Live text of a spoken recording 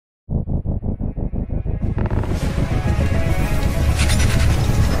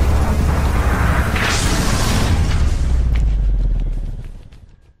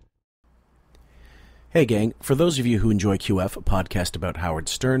Hey gang, for those of you who enjoy QF, a podcast about Howard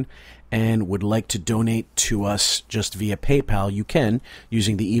Stern, and would like to donate to us just via PayPal, you can,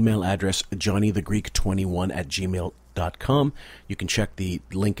 using the email address johnnythegreek21@gmail.com. You can check the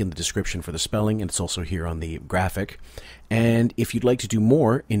link in the description for the spelling, and it's also here on the graphic. And if you'd like to do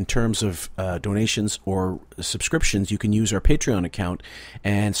more in terms of donations or subscriptions, you can use our Patreon account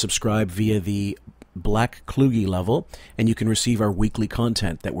and subscribe via the Black Kluge level, and you can receive our weekly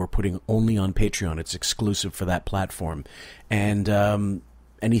content that we're putting only on Patreon. It's exclusive for that platform. And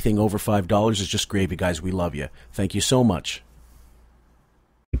anything over $5 is just gravy, guys. We love you. Thank you so much.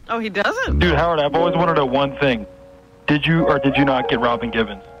 Oh, he doesn't? Dude, Howard, I've always wanted to know one thing. Did you or did you not get Robin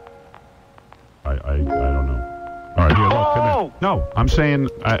Givens? I don't know. All right, here, look, come in. No, I'm saying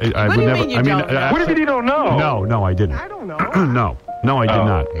I would never. What if you don't know? No, I didn't. I don't know. No, I did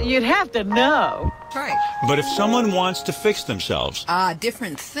not. You'd have to know. Right. But if someone wants to fix themselves,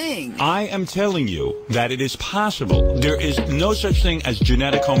 Different thing. I am telling you that it is possible. There is no such thing as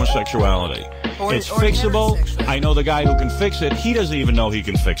genetic homosexuality. It's fixable. I know the guy who can fix it. He doesn't even know he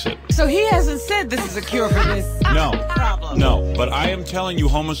can fix it. So he hasn't said this is a cure for this problem. No, but I am telling you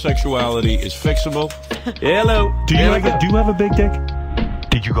homosexuality is fixable. Hello. Do you have a big dick?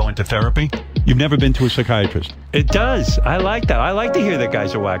 Did you go into therapy? You've never been to a psychiatrist? It does. I like that. I like to hear that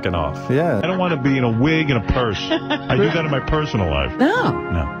guys are whacking off. Yeah. I don't want to be in a wig and a purse. I do that in my personal life. No.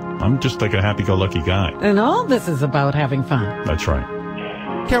 No. I'm just like a happy-go-lucky guy. And all this is about having fun. That's right.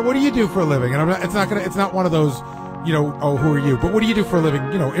 Kat, what do you do for a living? And it's not one of those, oh, who are you? But what do you do for a living?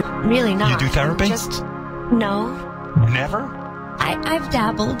 Really not. You do therapy? No. Never? I've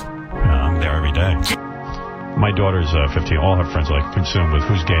dabbled. I'm there every day. My daughter's 15. All her friends are like consumed with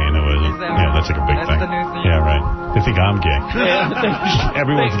who's gay and who isn't. Yeah, that's like a big thing. The new thing. Yeah, right. They think I'm gay.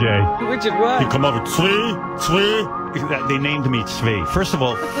 Everyone's gay. Richard, what? You come over, Tzvi. They named me Tzvi. First of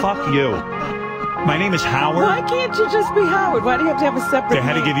all, fuck you. My name is Howard. Why can't you just be Howard? Why do you have to have a separate They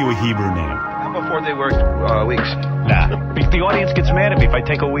had to give you a Hebrew name. How before they work weeks? Nah. The audience gets mad at me if I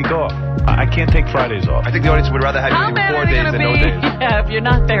take a week off. I can't take Fridays off. I think the audience would rather have you How do bad 4 are they days going to than no be? days. Yeah, if you're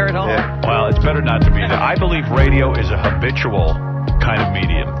not there at all. Yeah. Well, it's better not to be there. I believe radio is a habitual kind of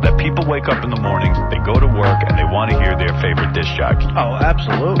medium. That people wake up in the morning, they go to work, and they want to hear their favorite disc jockey. Oh,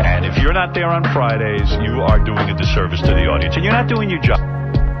 absolutely. And if you're not there on Fridays, you are doing a disservice to the audience, and you're not doing your job.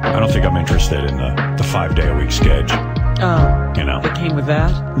 I don't think I'm interested in the 5-day-a-week schedule. Oh. You know. It came with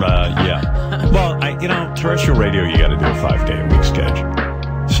that? Yeah. Well, terrestrial radio, you got to do a 5-day-a-week schedule.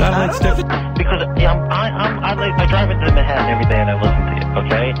 Satellite's different. Because I drive into Manhattan every day and I listen to you,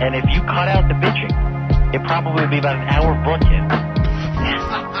 okay? And if you cut out the bitching, it probably would be about an hour of broadcast.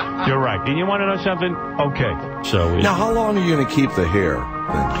 You're right. And you want to know something? Okay. So now, how long are you going to keep the hair?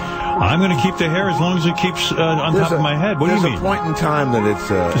 I'm going to keep the hair as long as it keeps on top of my head. What do you mean? There's a point in time that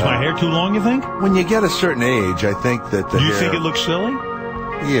it's... Is my hair too long, you think? When you get a certain age, I think that the hair... You think it looks silly?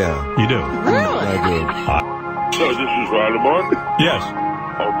 Yeah. You do? Really? I do. So this is Riley Martin? Yes.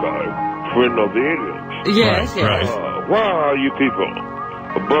 Okay. Friend of the aliens. Yes, right. Why are you people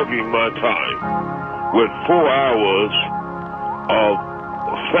bugging my time with 4 hours of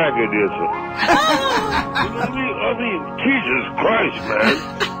faggotism? I mean, Jesus Christ, man.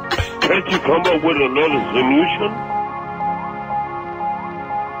 Can't you come up with another solution?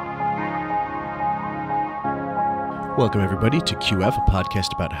 Welcome, everybody, to QF, a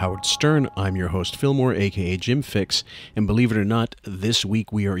podcast about Howard Stern. I'm your host, Fillmore, a.k.a. Jim Fix, and believe it or not, this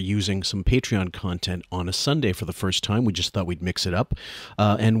week we are using some Patreon content on a Sunday for the first time. We just thought we'd mix it up.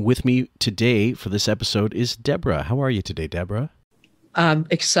 And with me today for this episode is Deborah. How are you today, Deborah? I'm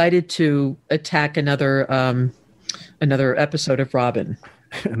excited to attack another episode of Robin.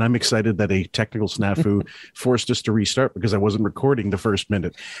 And I'm excited that a technical snafu forced us to restart because I wasn't recording the first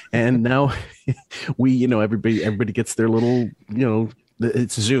minute. And now everybody gets their little,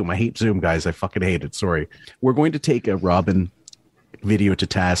 it's Zoom. I hate Zoom, guys. I fucking hate it. Sorry. We're going to take a Robin video to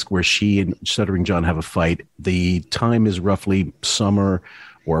task where she and Stuttering John have a fight. The time is roughly summer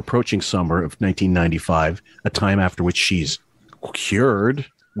or approaching summer of 1995, a time after which she's cured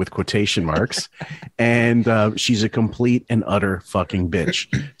with quotation marks, and she's a complete and utter fucking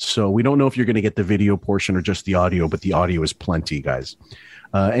bitch. So we don't know if you're going to get the video portion or just the audio, but the audio is plenty, guys.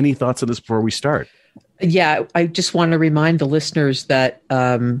 Any thoughts on this before we start? Yeah, I just want to remind the listeners that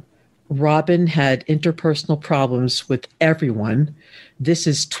Robin had interpersonal problems with everyone. This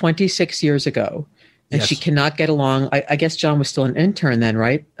is 26 years ago, and She cannot get along. I guess John was still an intern then,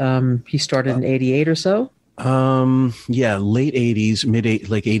 right? He started in 88 or so? Yeah, late 80s,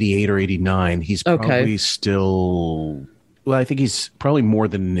 like 88 or 89. He's probably still, well, I think he's probably more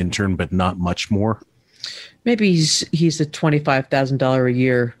than an intern, but not much more. Maybe he's a $25,000 a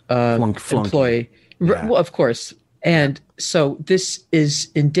year employee. Well, of course. And so this is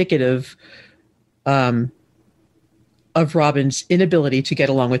indicative of Robin's inability to get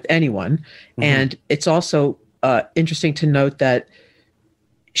along with anyone. Mm-hmm. And it's also interesting to note that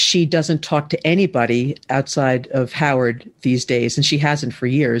she doesn't talk to anybody outside of Howard these days, and she hasn't for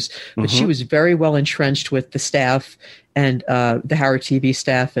years. But she was very well entrenched with the staff and the Howard TV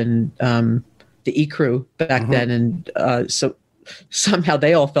staff and the E crew back then. And so somehow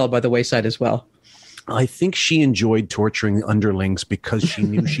they all fell by the wayside as well. I think she enjoyed torturing underlings because she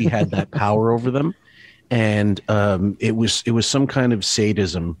knew she had that power over them. And it was some kind of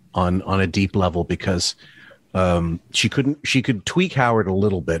sadism on a deep level because she could tweak Howard a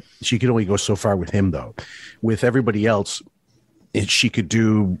little bit. She could only go so far with him, though. With everybody else, she could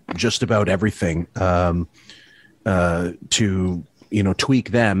do just about everything to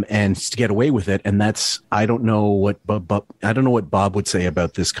tweak them and to get away with it. And I don't know what Bob would say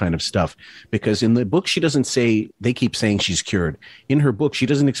about this kind of stuff, because in the book she doesn't say. They keep saying she's cured. In her book, she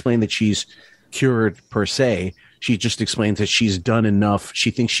doesn't explain that she's cured per se. She just explains that she's done enough.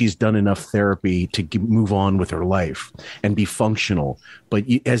 She thinks she's done enough therapy to move on with her life and be functional. But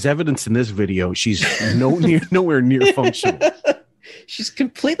as evidenced in this video, she's nowhere near functional. She's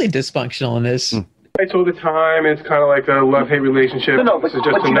completely dysfunctional in this. Fights all the time. It's kind of like a love-hate relationship. No, but, this is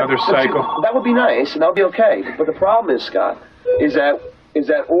just another cycle. That would be nice, and that'll be okay. But the problem is, Scott, is that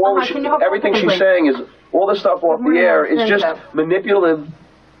everything she's saying is all the stuff off the air is just manipulative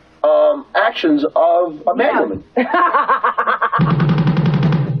actions of a man woman.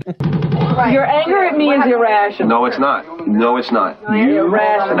 Your anger at me is irrational. No, it's not. No, it's not.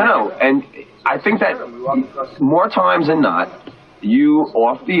 Irrational. No, and I think that more times than not, you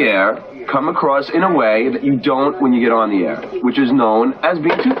off the air come across in a way that you don't when you get on the air, which is known as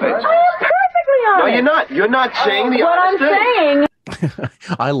being two-faced. I am perfectly honest. No, you're not. You're not saying the honest thing. What I'm saying.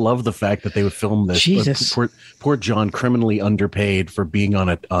 I love the fact that they would film this. Jesus. Poor John, criminally underpaid for being on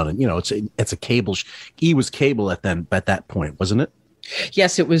it. It's a cable. He was cable at that point, wasn't it?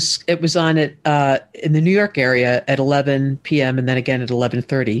 Yes, it was. It was on it in the New York area at 11 p.m. and then again at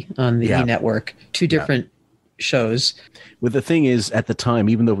 11:30 on the E network. Two different shows. Well, the thing is, at the time,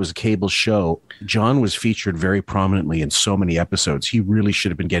 even though it was a cable show, John was featured very prominently in so many episodes. He really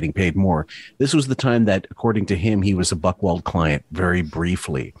should have been getting paid more. This was the time that, according to him, he was a Buchwald client very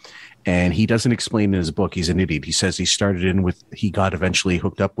briefly. And he doesn't explain in his book. He's an idiot. He says he got eventually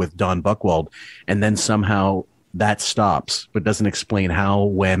hooked up with Don Buchwald, and then somehow that stops, but doesn't explain how,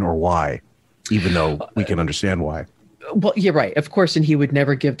 when, or why, even though we can understand why. Well, you're right, of course, and he would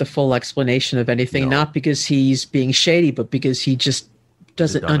never give the full explanation of anything, not because he's being shady, but because he just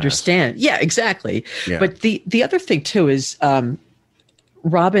doesn't understand. Yeah, exactly. Yeah. But the other thing, too, is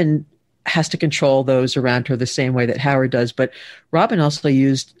Robin has to control those around her the same way that Howard does, but Robin also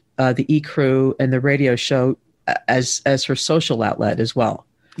used the E! Crew and the radio show as her social outlet as well.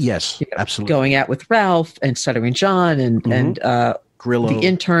 Yes, absolutely. Going out with Ralph and Stuttering John and Grillo. The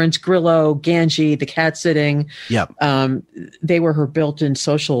interns, Grillo, Ganji, the cat sitting. Yep. They were her built-in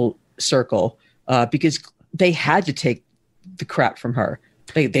social circle because they had to take the crap from her.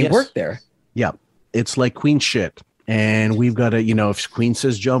 They worked there. Yeah. It's like Queen shit. And we've got to, if Queen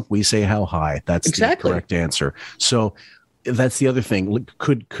says jump, we say how high. That's the correct answer. So that's the other thing.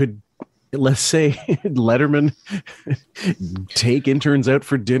 Could let's say Letterman take interns out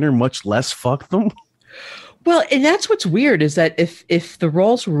for dinner, much less fuck them? Well, and that's what's weird is that if the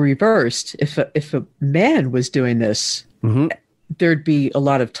roles were reversed, if a man was doing this, there'd be a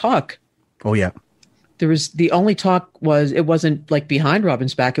lot of talk. Oh yeah. The only talk was, it wasn't like behind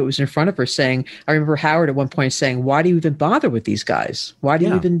Robin's back, it was in front of her saying, I remember Howard at one point saying, why do you even bother with these guys? Why do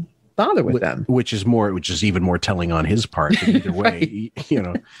you even bother with them? Which is even more telling on his part. But either way,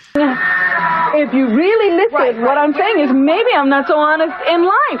 If you really listen, what I'm saying is maybe I'm not so honest in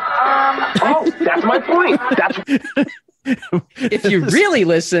life. That's my point. If you really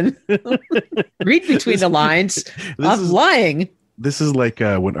listen, read between the lines. I'm lying. This is like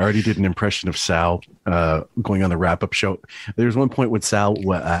when Artie did an impression of Sal going on the wrap-up show. There's one point when Sal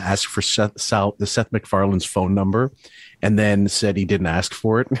asked for Seth MacFarlane's phone number, and then said he didn't ask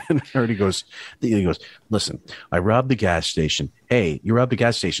for it. And Artie goes, listen, I robbed the gas station. Hey, you robbed the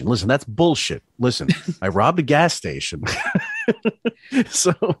gas station. Listen, that's bullshit. Listen, I robbed a gas station.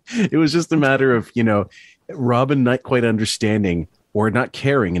 So it was just a matter of, Robin not quite understanding, or not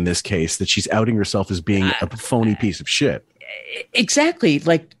caring in this case, that she's outing herself as being a phony piece of shit. Exactly.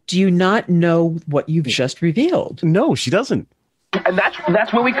 Like, do you not know what you've just revealed? No, she doesn't. And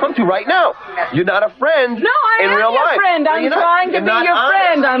that's where we come to right now. You're not a friend. No, I in am real your life. friend. I'm trying to be your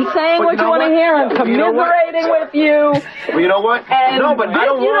friend. I'm saying what you want to hear. I'm commiserating with you. Well, you know what? And no, but I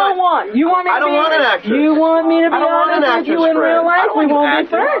don't want. You want me to I don't want an actress. You want me to be honest with you in real life? We won't be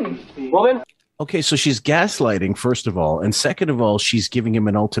friends. Well then. Okay, so she's gaslighting, first of all, and second of all, she's giving him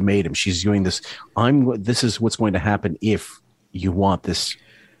an ultimatum. She's doing this. This is what's going to happen if you want this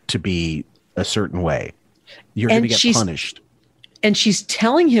to be a certain way. You're going to get punished. And she's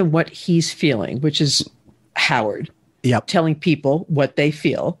telling him what he's feeling, which is Howard. Yep. Telling people what they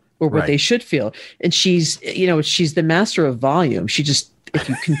feel or what they should feel. And she's the master of volume. She just, if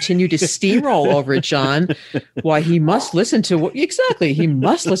you continue to steamroll over it, John, why he must listen to he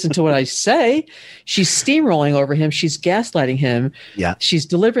must listen to what I say. She's steamrolling over him. She's gaslighting him. Yeah. She's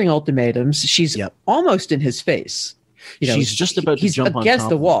delivering ultimatums. She's almost in his face. She's just about to jump on against top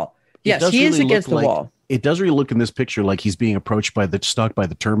the wall. Yes, he is against the wall. It does really look in this picture like he's being approached stalked by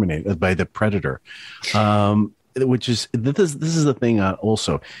the Terminator, by the Predator, which is this is the thing.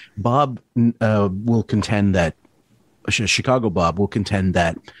 Also, Bob will contend that Chicago Bob will contend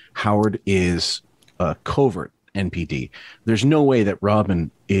that Howard is covert NPD. There's no way that Robin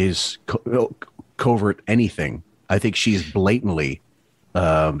is covert anything. I think she's blatantly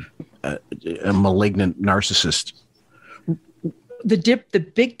a malignant narcissist.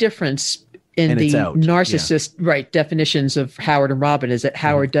 The big difference in the narcissist definitions of Howard and Robin is that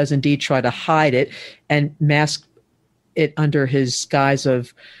Howard does indeed try to hide it and mask it under his guise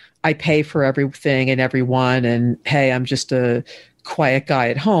of I pay for everything and everyone and hey, I'm just a quiet guy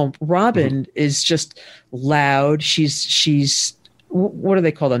at home. Robin is just loud. She's what do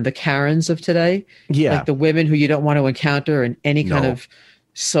they call them? The Karens of today? Yeah. Like the women who you don't want to encounter in any kind of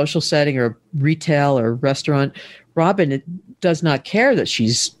social setting or retail or restaurant. Robin does not care that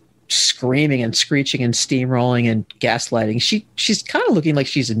she's screaming and screeching and steamrolling and gaslighting. She's kind of looking like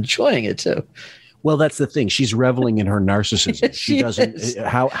she's enjoying it too. Well, that's the thing. She's reveling in her narcissism. She doesn't.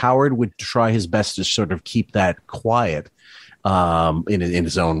 Howard would try his best to sort of keep that quiet in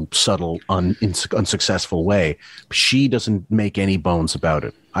his own subtle, unsuccessful way. She doesn't make any bones about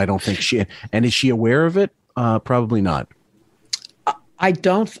it. I don't think she. And is she aware of it? Probably not.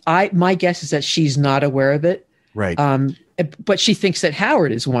 My guess is that she's not aware of it. Right. But she thinks that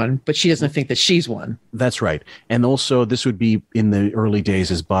Howard is one, but she doesn't think that she's one. That's right. And also this would be in the early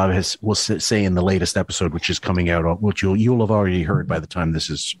days, as Bob will say in the latest episode, which is coming out, which you'll have already heard by the time this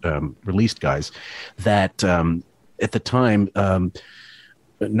is released, guys, that at the time,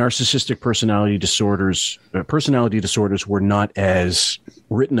 narcissistic personality disorders were not as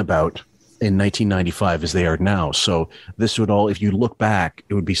written about in 1995 as they are now. So this would all, if you look back,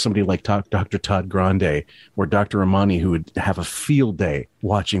 it would be somebody like Dr. Todd Grande or Dr. Ramani who would have a field day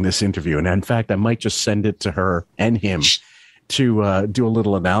watching this interview. And in fact, I might just send it to her and him to do a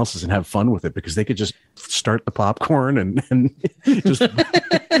little analysis and have fun with it, because they could just start the popcorn and just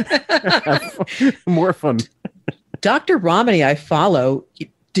have more fun. Dr. Ramani, I follow.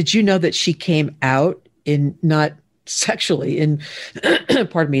 Did you know that she came out in not sexually in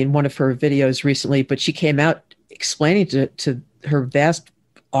in one of her videos recently, but she came out explaining to her vast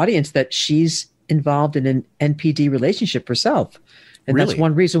audience that she's involved in an NPD relationship herself. And really? That's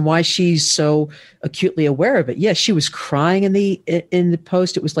one reason why she's so acutely aware of it. Yeah, she was crying in the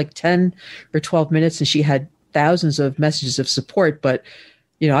post. It was like 10 or 12 minutes and she had thousands of messages of support. But,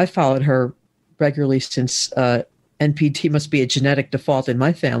 I followed her regularly since NPD must be a genetic default in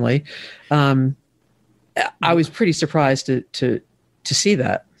my family. I was pretty surprised to see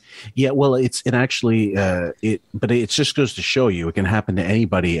that. Yeah, well, but it just goes to show you it can happen to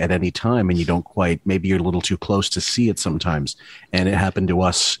anybody at any time, and you don't maybe you're a little too close to see it sometimes. And it happened to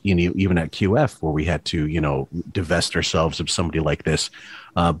us, even at QF, where we had to, divest ourselves of somebody like this.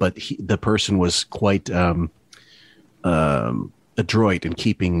 But the person was quite adroit in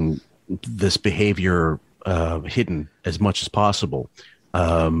keeping this behavior hidden as much as possible.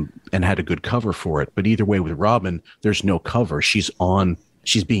 And had a good cover for it. But either way, with Robin, there's no cover. She's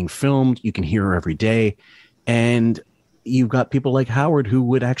being filmed. You can hear her every day. And you've got people like Howard who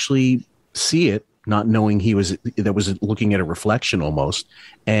would actually see it, not knowing was looking at a reflection almost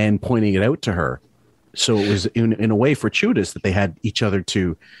and pointing it out to her. So it was in a way fortuitous that they had each other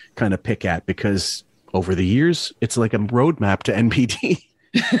to kind of pick at, because over the years, it's like a roadmap to NPD.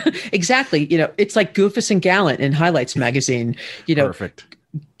 Exactly. It's like Goofus and Gallant in Highlights magazine. Perfect.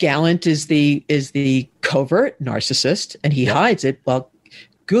 Gallant is the covert narcissist, and he hides it, while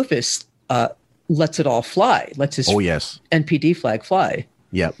Goofus lets it all fly, lets his NPD flag fly.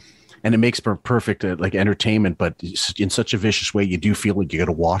 Yep. And it makes for perfect entertainment, but in such a vicious way, you do feel like you got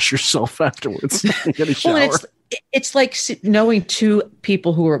to wash yourself afterwards. You got to shower. It's like knowing two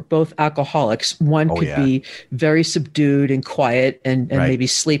people who are both alcoholics. One could be very subdued and quiet and maybe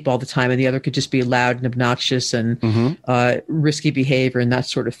sleep all the time, and the other could just be loud and obnoxious and risky behavior and that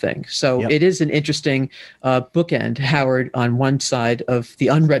sort of thing. So it is an interesting bookend, Howard on one side of the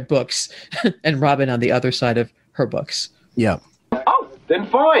unread books and Robin on the other side of her books. Yeah. Oh, then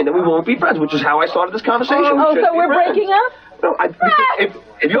fine. Then we won't be friends, which is how I started this conversation. Oh, so we're breaking up? No,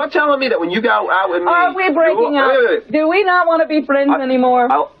 if you're telling me that when you go out with me... Are we breaking up? Wait. Do we not want to be friends anymore?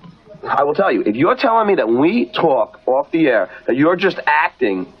 I will tell you, if you're telling me that when we talk off the air, that you're just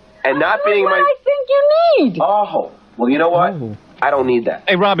acting and not being what my... I think you need. Oh, well, you know what? I don't need that.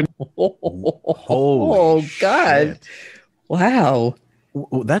 Hey, Robin. Oh, God. Wow.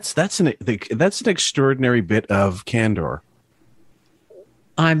 That's an extraordinary bit of candor.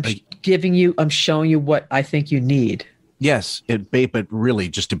 I'm showing you what I think you need. Yes, but really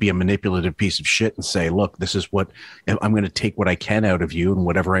just to be a manipulative piece of shit and say, look, this is what I'm going to take what I can out of you, and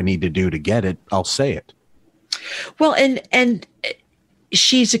whatever I need to do to get it, I'll say it. Well, and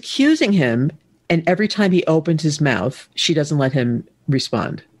she's accusing him, and every time he opens his mouth, she doesn't let him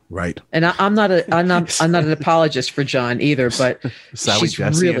respond. Right. And I'm not an apologist for John either, but Sally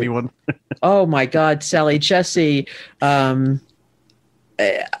Jesse, really, anyone? Oh my God, Sally Jesse. I'm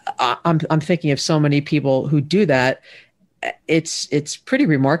thinking of so many people who do that. It's pretty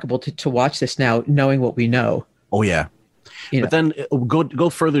remarkable to watch this now, knowing what we know. Oh yeah. But then go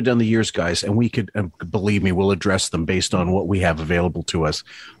further down the years, guys, and we could, believe me, we'll address them based on what we have available to us.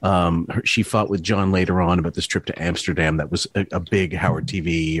 She fought with John later on about this trip to Amsterdam. That was a big Howard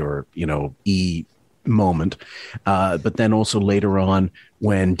TV or E moment. But then also later on,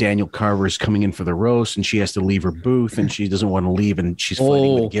 when Daniel Carver is coming in for the roast and she has to leave her booth and she doesn't want to leave, and she's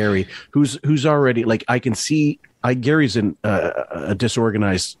fighting with Gary, who's already, like, I can see Gary's a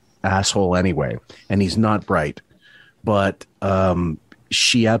disorganized asshole anyway, and he's not bright. But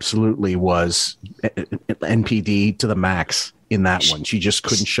she absolutely was NPD to the max in that one. She just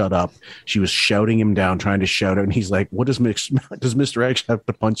couldn't shut up. She was shouting him down, trying to shout out, and he's like, "What does Mr. X have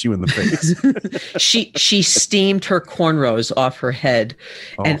to punch you in the face?" She steamed her cornrows off her head,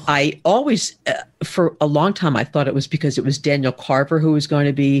 and I always, for a long time, I thought it was because it was Daniel Carver who was going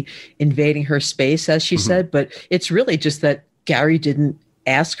to be invading her space, as she said. But it's really just that Gary didn't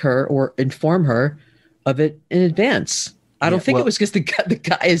ask her or inform her of it in advance. I don't think it was because the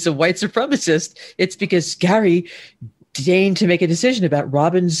guy is a white supremacist. It's because Gary deigned to make a decision about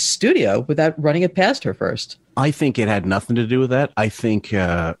Robin's studio without running it past her first. I think it had nothing to do with that. I think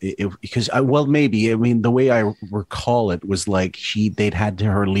maybe. I mean, the way I recall it was like they'd had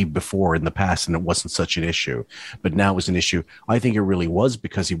her leave before in the past, and it wasn't such an issue. But now it was an issue. I think it really was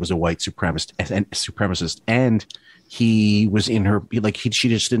because he was a white supremacist, and he was in her, like, she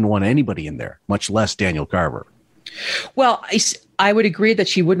just didn't want anybody in there, much less Daniel Carver. Well, I would agree that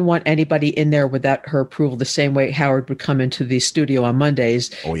she wouldn't want anybody in there without her approval, the same way Howard would come into the studio on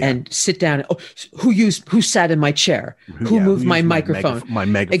Mondays and sit down. Oh, who sat in my chair? Who moved my microphone? My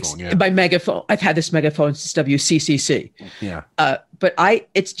megaphone. My megaphone. I've had this megaphone since WCCC. Yeah. But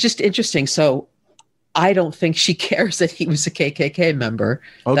it's just interesting. So I don't think she cares that he was a KKK member.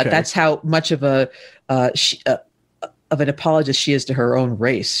 Okay. That's how much of an apologist she is to her own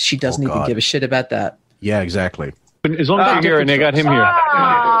race. She doesn't even give a shit about that. Yeah, exactly. As long as you're here and they got him here.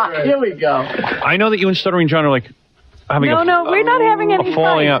 Here we go. I know that you and Stuttering John are like having we're not having any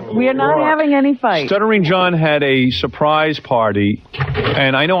falling fight. out. We are not having any fight. Stuttering John had a surprise party,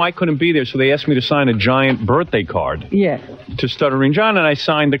 and I know I couldn't be there, so they asked me to sign a giant birthday card. Yes. To Stuttering John, and I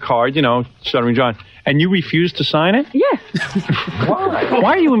signed the card, Stuttering John. And you refused to sign it? Yes. Why?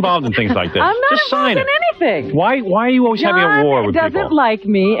 Why are you involved in things like this? I'm not Just involved sign in anything. Why are you always having a war with people? John doesn't like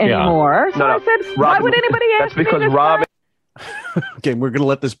me anymore. So I said, why would anybody ask me? That's because Robin... Okay, we're going to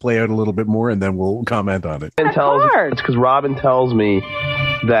let this play out a little bit more, and then we'll comment on it. It's because Robin tells me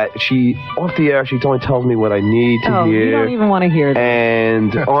that off the air, she only tells me what I need to hear. You don't even want to hear that.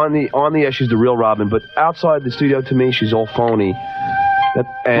 And on the air, she's the real Robin. But outside the studio, to me, she's all phony.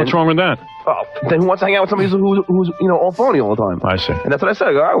 What's wrong with that? Oh, then who wants to hang out with somebody who's all phony all the time? I see. And that's what I said.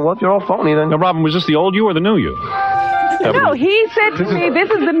 All right, well, if you're all phony, then... Now, Robin, was this the old you or the new you? No, he said to me, this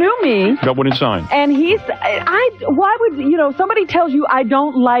is the new me. That wouldn't sign. And why would, somebody tells you I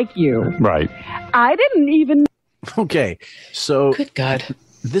don't like you. Right. I didn't even... Okay, so... Good God.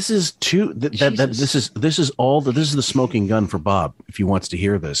 This is this is the smoking gun for Bob, if he wants to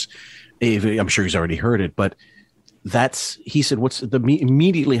hear this. I'm sure he's already heard it, but... he said,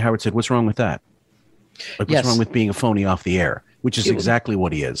 immediately Howard said, what's wrong with that? Like, what's wrong with being a phony off the air? Which is exactly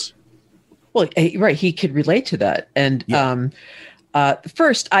what he is. Well, right. He could relate to that. And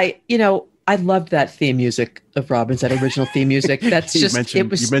first, I loved that theme music of Robin's, that original theme music. That's you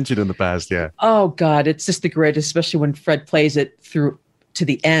just mentioned in the past, yeah. Oh God, it's just the greatest, especially when Fred plays it through to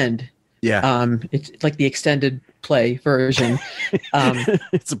the end. Yeah. It's like the extended play version.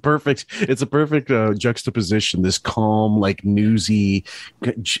 It's a perfect juxtaposition. This calm, like newsy,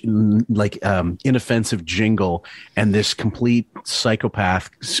 like inoffensive jingle, and this complete psychopath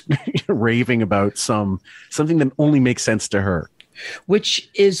raving about something that only makes sense to her, which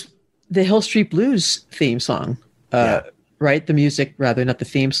is the Hill Street Blues theme song, right? The music, rather, not the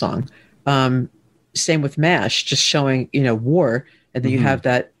theme song. Same with MASH, just showing war, and then you have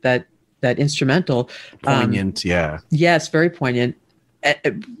that instrumental. Poignant, yeah. Yes, very poignant.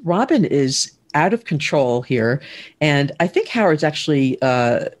 Robin is out of control here, and I think Howard's actually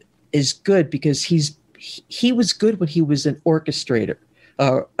is good because he was good when he was an orchestrator,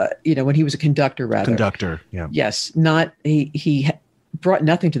 when he was a conductor, rather. Conductor, yeah. Yes, not he brought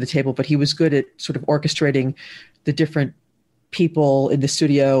nothing to the table, but he was good at sort of orchestrating the different people in the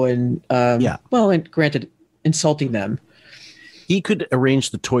studio and and granted, insulting them. He could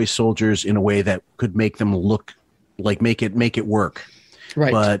arrange the toy soldiers in a way that could make them look like make it work.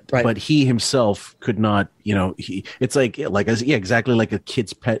 Right. But he himself could not, it's exactly like a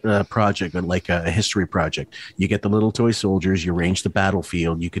kid's pet project, or like a history project. You get the little toy soldiers, you arrange the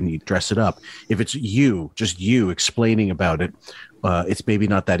battlefield, you can dress it up. If it's just you explaining about it, it's maybe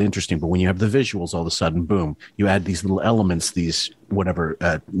not that interesting. But when you have the visuals, all of a sudden, boom, you add these little elements, these whatever,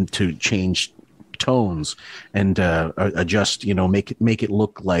 to change tones and adjust, make it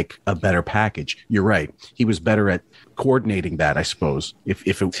look like a better package. You're right. He was better at coordinating that, I suppose,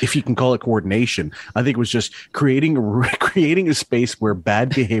 if you can call it coordination. I think it was just creating a space where bad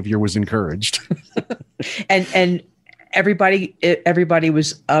behavior was encouraged. and everybody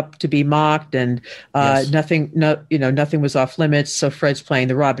was up to be mocked, and nothing was off limits. So Fred's playing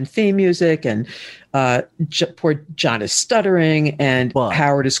the Robin theme music, and poor John is stuttering, and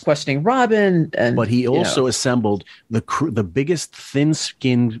Howard is questioning Robin. But he also assembled the biggest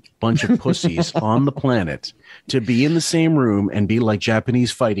thin-skinned bunch of pussies on the planet to be in the same room and be like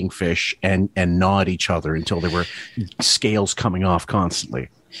Japanese fighting fish and gnaw at each other until there were scales coming off constantly.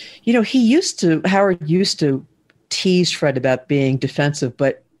 Howard used to tease Fred about being defensive,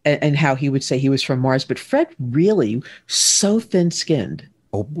 and how he would say he was from Mars, but Fred really so thin-skinned.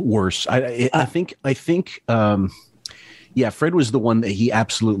 Oh, worse. I think Fred was the one that he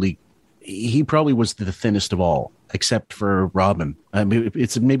probably was the thinnest of all, except for Robin. I mean,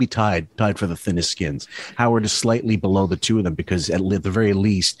 it's maybe tied for the thinnest skins. Howard is slightly below the two of them because at the very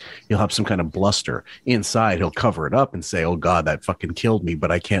least he'll have some kind of bluster. Inside he'll cover it up and say, "Oh God, that fucking killed me,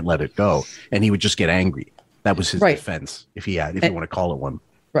 but I can't let it go." And he would just get angry. That was his defense, if you want to call it one.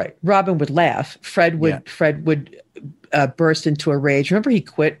 Right. Robin would laugh. Fred would burst into a rage. Remember, he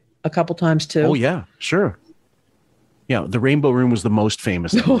quit a couple times too. Oh yeah, sure. Yeah, the Rainbow Room was the most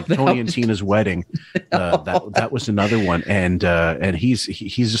famous. Tony and Tina's wedding. That was another one, and he's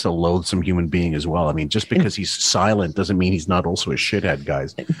just a loathsome human being as well. I mean, just because he's silent doesn't mean he's not also a shithead,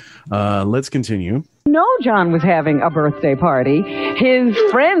 guys. Let's continue. No, John was having a birthday party. His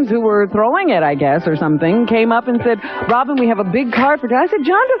friends who were throwing it, I guess, or something, came up and said, "Robin, we have a big card for John." I said,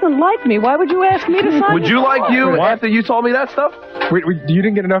 "John doesn't like me. Why would you ask me to sign?" Would you like you after you told me that stuff? Wait, you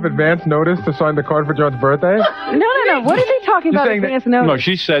didn't get enough advance notice to sign the card for John's birthday? No. What is he talking about advance notice? No,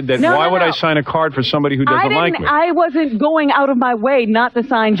 she said that why would I sign a card for somebody who doesn't like me? I wasn't going out of my way not to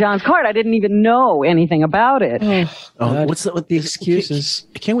sign John's card. I didn't even know anything about it. What's the excuses?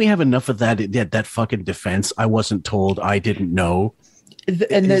 Can't we have enough of that fucking defense? I wasn't told. I didn't know.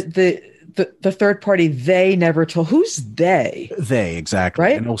 The third party, they never told. Who's they? They, exactly.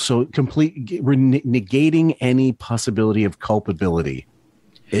 Right? And also negating any possibility of culpability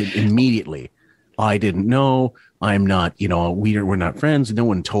immediately. I didn't know. I'm not, we're not friends. No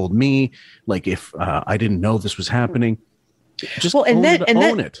one told me. Like, if I didn't know this was happening, just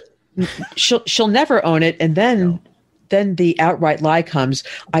own it. She'll never own it. And then the outright lie comes.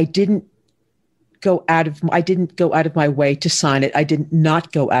 I didn't go out of my way to sign it. I did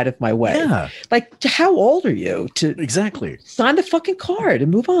not go out of my way. Yeah. Like, how old are you to exactly sign the fucking card and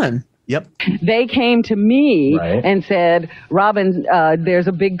move on? Yep. They came to me and said, "Robin, there's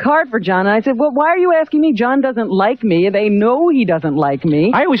a big card for John." And I said, "Well, why are you asking me? John doesn't like me. They know he doesn't like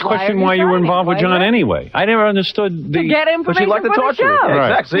me." I always question why you were involved with John anyway. I never understood to get information but she'd like to for talk the show. To you.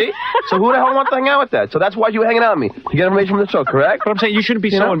 Yeah, exactly. See? So who the hell wants to hang out with that? So that's why you were hanging out with me. To get information from the show, correct? But I'm saying you shouldn't be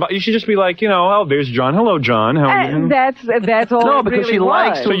so involved. You should just be like, oh, there's John. Hello, John. How are you? That's all. No, because really she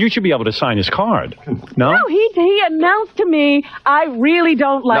likes. So you should be able to sign his card. No. No, he announced to me, "I really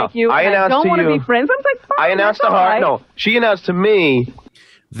don't like you. I announced don't to want you. to be friends." I was like, I announced to her. Right. No, she announced to me.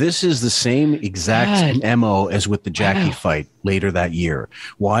 This is the same exact MO as with the Jackie fight later that year.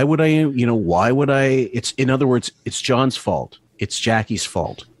 Why would I, it's, in other words, it's John's fault. It's Jackie's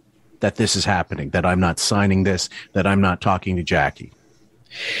fault that this is happening, that I'm not signing this, that I'm not talking to Jackie.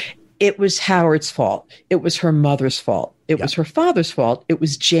 It was Howard's fault. It was her mother's fault. It was her father's fault. It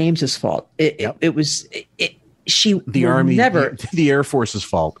was James's fault. It was the Army, never the Air Force's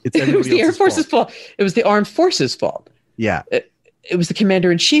fault. It was the Air Force's fault. It was the Armed Forces' fault. Yeah. It was the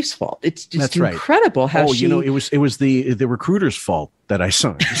Commander-in-Chief's fault. It's just incredible how it was the recruiter's fault that I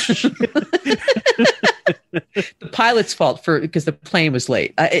signed. The pilot's fault because the plane was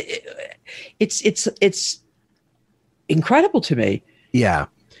late. It's incredible to me. Yeah.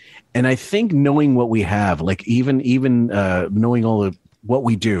 And I think knowing what we have, like even knowing all of what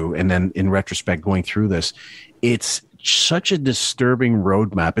we do, and then in retrospect going through this, it's such a disturbing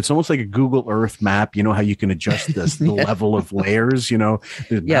roadmap. It's almost like a Google Earth map. You know how you can adjust the level of layers. The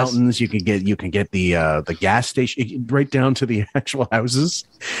mountains. You can get the gas station right down to the actual houses.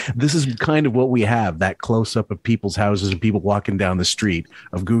 This is kind of what we have, that close up of people's houses and people walking down the street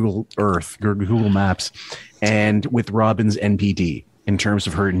of Google Earth, Google Maps, and with Robin's NPD in terms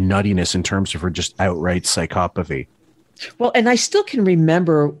of her nuttiness, in terms of her just outright psychopathy. Well, and I still can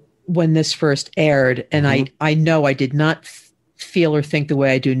remember when this first aired, and I know I did not feel or think the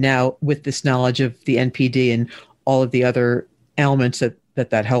way I do now with this knowledge of the NPD and all of the other elements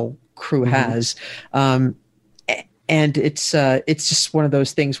that whole crew has. And it's just one of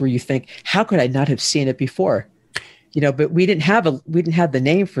those things where you think, how could I not have seen it before? But we didn't have the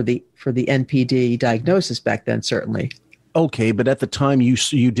name for the NPD diagnosis back then, certainly. Okay, but at the time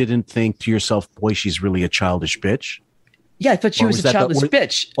you didn't think to yourself, boy, she's really a childish bitch. Yeah, I thought she was a childish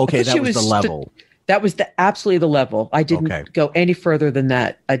bitch. Okay, that was the level. That was absolutely the level. I didn't go any further than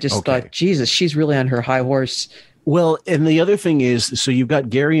that. I just thought, Jesus, she's really on her high horse. Well, and the other thing is, so you've got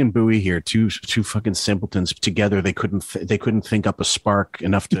Gary and Bowie here, two fucking simpletons together. They couldn't think up a spark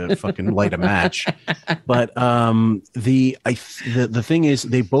enough to fucking light a match. But the thing is,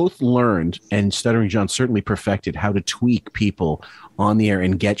 they both learned, and Stuttering John certainly perfected how to tweak people on the air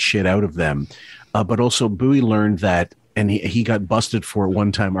and get shit out of them. But also Bowie learned that. And he got busted for it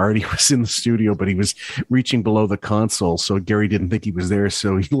one time. Artie was in the studio, but he was reaching below the console, so Gary didn't think he was there.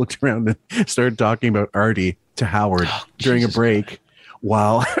 So he looked around and started talking about Artie to Howard during a break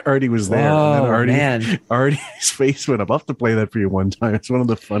while Artie was there. Oh, and then Artie's face went up. I'll have to play that for you one time. It's one of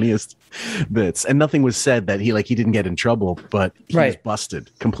the funniest bits. And nothing was said that he didn't get in trouble, but he was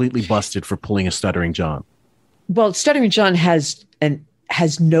busted, completely busted for pulling a Stuttering John. Well, Stuttering John has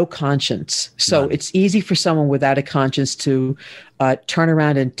no conscience. So it's easy for someone without a conscience to turn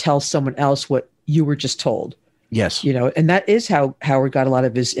around and tell someone else what you were just told. Yes. And that is how Howard got a lot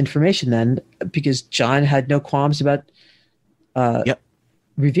of his information then, because John had no qualms about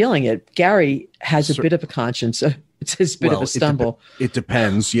revealing it. Gary has a bit of a conscience. It's his bit of a stumble. It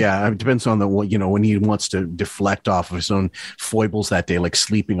depends. Yeah. It depends on when he wants to deflect off of his own foibles that day, like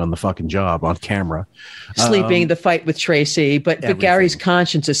sleeping on the fucking job on camera. Sleeping, the fight with Tracy. But Gary's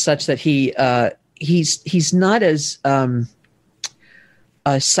conscience is such that he's not as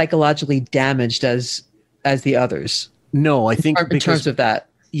psychologically damaged as the others. No, I think in terms of that.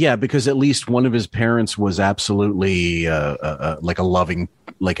 Yeah, because at least one of his parents was absolutely like a loving,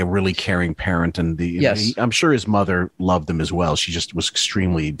 like a really caring parent, and I'm sure his mother loved him as well. She just was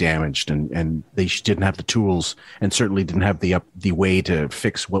extremely damaged, and she didn't have the tools, and certainly didn't have the way to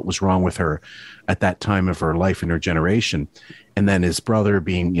fix what was wrong with her at that time of her life and her generation. And then his brother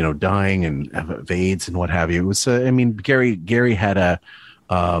being, dying and of AIDS and what have you. It was, Gary had a.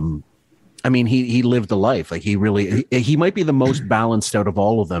 He lived a life. Like he might be the most balanced out of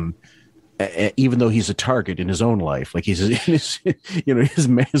all of them, even though he's a target in his own life. Like his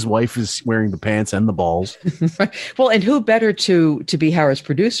wife is wearing the pants and the balls. Well, and who better to be Howard's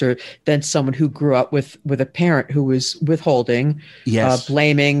producer than someone who grew up with a parent who was withholding,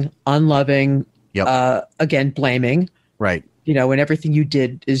 blaming, unloving, again, blaming. Right. And everything you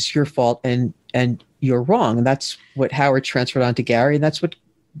did is your fault and you're wrong. And that's what Howard transferred onto Gary. And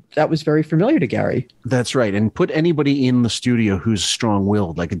that was very familiar to Gary. That's right. And put anybody in the studio who's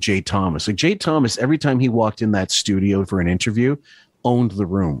strong-willed, like a Jay Thomas. Like Jay Thomas, every time he walked in that studio for an interview, owned the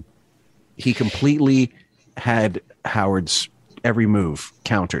room. He completely had Howard's every move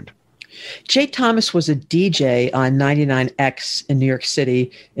countered. Jay Thomas was a DJ on 99X in New York City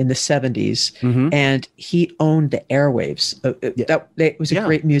in the 70s, and he owned the airwaves. It was a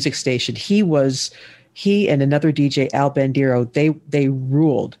great music station. He and another DJ, Al Bandiro, they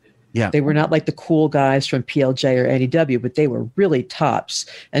ruled. Yeah. They were not like the cool guys from PLJ or NEW, but they were really tops.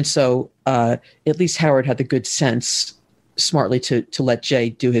 And so at least Howard had the good sense smartly to let Jay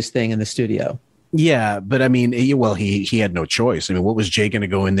do his thing in the studio. Yeah, but I mean, he had no choice. I mean, what was Jay going to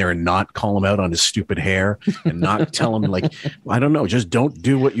go in there and not call him out on his stupid hair and not tell him, like, I don't know, just don't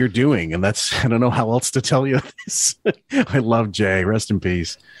do what you're doing. And I don't know how else to tell you this. I love Jay. Rest in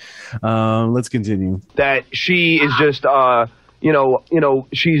peace. Let's continue. That she is just, she's,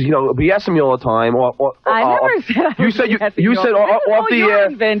 BSing me all the time. I never said I was you said off the air.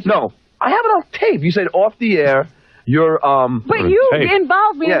 Invention. No, I have it on tape. You said off the air. You're but you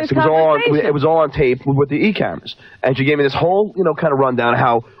involved me in this conversation. It was all on tape with the e-cameras, and she gave me this whole kind of rundown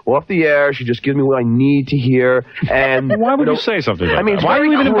how off the air she just gives me what I need to hear. And why would you say something like that? Why are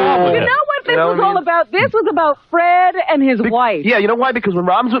you even involved with it? You know what this was all about? This was about Fred and his wife. Yeah, you know why? Because when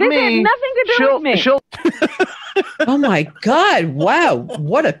Robin's with this me, had nothing to do with me. Oh my God! Wow,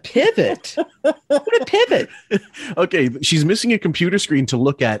 what a pivot! What a pivot! Okay, she's missing a computer screen to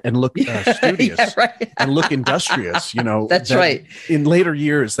look at and look studious and look industrious. That's right. In later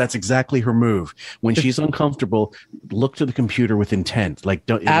years, that's exactly her move. When she's uncomfortable, look to the computer with intent. Like,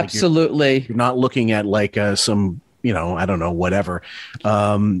 don't absolutely. You're not looking at like some. I don't know, whatever.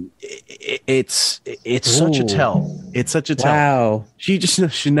 It's such a tell. It's such a tell. Wow.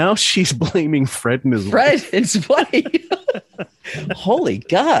 Now she's blaming Fred and his wife. Holy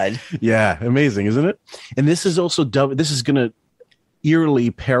God. Yeah. Amazing, isn't it? And this is also, this is going to eerily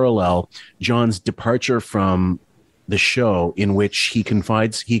parallel John's departure from the show, in which he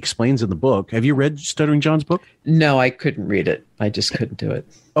explains in the book. Have you read Stuttering John's book? No, I couldn't read it. I just couldn't do it.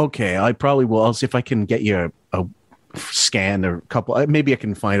 Okay. I probably will. I'll see if I can get you a scan or a couple. Maybe I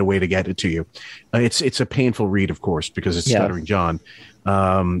can find a way to get it to you. It's a painful read, of course, because it's Stuttering John. He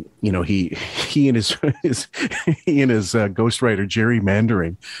and his ghostwriter Jerry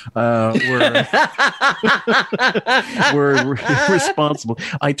Mandering were responsible.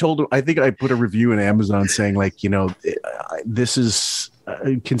 I told him, I think I put a review in Amazon saying, like, this is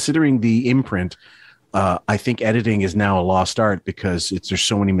considering the imprint. I think editing is now a lost art because there's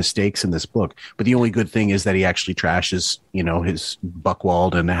so many mistakes in this book. But the only good thing is that he actually trashes, his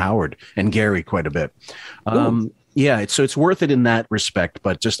Buchwald and Howard and Gary quite a bit. Yeah, it's worth it in that respect.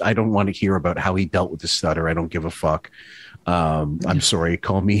 But just I don't want to hear about how he dealt with the stutter. I don't give a fuck. I'm sorry,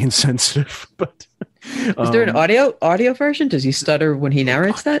 call me insensitive, but. Is there an audio version? Does he stutter when he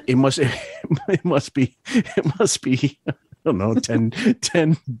narrates that? It must be. I don't know,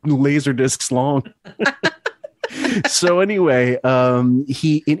 10 laser discs long. So anyway,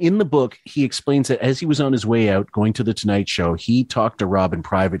 he in the book, he explains that as he was on his way out going to the Tonight Show, he talked to Robin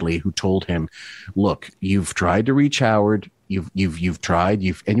privately, who told him, look, you've tried to reach Howard. You've tried,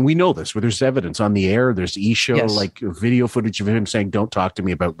 and we know this, where there's evidence on the air, there's e-show, like video footage of him saying, don't talk to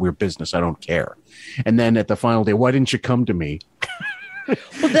me about weird business. I don't care. And then at the final day, why didn't you come to me?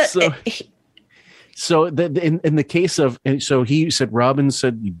 Well, So in the case of, so he said, Robin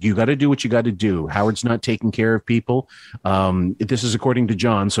said, you got to do what you got to do. Howard's not taking care of people. This is according to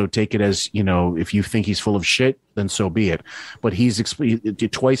John. So take it as, if you think he's full of shit, then so be it. But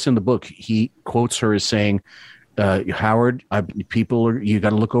twice in the book, he quotes her as saying, Howard, you got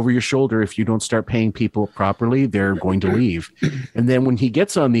to look over your shoulder. If you don't start paying people properly, they're going to leave. And then when he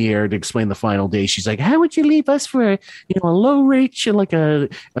gets on the air to explain the final day, she's like, how would you leave us for a low rate, like a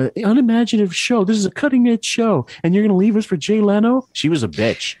unimaginative show? This is a cutting edge show, and you're going to leave us for Jay Leno? She was a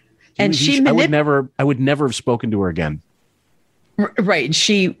bitch. I would never have spoken to her again. Right. And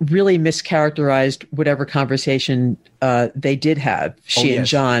she really mischaracterized whatever conversation they did have, and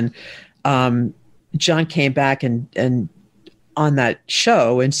John. John came back and on that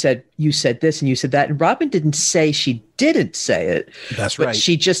show and said, you said this and you said that. And Robin didn't say she didn't say it. That's right.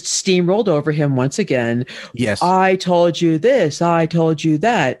 She just steamrolled over him once again. Yes. I told you this. I told you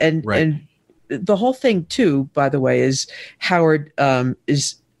that. And the whole thing, too, by the way, is Howard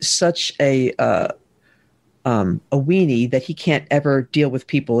is such a weenie that he can't ever deal with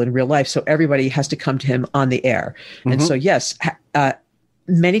people in real life. So everybody has to come to him on the air. Mm-hmm. And so, yes,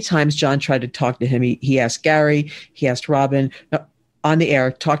 many times John tried to talk to him. He asked Gary, he asked Robin on the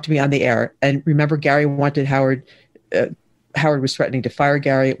air, talk to me on the air. And remember, Gary wanted Howard. Howard was threatening to fire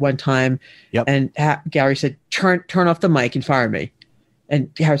Gary at one time. Yep. And Gary said, turn off the mic and fire me. And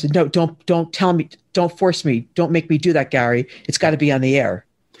Howard said, no, don't tell me, don't force me. Don't make me do that, Gary. It's got to be on the air.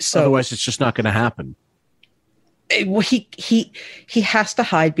 So otherwise it's just not going to happen. Well, he has to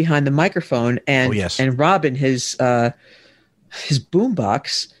hide behind the microphone and Robin, his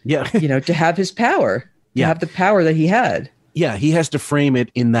boombox, to have his power, to have the power that he had. Yeah, he has to frame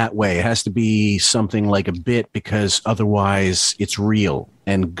it in that way. It has to be something like a bit, because otherwise it's real.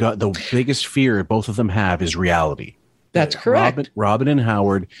 And the biggest fear both of them have is reality. That's correct. Robin and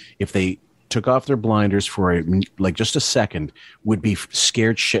Howard, if they took off their blinders for just a second, would be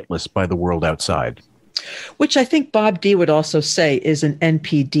scared shitless by the world outside. Which I think Bob D would also say is an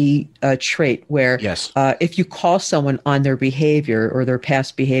NPD trait where if you call someone on their behavior or their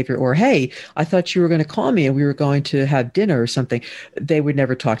past behavior, or, hey, I thought you were going to call me and we were going to have dinner or something, they would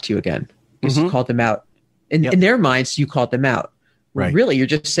never talk to you again because you called them out. In their minds, you called them out. Right. Really, you're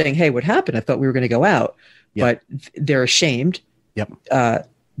just saying, hey, what happened? I thought we were going to go out. But they're ashamed. They're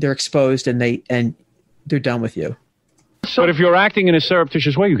exposed and they're done with you. But if you're acting in a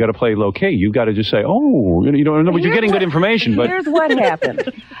surreptitious way, you got to play low key. You got to just say, "Oh, you don't know, but you're getting good information." But here's what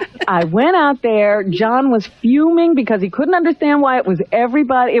happened. I went out there. John was fuming because he couldn't understand why it was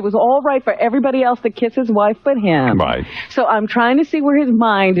everybody. It was all right for everybody else to kiss his wife, but him. Right. So I'm trying to see where his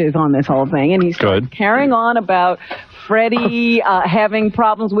mind is on this whole thing, and he's carrying on about Freddie having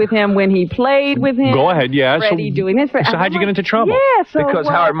problems with him when he played with him. Go ahead, yeah. Freddie doing this. So how'd you get into trouble? Yeah, so because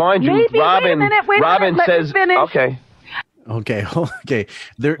Howard, mind you, Robin says, okay.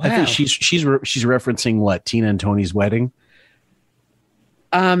 There, I think she's referencing what, Tina and Tony's wedding.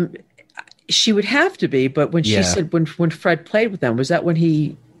 She would have to be, but when she said when Fred played with them, was that when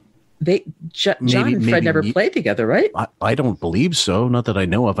John and Fred never played together, right? I don't believe so. Not that I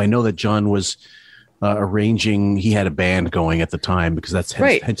know of. I know that John was arranging. He had a band going at the time because that's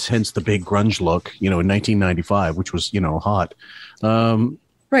hence the big grunge look, in 1995, which was hot.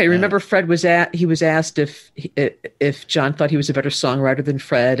 Right. Remember, Fred was asked if John thought he was a better songwriter than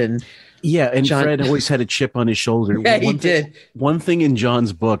Fred, and John, Fred always had a chip on his shoulder. Yeah, he did. One thing in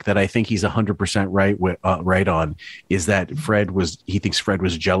John's book that I think he's 100% right on is that he thinks Fred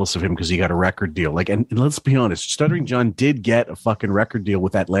was jealous of him because he got a record deal. And let's be honest, Stuttering John did get a fucking record deal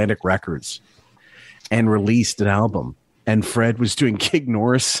with Atlantic Records and released an album, and Fred was doing King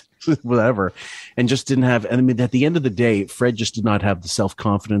Norris. Whatever, and just didn't have. I mean, at the end of the day, Fred just did not have the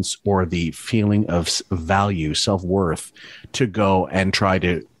self-confidence or the feeling of value, self-worth to go and try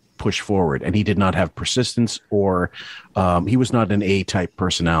to push forward. And he did not have persistence, or he was not an A-type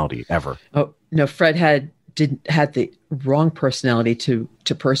personality ever. Oh no, Fred had the wrong personality to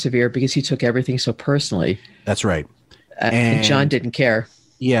persevere because he took everything so personally. That's right, and John didn't care.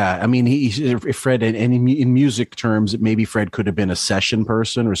 Yeah, I mean, Fred, and in music terms, maybe Fred could have been a session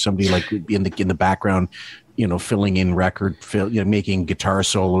person or somebody like in the background, filling in making guitar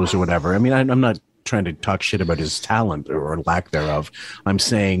solos or whatever. I mean, I'm not trying to talk shit about his talent or lack thereof. I'm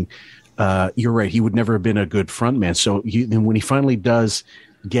saying you're right. He would never have been a good frontman. So when he finally does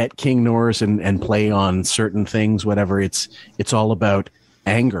get King Norris and play on certain things, whatever, it's all about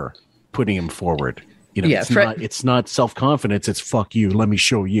anger putting him forward. It's not self-confidence. It's fuck you. Let me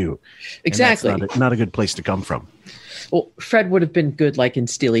show you. Exactly. Not a good place to come from. Well, Fred would have been good, like in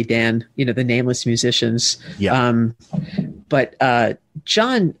Steely Dan, the Nameless Musicians. Yeah. But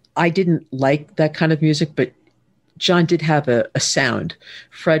John, I didn't like that kind of music, but John did have a sound.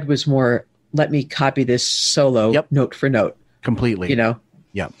 Fred was more, let me copy this solo note for note. Completely.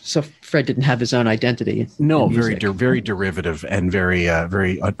 Yeah. So Fred didn't have his own identity. No, very derivative and very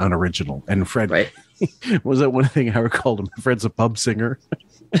unoriginal. And Fred was that one thing Howard called him? Fred's a pub singer.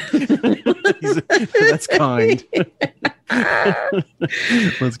 That's kind.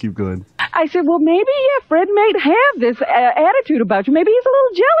 Let's keep going. I said, well, maybe Fred may have this attitude about you. Maybe he's a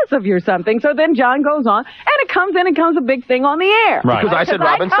little jealous of you or something. So then John goes on, and it comes a big thing on the air. Right. Because I said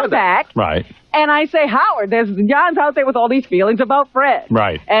Robin said that. Right. And I say, Howard, John's out there with all these feelings about Fred.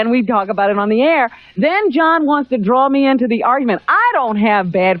 Right. And we talk about it on the air. Then John wants to draw me into the argument. I don't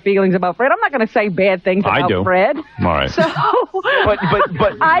have bad feelings about Fred. I'm not going to say bad things about Fred. All right. So, but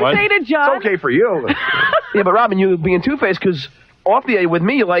I say to John, it's okay for you. Yeah, but Robin, you being two-faced because off the air with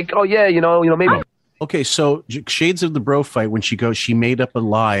me, you're like, oh yeah, maybe. Okay, so Shades of the Bro fight, when she made up a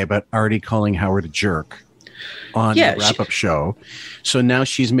lie about Artie calling Howard a jerk on the wrap-up show. So now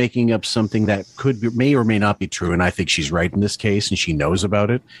she's making up something that may or may not be true, and I think she's right in this case, and she knows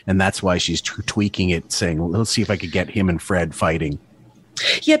about it, and that's why she's tweaking it, saying, well, let's see if I could get him and Fred fighting.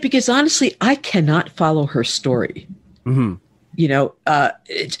 Yeah, because honestly, I cannot follow her story. Mm-hmm.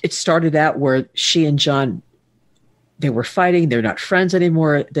 It started out where she and John, they were fighting. They're not friends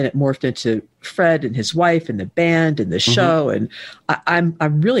anymore. Then it morphed into Fred and his wife and the band and the show. And I'm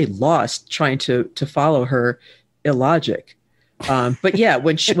really lost trying to follow her illogic. But yeah,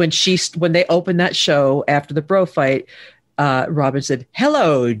 when they opened that show after the bro fight, Robin said,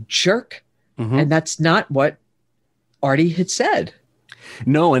 "Hello, jerk," and that's not what Artie had said.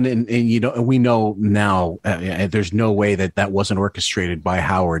 No, and we know now there's no way that wasn't orchestrated by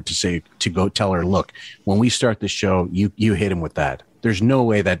Howard to go tell her, look, when we start the show, you hit him with that. There's no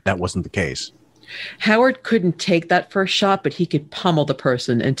way that wasn't the case. Howard couldn't take that first shot, but he could pummel the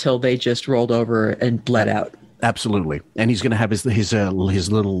person until they just rolled over and bled out. Absolutely. And he's going to have his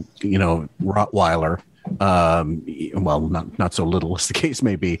little, Rottweiler, well, not so little as the case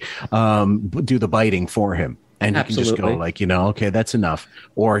may be, do the biting for him. And you can just go like, okay, that's enough.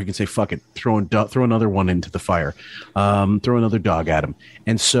 Or you can say, fuck it, throw another one into the fire, throw another dog at him.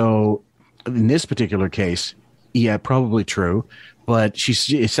 And so in this particular case, yeah, probably true. But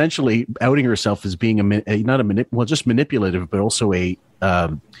she's essentially outing herself as being just manipulative, but also a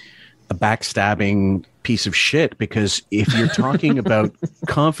backstabbing piece of shit. Because if you're talking about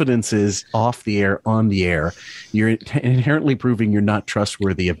confidences off the air, on the air, you're inherently proving you're not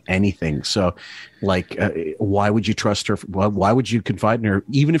trustworthy of anything. So, why would you trust her? Why would you confide in her?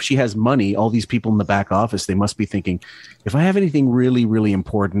 Even if she has money, all these people in the back office, they must be thinking, if I have anything really, really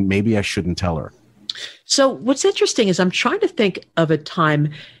important, maybe I shouldn't tell her. So what's interesting is I'm trying to think of a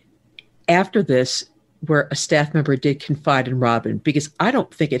time after this where a staff member did confide in Robin, because I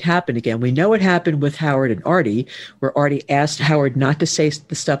don't think it happened again. We know it happened with Howard and Artie, where Artie asked Howard not to say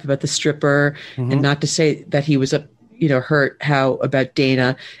the stuff about the stripper and not to say that he was hurt about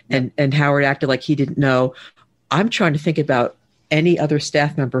Dana, and Howard acted like he didn't know. I'm trying to think about any other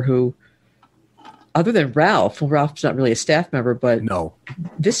staff member who, other than Ralph. Well, Ralph's not really a staff member, but no,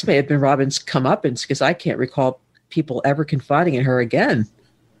 this may have been Robin's comeuppance, because I can't recall people ever confiding in her again.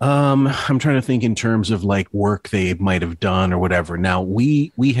 I'm trying to think in terms of work they might have done or whatever. Now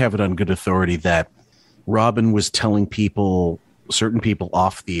we have it on good authority that Robin was telling certain people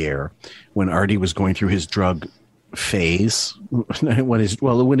off the air when Artie was going through his drug phase,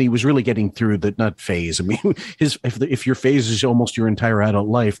 when he was really getting through the not phase. I mean, if your phase is almost your entire adult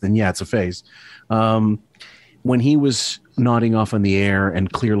life, then yeah, it's a phase. When he was nodding off on the air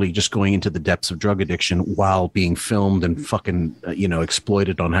and clearly just going into the depths of drug addiction while being filmed and fucking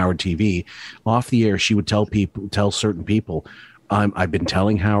exploited on Howard TV, off the air, she would tell certain people, I've been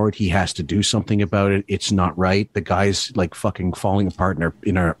telling Howard he has to do something about it. It's not right. The guy's fucking falling apart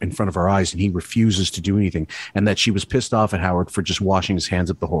in front of our eyes, and he refuses to do anything. And that she was pissed off at Howard for just washing his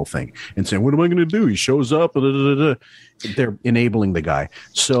hands of the whole thing and saying, "What am I going to do? He shows up." They're enabling the guy.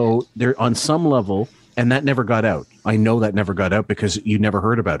 So they're on some level, and that never got out. I know that never got out because you never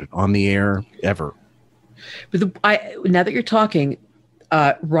heard about it on the air ever. But now that you're talking,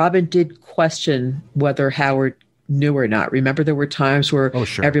 Robin did question whether Howard knew or not. Remember, there were times where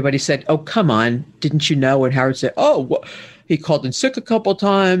everybody said, "Oh, come on, didn't you know?" And Howard said, "Oh, well, he called in sick a couple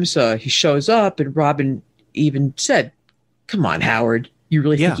times. He shows up." And Robin even said, "Come on, Howard, you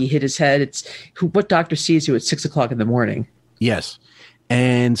really think he hit his head? What doctor sees you at 6 o'clock in the morning?" Yes.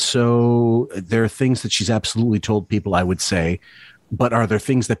 And so there are things that she's absolutely told people, I would say, but are there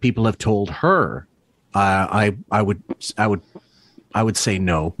things that people have told her? I would say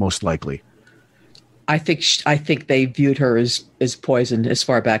no, most likely. I think they viewed her as poison as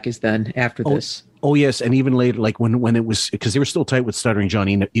far back as then after this. Oh yes, and even later, when it was, because they were still tight with Stuttering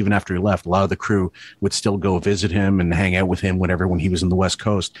Johnny even after he left. A lot of the crew would still go visit him and hang out with him when he was in the West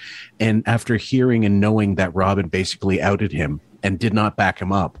Coast. And after hearing and knowing that Robin basically outed him and did not back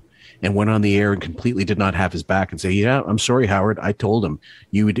him up, and went on the air and completely did not have his back and say, "Yeah, I'm sorry, Howard. I told him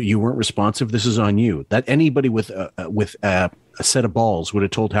you weren't responsive. This is on you." That anybody with a set of balls would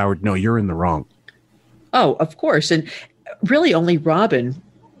have told Howard, "No, you're in the wrong." Oh, of course. And really only Robin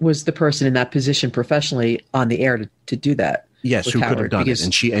was the person in that position professionally on the air to do that. Yes, who could have done it.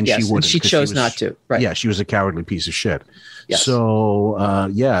 And she wouldn't. And she chose not to. Right. Yeah, she was a cowardly piece of shit. Yes. So,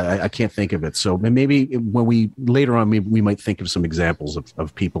 I can't think of it. So maybe when later on, we might think of some examples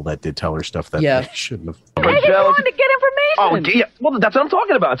of people that did tell her stuff that they shouldn't have. Hey, he wanted to get information. Oh, yeah. Well, that's what I'm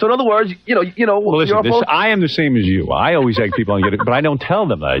talking about. So in other words, Well, listen, I am the same as you. I always egg people on get it, but I don't tell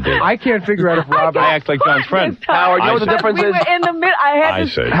them that I did. I can't figure out if Robin. I act like John's friend. Howard, you know what the difference is? We were in the mid. I had to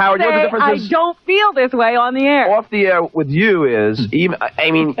say, Howard, you know what the difference is? I don't feel this way on the air. Off the air with you is even.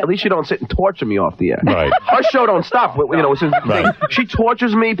 I mean, at least you don't sit and torture me off the air. Right. Her show don't stop. Right. She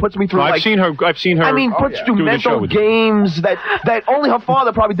tortures me, puts me through. No, I've seen her. I mean, puts through mental games that only her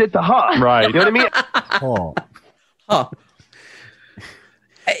father probably did to her. Right. You know what I mean? Oh.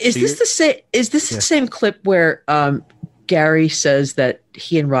 Is this the same? Is this the same clip where Gary says that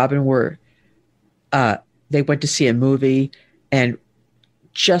he and Robin were? They went to see a movie, and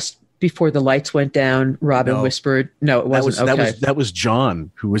just before the lights went down, Robin whispered, "No, it wasn't." That was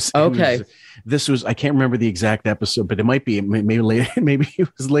John who was okay. This was, I can't remember the exact episode, but it might be maybe later. Maybe it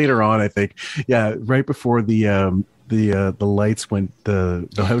was later on. I think, yeah, right before the the lights went the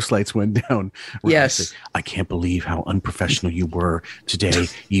house lights went down. Yes. I can't believe how unprofessional you were today.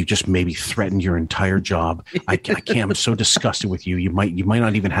 You just maybe threatened your entire job. I can't. I'm so disgusted with you. You might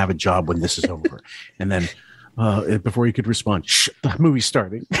not even have a job when this is over. And then before you could respond, shh, the movie's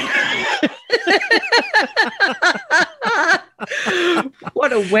starting.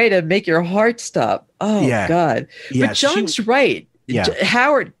 What a way to make your heart stop. Oh, Yeah. God. Yeah, But John's right. Yeah.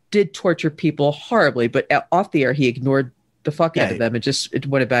 Howard did torture people horribly, but off the air, he ignored the fuck out of them and it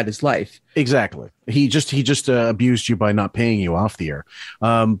went about his life. Exactly. He just abused you by not paying you off the air.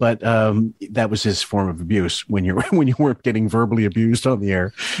 But that was his form of abuse. When you weren't getting verbally abused on the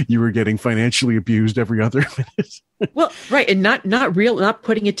air, you were getting financially abused every other minute. Well, right, and not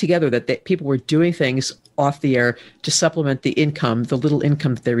putting it together that people were doing things off the air to supplement the little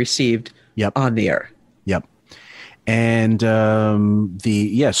income that they received on the air. Yep. And and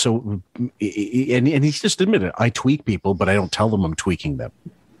he's just admitted, I tweak people, but I don't tell them I'm tweaking them.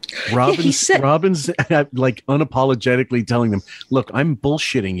 Robin's like unapologetically telling them, look, I'm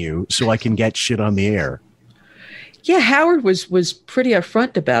bullshitting you so I can get shit on the air. Yeah, Howard was pretty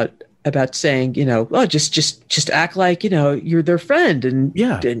upfront about saying, just act like, you're their friend and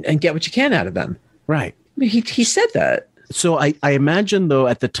get what you can out of them. Right. I mean, he said that. So I imagine, though,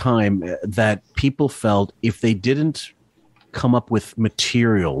 at the time that people felt if they didn't come up with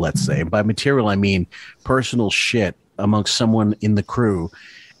material, let's say, by material, I mean personal shit amongst someone in the crew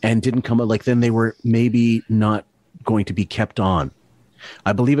and didn't come up, like then they were maybe not going to be kept on.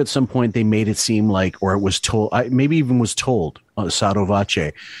 I believe at some point they made it seem like, or it was told, maybe even was told, sotto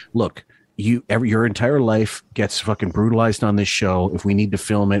voce, look, your entire life gets fucking brutalized on this show. If we need to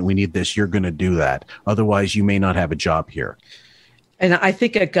film it, we need this, you're going to do that. Otherwise, you may not have a job here. And I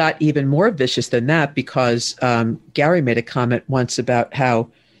think it got even more vicious than that because Gary made a comment once about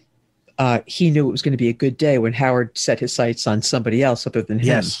how he knew it was going to be a good day when Howard set his sights on somebody else other than him.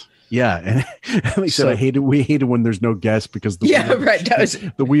 Yes. Yeah, and they said we hate it when there's no guest because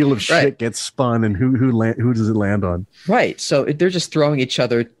the wheel of shit gets spun and who does it land on? Right. So they're just throwing each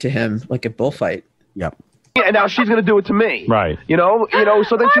other to him like a bullfight. Yep. And now she's going to do it to me. Right. So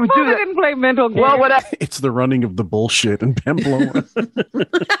then she would do that. I didn't play mental games. Well, whatever. It's the running of the bullshit in Pamplona.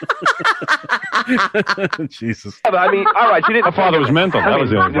 Jesus. I mean, all right. She didn't. Her father was mental. That was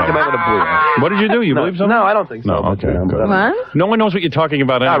the only problem. What did you do? You believe something? No, I don't think so. No, okay. What? No one knows what you're talking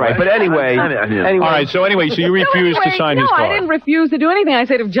about anyway. All right, but anyway. All right, so you refused to sign his card. I didn't refuse to do anything. I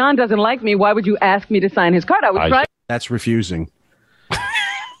said, if John doesn't like me, why would you ask me to sign his card? I was trying. That's refusing.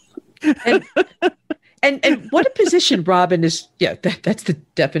 And what a position Robin is. Yeah, that's the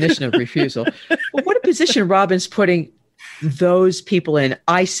definition of refusal. But what a position Robin's putting those people in.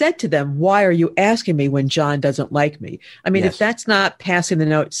 I said to them, why are you asking me when John doesn't like me? I mean, if that's not passing the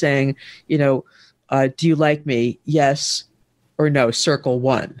note saying, do you like me? Yes or no, circle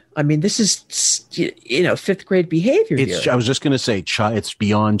 1. I mean, this is, fifth grade behavior here. I was just going to say, it's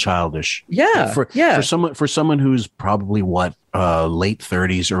beyond childish. Yeah. For someone who's probably late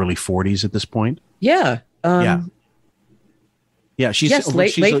 30s, early 40s at this point. Yeah. Yeah. She's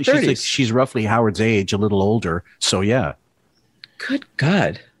late 30s. She's roughly Howard's age, a little older. So yeah. Good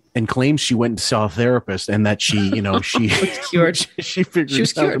God. And claims she went and saw a therapist and that she cured. she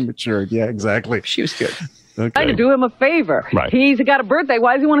figured out and matured. Yeah, exactly. She was cured. Trying to do him a favor. Right. He's got a birthday.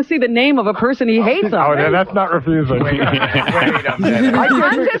 Why does he want to see the name of a person he hates on? Oh, that's not refusing.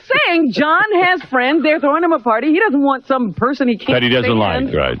 I'm just saying, John has friends. They're throwing him a party. He doesn't want some person he can't that he doesn't stand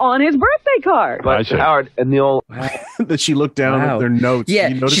like, right. on his birthday card. But Howard and the old that she looked down at their notes. Yeah,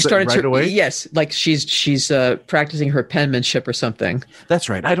 you noticed she started right away. Yes, like she's practicing her penmanship or something. That's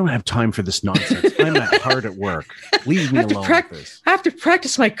right. I don't have time for this nonsense. I'm hard at work. Leave me alone with this. I have to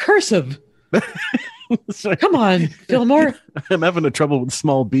practice my cursive. Come on, Fillmore. I'm having a trouble with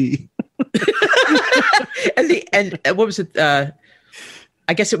small b. and what was it? I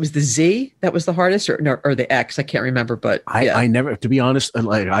guess it was the Z that was the hardest, or the X. I can't remember, but I never, to be honest,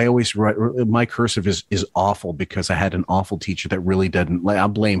 like I always write. My cursive is awful because I had an awful teacher that really didn't. I'll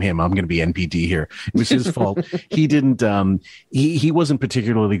blame him. I'm going to be NPD here. It was his fault. He didn't. He wasn't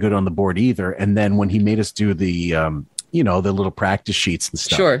particularly good on the board either. And then when he made us do the the little practice sheets and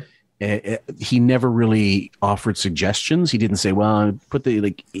stuff. Sure. He never really offered suggestions. He didn't say, well,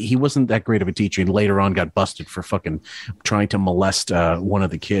 he wasn't that great of a teacher. And later on got busted for fucking trying to molest one of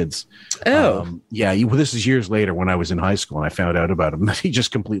the kids. Oh. This is years later when I was in high school and I found out about him. He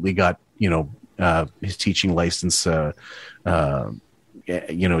just completely got, his teaching license,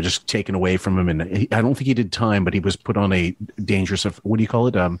 just taken away from him. And I don't think he did time, but he was put on a dangerous, what do you call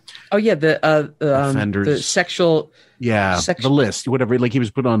it? The offenders. The sexual. Yeah, the list, whatever. Like he was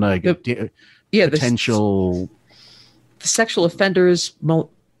put on a potential sexual offenders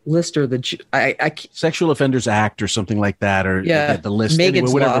list or Sexual Offenders Act or something like that, or the list,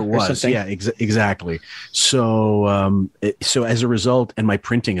 Megan's anyway, whatever Law it was. Yeah, exactly. So, so as a result, and my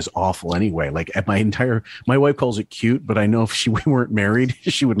printing is awful anyway. Like my wife calls it cute, but I know if we weren't married,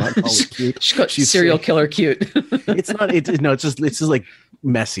 she would not call it cute. She's serial killer cute. It's not. It's just like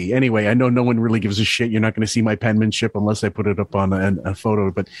messy. Anyway, I know no one really gives a shit. You're not going to see my penmanship unless I put it up on a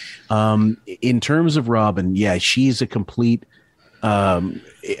photo. But in terms of Robin, yeah, she's a complete.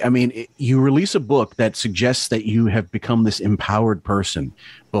 I mean, you release a book that suggests that you have become this empowered person,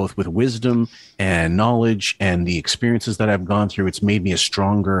 both with wisdom and knowledge and the experiences that I've gone through. It's made me a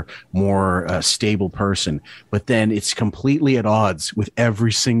stronger, more stable person. But then it's completely at odds with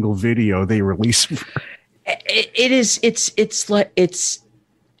every single video they release. It is. It's like it's.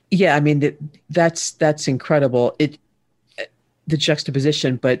 Yeah, I mean that's incredible. The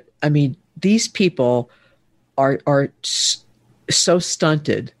juxtaposition, but I mean these people are so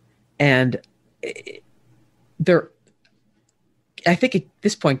stunted, and they're. I think at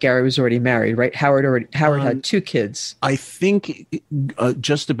this point Gary was already married, right? Howard had 2 kids. I think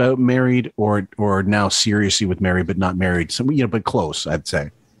just about married, or now seriously with married, but not married. So but close, I'd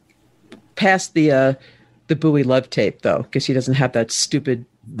say. Past the Bowie love tape though, because he doesn't have that stupid.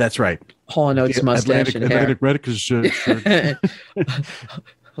 That's right. Hall & Oates mustache and hair. Atlantic is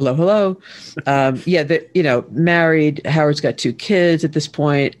Hello. Married. Howard's got 2 kids at this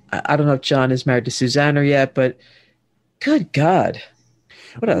point. I don't know if John is married to Susanna yet, but good God,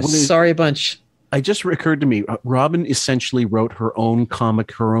 what a sorry bunch. It just occurred to me, Robin essentially wrote her own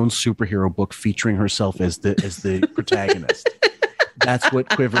comic, her own superhero book featuring herself as the protagonist. That's what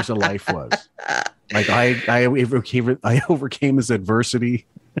Quivers of Life was. Like I overcame his adversity.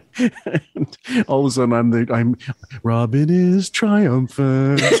 And all of a sudden I'm Robin is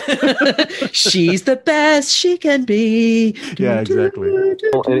triumphant. She's the best she can be. Yeah, exactly.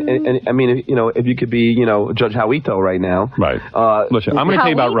 And I mean, if you could be, Judge Howito right now. Right. Listen, I'm going to tell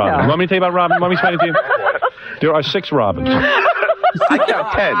you about Robin. You want me to tell you about Robin? Want me to explain it to you? There are 6 Robins. I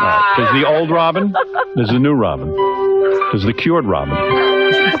count 10. There's the old Robin. There's the new Robin. There's the cured Robin.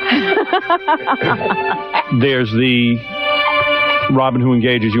 There's the Robin who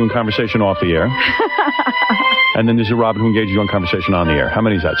engages you in conversation off the air. And then there's a Robin who engages you in conversation on the air. How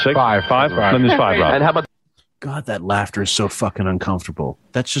many is that? 6? 5. Then there's 5 Robins. And how about God, that laughter is so fucking uncomfortable.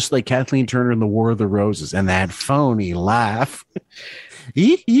 That's just like Kathleen Turner in The War of the Roses and that phony laugh.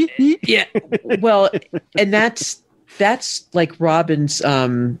 Yeah. Well, and that's like Robin's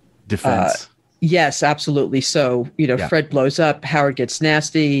defense. Yes, absolutely. So, Fred blows up, Howard gets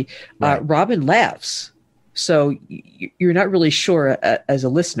nasty, right. Robin laughs. So you're not really sure as a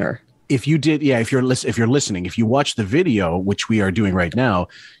listener. If you did, if you're listening, if you watch the video, which we are doing right now,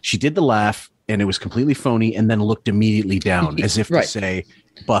 she did the laugh and it was completely phony and then looked immediately down as if to say,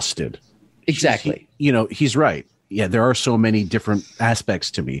 busted. Exactly. He's right. Yeah, there are so many different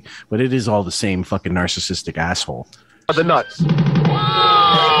aspects to me, but it is all the same fucking narcissistic asshole. The nuts.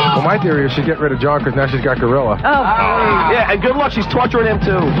 Well, my theory is she get rid of John because now she's got Gorilla. Yeah, and good luck. She's torturing him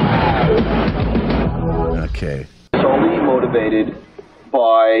too. Okay. Solely motivated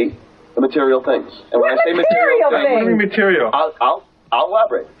by the material things. And when I say material things, what do you mean material? I'll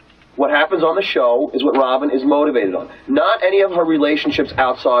elaborate. What happens on the show is what Robin is motivated on, not any of her relationships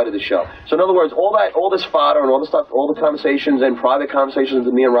outside of the show. So in other words, all this fodder and all the stuff, all the conversations and private conversations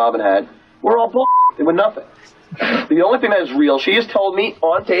that me and Robin had, were all bull. They were nothing. The only thing that is real, she has told me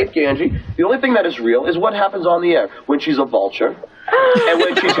on tape, Ganji, the only thing that is real is what happens on the air when she's a vulture and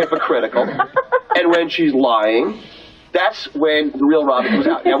when she's hypocritical and when she's lying. That's when the real Robin comes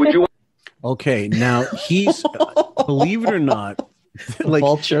out. Now, would you? Okay, now he's believe it or not, like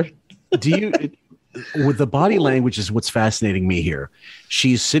vulture. Do you? With the body language is what's fascinating me here.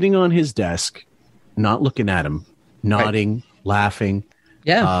 She's sitting on his desk, not looking at him, nodding, laughing.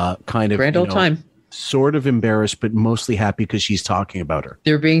 Yeah, kind of grand old time. Sort of embarrassed, but mostly happy because she's talking about her.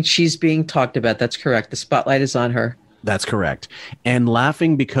 She's being talked about. That's correct. The spotlight is on her. That's correct. And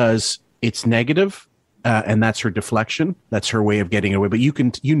laughing because it's negative, and that's her deflection. That's her way of getting away. But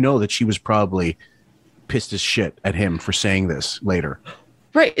you know that she was probably pissed as shit at him for saying this later.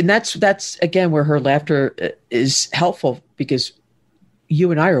 Right. And that's again where her laughter is helpful, because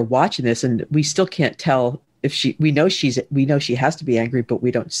you and I are watching this and we still can't tell if we know she has to be angry, but we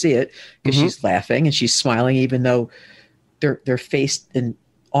don't see it because she's laughing and she's smiling, even though they're faced in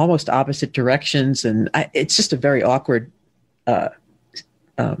almost opposite directions. And it's just a very awkward,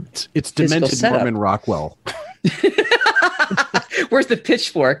 it's demented Norman Rockwell. Where's the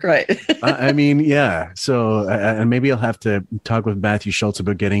pitchfork? Right. I mean, yeah. So, and maybe I'll have to talk with Matthew Schultz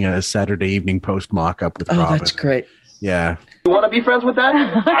about getting a Saturday Evening Post mock-up with Robin. That's great. Yeah. You want to be friends with that?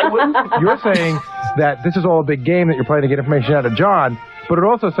 I wouldn't. You're saying that this is all a big game that you're playing to get information out of John, but it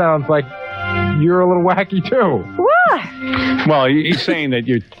also sounds like you're a little wacky too. What? Well, he's saying that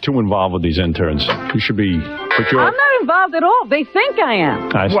you're too involved with these interns. You should be. But you're, I'm not involved at all. They think I am.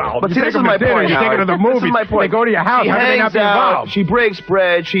 Well, but see, this is my point. You take them to the movies. This is my point. They go to your house. She How can they not hangs be out. involved? She breaks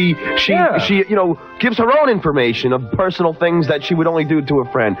bread. She gives her own information of personal things that she would only do to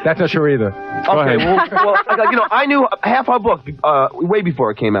a friend. That's not true either. Okay, well, I knew half our book way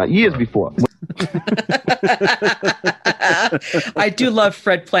before it came out, years before. I do love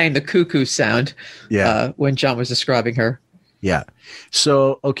Fred playing the cuckoo sound. When John was describing her. Yeah.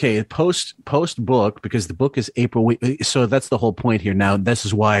 So, okay, post book, because the book is April. So that's the whole point here. Now, this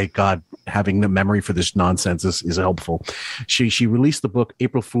is why God having the memory for this nonsense is helpful. She released the book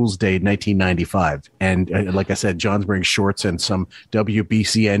April Fool's Day, 1995. And like I said, John's wearing shorts and some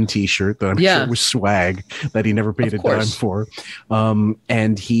WBCN t-shirt that I'm sure was swag that he never paid a dime for.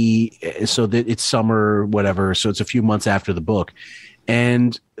 And so that it's summer, whatever. So it's a few months after the book.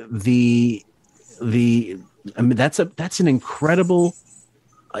 And I mean, that's an incredible,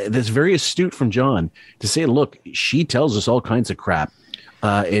 that's very astute from John to say, look, she tells us all kinds of crap.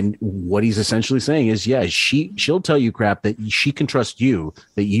 And what he's essentially saying is, she'll tell you crap that she can trust you,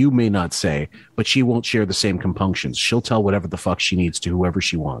 that you may not say, but she won't share the same compunctions. She'll tell whatever the fuck she needs to whoever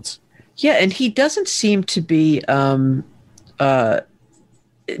she wants. Yeah. And he doesn't seem to be, not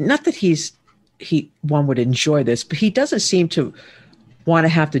that one would enjoy this, but he doesn't seem to want to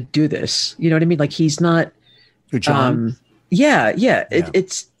have to do this. You know what I mean? Like he's not, John?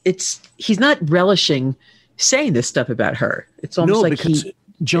 It's he's not relishing saying this stuff about her. It's almost like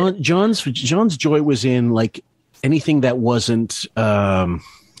John's joy was in like anything that wasn't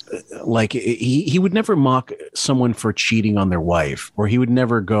like he would never mock someone for cheating on their wife, or he would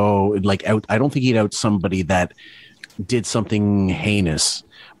never go like out. I don't think he'd out somebody that did something heinous.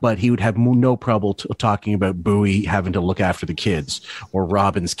 But he would have no trouble talking about Bowie having to look after the kids, or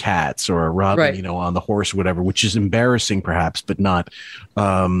Robin's cats, or Robin, on the horse or whatever, which is embarrassing perhaps, but not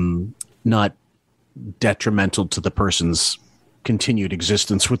detrimental to the person's continued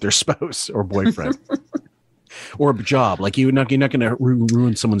existence with their spouse or boyfriend or a job. Like you're not going to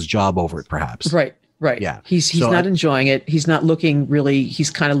ruin someone's job over it, perhaps. Right. Right. Yeah. He's not enjoying it. He's not looking really,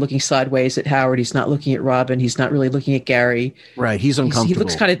 he's kind of looking sideways at Howard. He's not looking at Robin. He's not really looking at Gary. Right. He's uncomfortable. He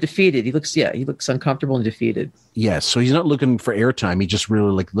looks kind of defeated. He looks uncomfortable and defeated. Yes. So he's not looking for airtime. He just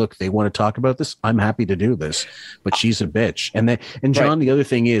really like, look, they want to talk about this. I'm happy to do this, but she's a bitch. And John, the other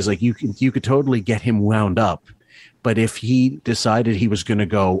thing is like, you could totally get him wound up. But if he decided he was going to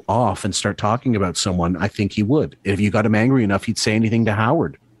go off and start talking about someone, I think he would. If you got him angry enough, he'd say anything to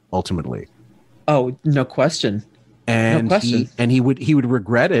Howard ultimately. Oh, no question. And no question. He would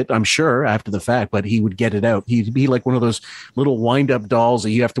regret it, I'm sure, after the fact, but he would get it out. He'd be like one of those little wind-up dolls that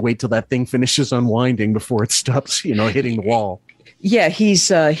you have to wait till that thing finishes unwinding before it stops, hitting the wall. Yeah,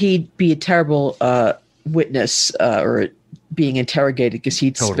 he'd be a terrible witness or being interrogated because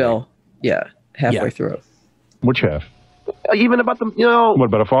he'd spill, halfway through it. Which half? Even about the, What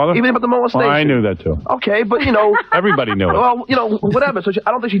about a father? Even about the molestation. Well, I knew that too. Okay, but everybody knew it. Well, whatever. So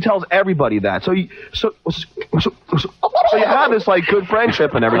I don't think she tells everybody that. So you have this like good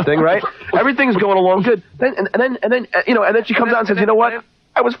friendship and everything, right? Everything's going along good. Then and then she comes out and says, you know what?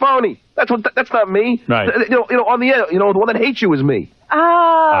 I was phony. That's not me. Right. On the air, the one that hates you is me.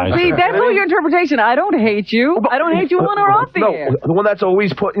 See, that's all your interpretation. I don't hate you. I don't hate you on or off the air. The one that's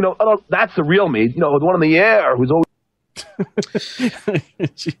always put, that's the real me. The one on the air who's always.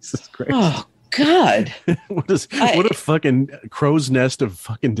 Jesus Christ. Oh God. What a fucking crow's nest of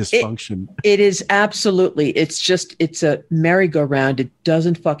fucking dysfunction. It is absolutely. It's a merry-go-round. It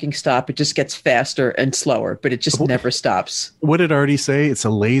doesn't fucking stop. It just gets faster and slower, but it just never stops. What did Artie say? It's a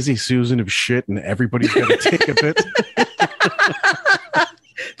lazy Susan of shit and everybody's got to take a bit.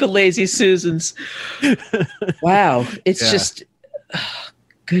 The lazy Susans. Wow. It's just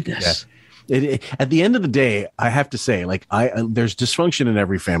goodness. Yeah. At the end of the day, I have to say, like, there's dysfunction in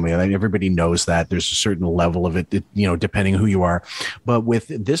every family, and everybody knows that. There's a certain level of it, depending who you are. But with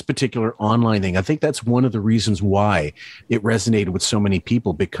this particular online thing, I think that's one of the reasons why it resonated with so many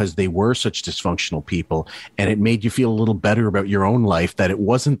people, because they were such dysfunctional people, and it made you feel a little better about your own life that it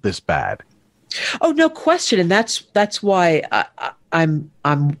wasn't this bad. Oh, no question, and that's why I'm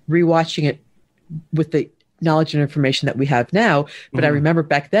rewatching it with the knowledge and information that we have now. But I remember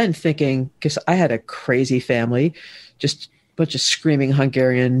back then thinking, because I had a crazy family, just a bunch of screaming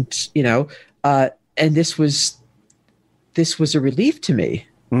Hungarians, and this was a relief to me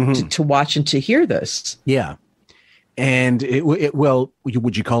to watch and to hear this. Yeah. And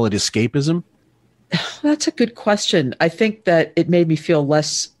would you call it escapism? That's a good question. I think that it made me feel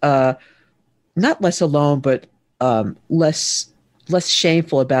less, not less alone, but less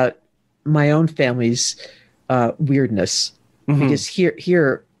shameful about my own family's weirdness. Because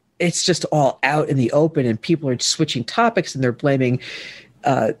here it's just all out in the open, and people are switching topics, and they're blaming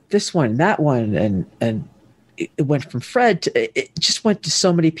this one, that one, and it went from Fred to, it just went to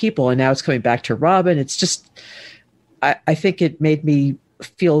so many people, and now it's coming back to Robin. It's just, I think it made me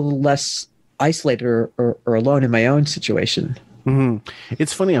feel a little less isolated or alone in my own situation.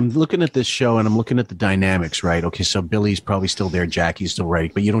 It's funny. I'm looking at this show and I'm looking at the dynamics, right? Okay, so Billy's probably still there. Jackie's still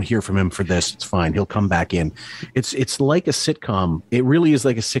writing, but you don't hear from him for this. It's fine. He'll come back in. It's like a sitcom. It really is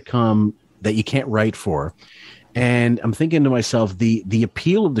like a sitcom that you can't write for. And I'm thinking to myself, the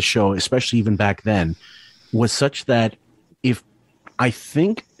appeal of the show, especially even back then, was such that if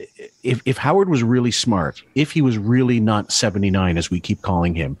Howard was really smart, if he was really not 79, as we keep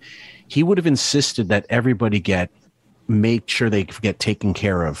calling him, he would have insisted that everybody make sure they get taken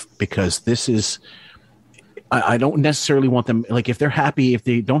care of, because this is, I don't necessarily want them, like, if they're happy, if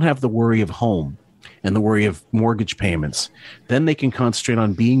they don't have the worry of home and the worry of mortgage payments, then they can concentrate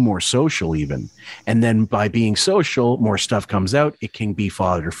on being more social even. And then by being social, more stuff comes out. It can be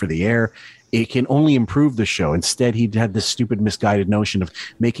fodder for the air. It can only improve the show. Instead, he had this stupid, misguided notion of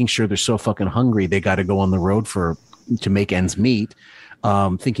making sure they're so fucking hungry they got to go on the road to make ends meet,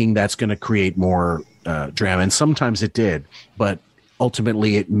 thinking that's going to create more drama. And sometimes it did, but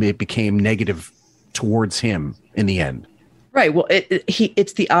ultimately it became negative towards him in the end. Right. Well,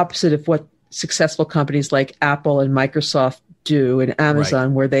 it's the opposite of what successful companies like Apple and Microsoft do, and Amazon,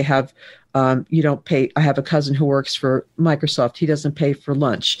 right, where they have, you don't pay. I have a cousin who works for Microsoft. He doesn't pay for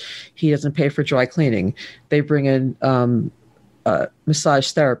lunch. He doesn't pay for dry cleaning. They bring in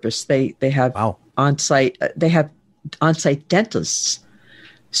massage therapists. They have on-site. They have on-site dentists.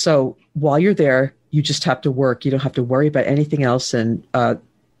 So while you're there, you just have to work. You don't have to worry about anything else. And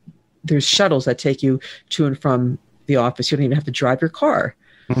there's shuttles that take you to and from the office. You don't even have to drive your car.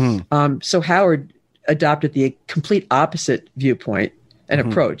 So Howard adopted the complete opposite viewpoint and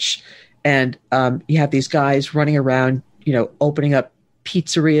approach. And you have these guys running around, opening up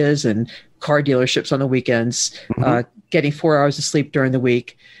pizzerias and car dealerships on the weekends, getting 4 hours of sleep during the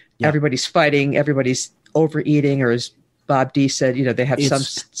week. Yeah. Everybody's fighting. Everybody's overeating, or as Bob D said, they have some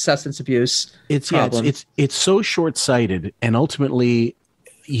substance abuse problem. It's so short-sighted, and ultimately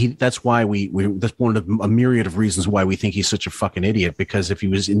that's why that's one of a myriad of reasons why we think he's such a fucking idiot, because if he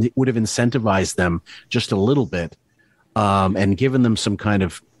would have incentivized them just a little bit and given them some kind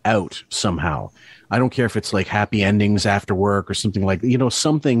of out somehow. I don't care if it's like happy endings after work or something like,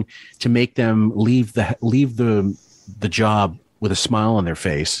 something to make them leave the job with a smile on their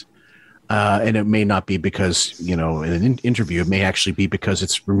face. And it may not be because, in an interview, it may actually be because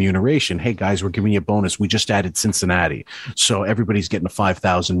it's remuneration. Hey, guys, we're giving you a bonus. We just added Cincinnati. So everybody's getting a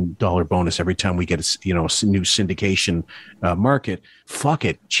 $5,000 bonus every time we get a new syndication market. Fuck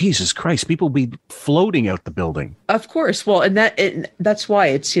it. Jesus Christ. People will be floating out the building. Of course. Well, and that's why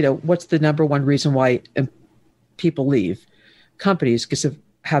it's, what's the number one reason why people leave companies? Because of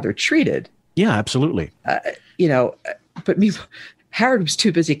how they're treated. Yeah, absolutely. But Howard was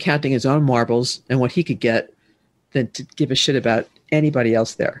too busy counting his own marbles and what he could get than to give a shit about anybody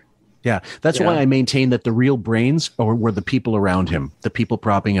else there. Yeah, that's why I maintain that the real brains were the people around him, the people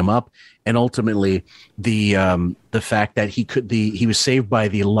propping him up, and ultimately the fact that he was saved by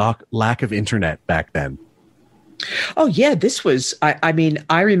the lack of internet back then. Oh yeah, this was. I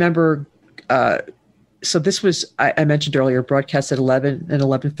remember. So this was, I mentioned earlier, broadcast at 11 and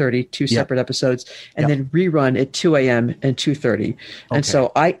 11:30, two separate episodes, and then rerun at 2 a.m. and 2:30. Okay. And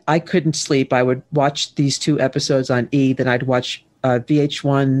so I couldn't sleep. I would watch these two episodes on E, then I'd watch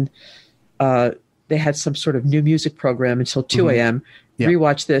VH1. They had some sort of new music program until 2 a.m.,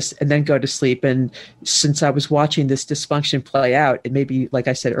 rewatch this, and then go to sleep. And since I was watching this dysfunction play out, it made me, like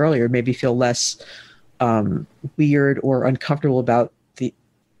I said earlier, made me feel less weird or uncomfortable about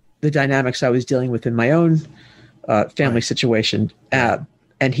the dynamics I was dealing with in my own family situation.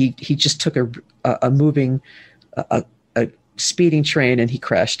 And he just took a moving, a speeding train, and he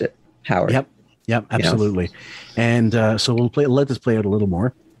crashed it, Howard. Yep, absolutely. And so let this play out a little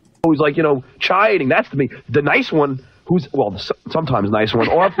more. Who's like, chiding. That's the nice one. Who's, sometimes nice one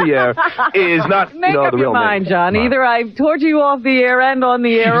off the air is not, Make up the your real mind, name. John. Either I torture you off the air and on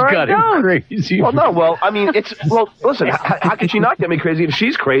the air, or I don't. Crazy. Well, no. Listen. How can she not get me crazy? If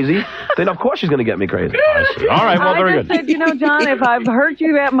she's crazy, then of course she's going to get me crazy. All right. Well, very good. I just said, John, if I've hurt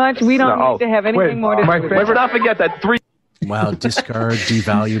you that much, we don't need to have anything more to do. Let's not forget that Wow, discard,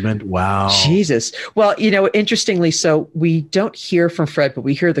 devaluement. Wow. Jesus. Well, interestingly, so we don't hear from Fred, but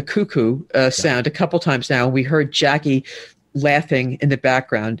we hear the cuckoo sound a couple times now. We heard Jackie laughing in the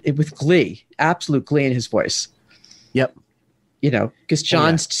background with glee, absolute glee in his voice. Yep. Because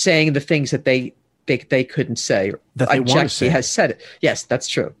John's saying the things that they couldn't say. That they want to say. Jackie has said it. Yes, that's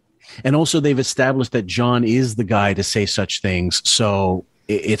true. And also they've established that John is the guy to say such things. So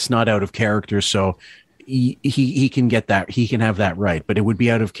it's not out of character. So he can get that. He can have that right. But it would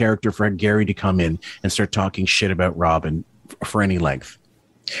be out of character for Gary to come in and start talking shit about Robin for any length.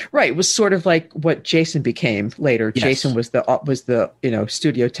 Right. It was sort of like what Jason became later. Yes. Jason was the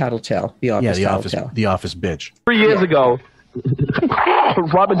studio tattletale, the office tattletale. The office bitch. 3 years ago,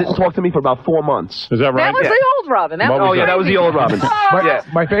 Robin didn't talk to me for about 4 months. Is that right? That was the old Robin. That was the old Robin.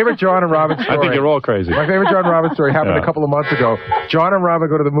 My favorite John and Robin story. I think you're all crazy. My favorite John and Robin story happened a couple of months ago. John and Robin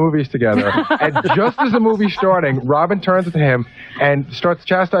go to the movies together, and just as the movie's starting, Robin turns to him and starts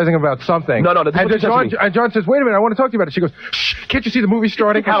chastising him about something. No. And John says, "Wait a minute, I want to talk to you about it." She goes, "Shh, can't you see the movie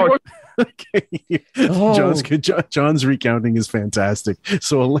starting?" Howard. John's recounting is fantastic.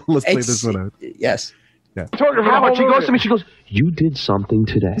 So let's play this one out. Yes. Yeah. Howard, she goes to me, she goes, "You did something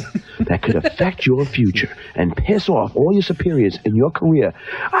today that could affect your future and piss off all your superiors in your career.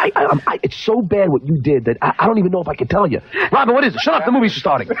 It's so bad what you did that I don't even know if I can tell you. Robin, what is it? Shut up, the movie's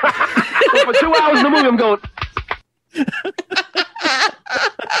starting." So for 2 hours in the movie, I'm going...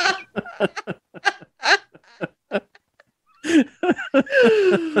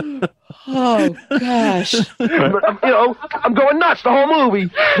 Oh, gosh. I'm going nuts the whole movie.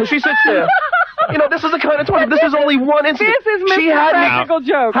 So she sits there. This is the kind of talk. This is only one incident. This is Mr. Practical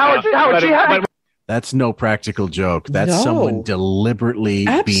Joke. Howard, she had... That's no practical joke. That's someone deliberately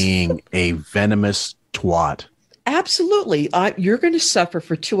being a venomous twat. Absolutely. You're going to suffer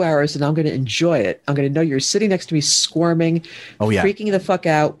for 2 hours and I'm going to enjoy it. I'm going to know you're sitting next to me squirming, freaking the fuck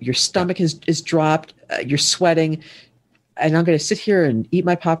out. Your stomach is dropped. You're sweating. And I'm going to sit here and eat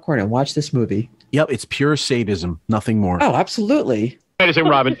my popcorn and watch this movie. Yep. It's pure sadism. Nothing more. Oh, absolutely. Wait a second,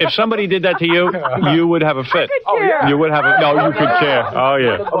 Robin. If somebody did that to you, you would have a fit. Yeah. You would have a... No, you could care. Oh,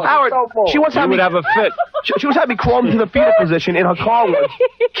 yeah. Howard, she once had me... would have a fit. She was having me crawl into the fetal position in her car,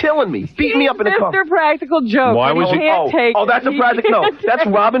 killing me, beating me up in the car. Mr. Practical Joke. Why was he... that's a practical... No, that's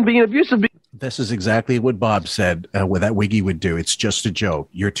Robin being abusive. This is exactly what Bob said, what that Wiggy would do. It's just a joke.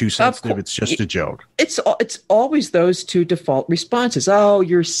 You're too sensitive. It's just a joke. It's always those two default responses. Oh,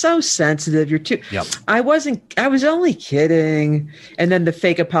 you're so sensitive. You're too. Yep. I was only kidding. And then the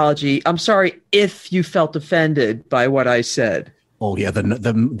fake apology. I'm sorry if you felt offended by what I said. Oh yeah,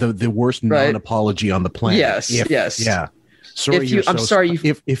 the worst non-apology on the planet. Yes. Yeah. Sorry, I'm sorry.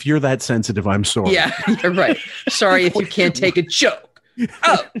 If you're that sensitive, I'm sorry. Yeah, you're right. Sorry if you can't take a joke.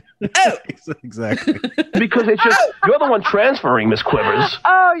 Oh, exactly. Because it's just you're the one transferring, Miss Quivers.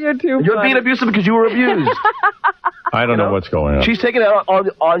 Oh, you're too. You're being abusive because you were abused. I don't know what's going on. She's taking it on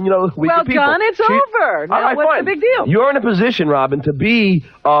weaker well, people. John, it's over. Now, what's the big deal? You're in a position, Robin, to be,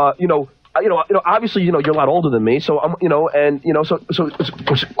 obviously, you're a lot older than me, so I'm, so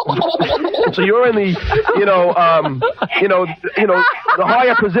you're in the, the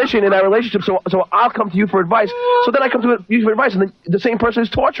higher position in that relationship. So I'll come to you for advice. So then I come to you for advice, and then the same person is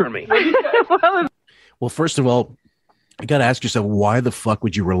torturing me. Well, first of all, you got to ask yourself, why the fuck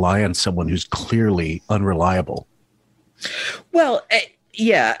would you rely on someone who's clearly unreliable? Well,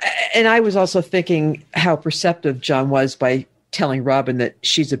 yeah, and I was also thinking how perceptive John was by telling Robin that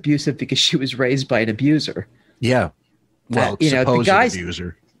she's abusive because she was raised by an abuser. Yeah. Well, supposed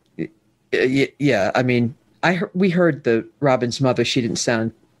abuser. Yeah. I mean, we heard the Robin's mother. She didn't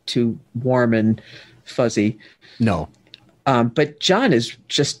sound too warm and fuzzy. No. But John is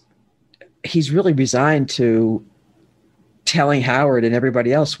he's really resigned to telling Howard and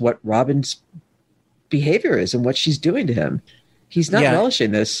everybody else what Robin's behavior is and what she's doing to him. He's not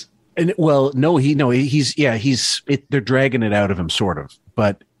relishing this. And they're dragging it out of him sort of.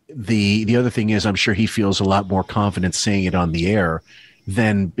 But the other thing is, I'm sure he feels a lot more confident saying it on the air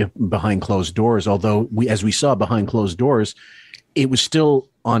than behind closed doors. Although as we saw behind closed doors, it was still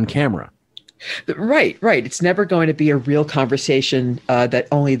on camera. Right. It's never going to be a real conversation that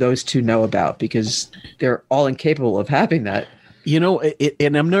only those two know about because they're all incapable of having that.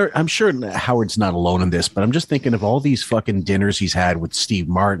 And I'm sure Howard's not alone in this, but I'm just thinking of all these fucking dinners he's had with Steve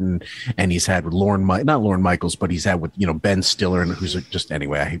Martin, and he's had with not Lorne Michaels, but he's had with Ben Stiller, and who's just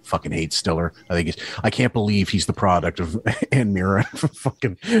anyway. I fucking hate Stiller. I can't believe he's the product of Ann Mira,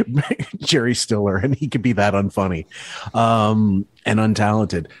 fucking Jerry Stiller, and he could be that unfunny, and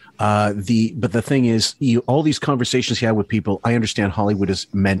untalented. But the thing is, all these conversations he had with people. I understand Hollywood is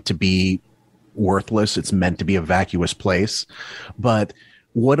meant to be worthless. It's meant to be a vacuous place. But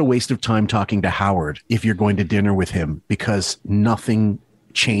what a waste of time talking to Howard if you're going to dinner with him, because nothing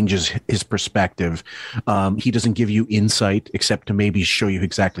changes his perspective. He doesn't give you insight except to maybe show you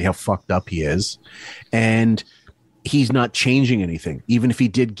exactly how fucked up he is. And he's not changing anything. Even if he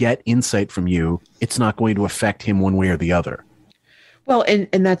did get insight from you, it's not going to affect him one way or the other. Well,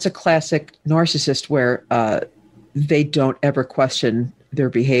 and that's a classic narcissist where they don't ever question their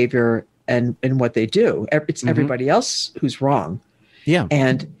behavior and what they do. It's everybody else who's wrong. Yeah.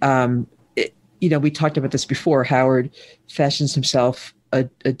 And, we talked about this before. Howard fashions himself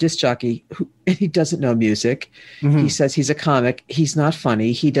a disc jockey and he doesn't know music. He says he's a comic. He's not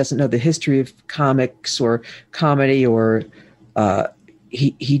funny. He doesn't know the history of comics or comedy, or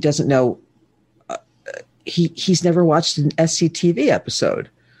he doesn't know. He's never watched an SCTV episode.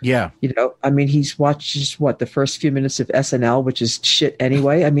 Yeah. He's watched just the first few minutes of SNL, which is shit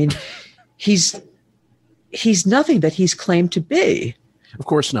anyway. He's nothing that he's claimed to be. Of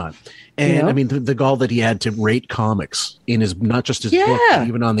course not. And the gall that he had to rate comics in his, not just his book, but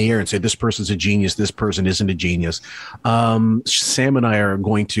even on the air, and say this person's a genius, this person isn't a genius. Sam and I are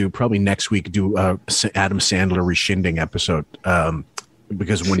going to probably next week do Adam Sandler rescinding episode,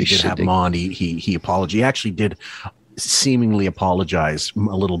 because when he did have him on, he apologized. He actually did seemingly apologize a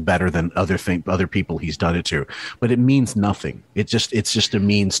little better than other people he's done it to, but it means nothing. It's just a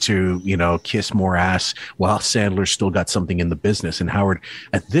means to kiss more ass while Sandler's still got something in the business. And Howard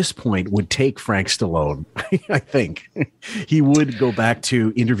at this point would take Frank Stallone. I think he would go back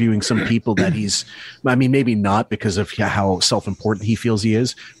to interviewing some people that maybe not because of how self-important he feels he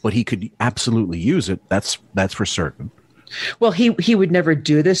is, but he could absolutely use it. That's for certain. Well, he would never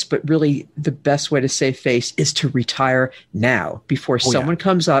do this, but really the best way to save face is to retire now before someone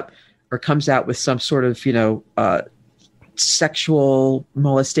comes up or comes out with some sort of, sexual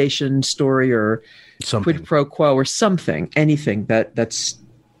molestation story or something. Quid pro quo or anything that's.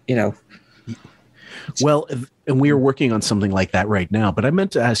 Well, and we are working on something like that right now, but I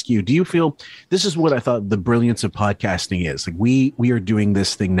meant to ask you, do you feel this is what I thought the brilliance of podcasting is? Like we are doing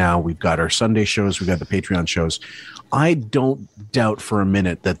this thing now. We've got our Sunday shows. We've got the Patreon shows. I don't doubt for a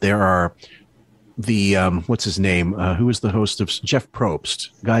minute that there are the, what's his name? Who is the host of Jeff Probst?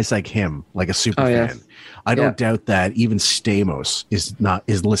 Guys like him, like a super fan. I don't doubt that even Stamos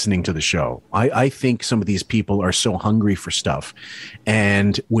is listening to the show. I think some of these people are so hungry for stuff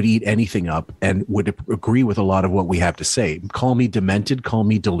and would eat anything up and would agree with a lot of what we have to say. Call me demented, call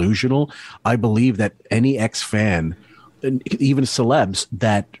me delusional. I believe that any ex-fan, even celebs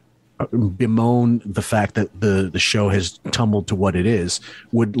that bemoan the fact that the show has tumbled to what it is,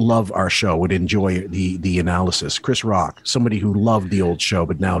 would love our show, would enjoy the analysis. Chris Rock, somebody who loved the old show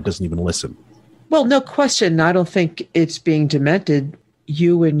but now doesn't even listen. Well, no question. I don't think it's being demented.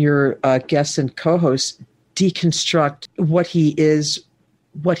 You and your guests and co-hosts deconstruct what he is,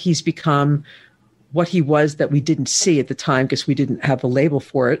 what he's become, what he was that we didn't see at the time because we didn't have a label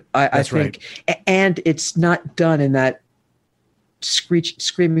for it. I think. Right. And it's not done in that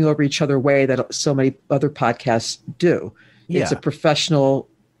screaming over each other way that so many other podcasts do. Yeah. It's a professional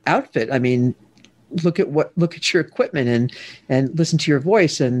outfit. Look at your equipment and listen to your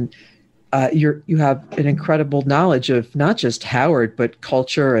voice, and you have an incredible knowledge of not just Howard but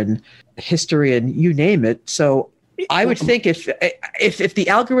culture and history and you name it. So I would think if the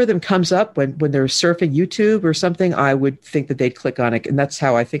algorithm comes up when they're surfing YouTube or something, I would think that they'd click on it, and that's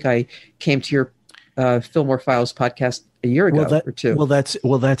how I think I came to your Fillmore Files podcast a year ago or two. Well, that's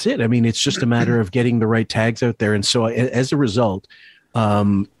it. It's just a matter of getting the right tags out there. And so as a result,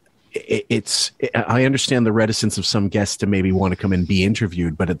 I understand the reticence of some guests to maybe want to come and be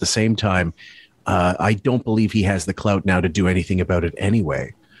interviewed, but at the same time, I don't believe he has the clout now to do anything about it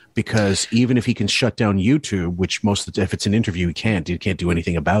anyway, because even if he can shut down YouTube, which if it's an interview, he can't do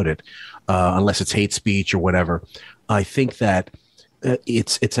anything about it unless it's hate speech or whatever. I think that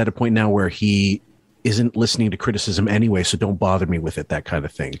it's at a point now where he isn't listening to criticism anyway, so don't bother me with it, that kind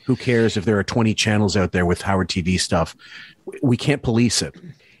of thing. Who cares if there are 20 channels out there with Howard TV stuff? We can't police it.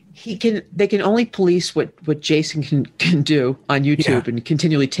 They can only police what Jason can do on YouTube and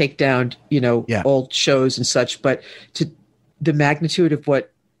continually take down, old shows and such, but to the magnitude of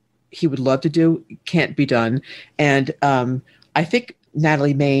what he would love to do can't be done. And I think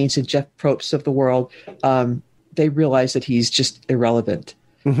Natalie Maines and Jeff Probst of the world, they realize that he's just irrelevant.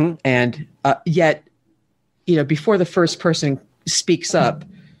 Mm-hmm. And yet, before the first person speaks up,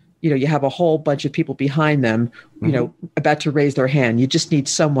 you have a whole bunch of people behind them, about to raise their hand. You just need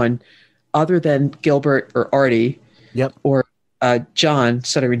someone other than Gilbert or Artie or John,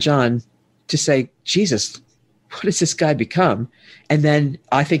 Stuttering John, to say, Jesus, what does this guy become? And then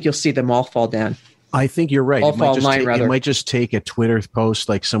I think you'll see them all fall down. I think you're right. All fall in line, rather. It might just take a Twitter post,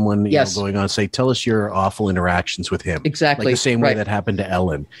 like someone you know, going on, say, tell us your awful interactions with him. Exactly. Like the same way that happened to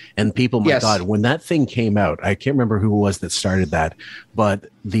Ellen. And people, my God, when that thing came out, I can't remember who it was that started that, but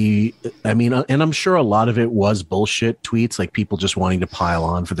I mean, and I'm sure a lot of it was bullshit tweets, like people just wanting to pile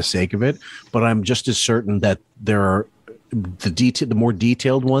on for the sake of it. But I'm just as certain that there are the more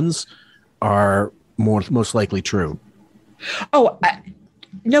detailed ones are most likely true. Oh,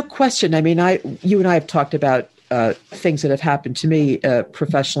 no question. I mean, you and I have talked about things that have happened to me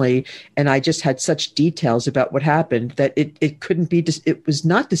professionally, and I just had such details about what happened that it couldn't be. It was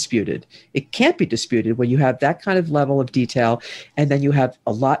not disputed. It can't be disputed when you have that kind of level of detail, and then you have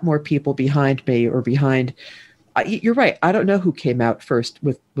a lot more people behind me or behind. You're right. I don't know who came out first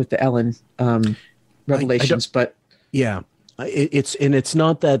with the Ellen revelations, but yeah, it's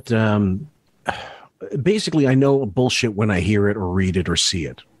not that. Basically, I know bullshit when I hear it or read it or see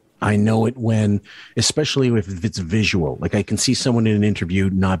it. I know it when, especially if it's visual. Like I can see someone in an interview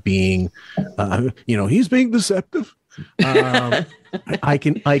not being, he's being deceptive. I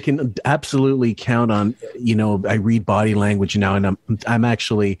can absolutely count on, I read body language now, and I'm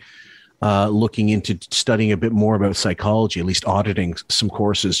actually looking into studying a bit more about psychology, at least auditing some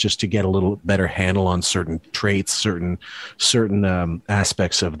courses just to get a little better handle on certain traits, certain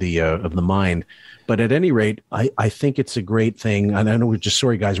aspects of the mind. But at any rate, I think it's a great thing. And I know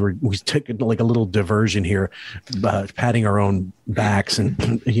sorry guys, we took like a little diversion here, patting our own backs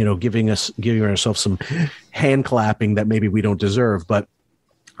and giving ourselves some hand clapping that maybe we don't deserve. But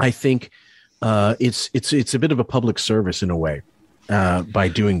I think it's a bit of a public service in a way by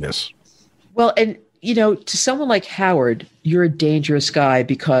doing this. Well, and to someone like Howard, you're a dangerous guy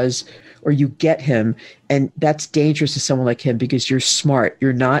or you get him, and that's dangerous to someone like him because you're smart.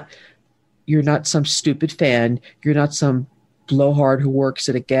 You're not some stupid fan. You're not some blowhard who works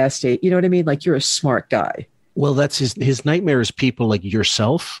at a gas station. You know what I mean? Like, you're a smart guy. Well, that's his nightmare is people like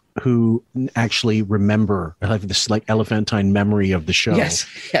yourself who actually remember, have this like elephantine memory of the show. Yes.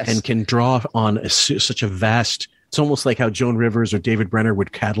 And can draw on such a vast. It's almost like how Joan Rivers or David Brenner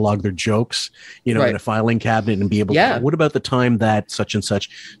would catalog their jokes, in a filing cabinet and be able to, what about the time that such and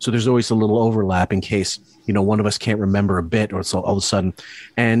such? So there's always a little overlap in case, one of us can't remember a bit or so all of a sudden.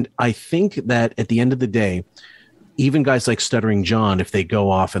 And I think that at the end of the day, even guys like Stuttering John, if they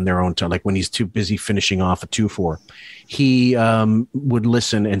go off in their own time, like when he's too busy finishing off a 2-4, he would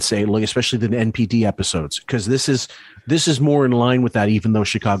listen and say, look, especially the NPD episodes, because this is more in line with that, even though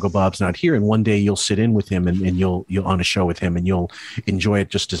Chicago Bob's not here. And one day you'll sit in with him and you'll on a show with him and you'll enjoy it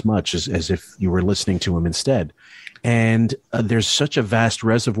just as much as if you were listening to him instead. And there's such a vast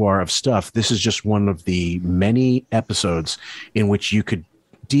reservoir of stuff. This is just one of the many episodes in which you could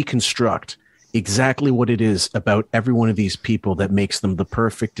deconstruct exactly what it is about every one of these people that makes them the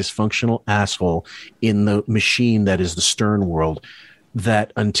perfect dysfunctional asshole in the machine that is the Stern world,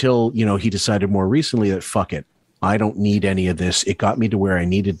 that until, he decided more recently that fuck it, I don't need any of this. It got me to where I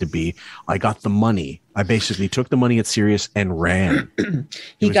needed to be. I got the money. I basically took the money at Sirius and ran.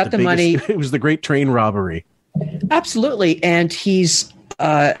 He got the money. It was the great train robbery. Absolutely. And he's,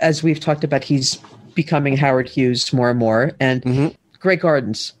 as we've talked about, he's becoming Howard Hughes more and more. And Grey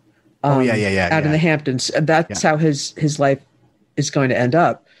Gardens. Out in the Hamptons. And that's how his life is going to end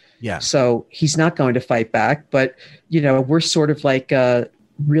up. Yeah. So he's not going to fight back. But, we're sort of like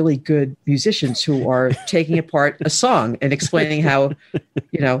really good musicians who are taking apart a song and explaining how,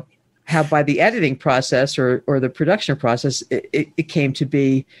 how by the editing process or the production process, it came to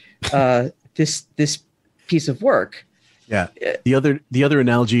be this piece of work. Yeah. The other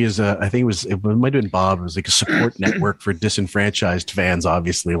analogy is, I think it might have been Bob. It was like a support network for disenfranchised fans,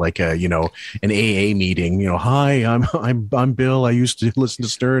 obviously, like an AA meeting. Hi, I'm Bill. I used to listen to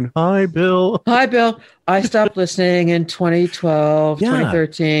Stern. Hi, Bill. Hi, Bill. I stopped listening in 2012,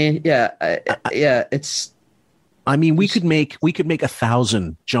 2013. Yeah. It's. I mean, we could make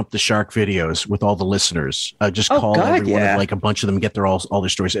 1,000 Jump the Shark videos with all the listeners. Just call everyone, like a bunch of them, get all their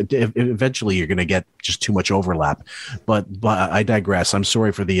stories. Eventually, you're going to get just too much overlap. But I digress. I'm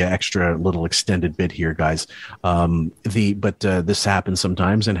sorry for the extra little extended bit here, guys. This happens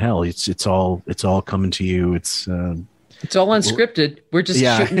sometimes, and hell, it's all coming to you. It's all unscripted. We're just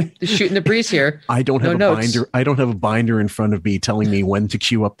shooting the breeze here. I don't have a binder. I don't have a binder in front of me telling me when to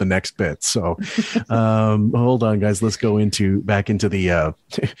cue up the next bit. So, hold on, guys. Let's go back into the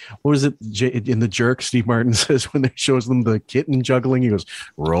what was it in The Jerk? Steve Martin says when they shows them the kitten juggling, he goes,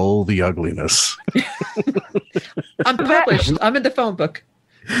 "Roll the ugliness." I'm published. I'm in the phone book.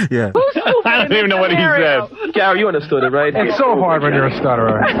 Yeah. I don't even know what he said. Gary, you understood it, right? It's so hard when you're a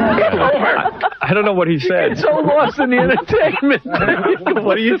stutterer. I don't know what he said. So lost in the entertainment.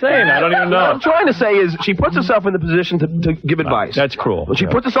 What are you saying? I don't even know. What I'm trying to say is she puts herself in the position to give advice. That's cruel. She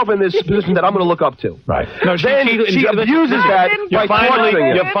puts herself in this position that I'm going to look up to. Right. No, she abuses that by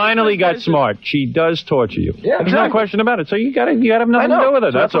torturing You it. finally got smart. She does torture you. Yeah, There's no question about it. So you got to have nothing to do with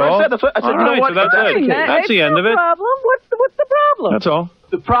it. So that's what all. I said. That's what I said. All You know right, what? so that's it. That's the end of it. Problem? What's the problem? That's all.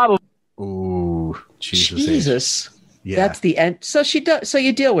 The problem. Ooh, Jesus. Yeah. That's the end. So she does. So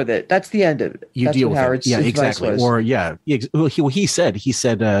you deal with it. That's the end of it. You That's deal what with Howard's it. Yeah, advice exactly. was. Or well, he said,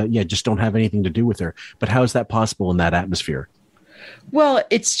 yeah, just don't have anything to do with her. But how is that possible in that atmosphere? Well,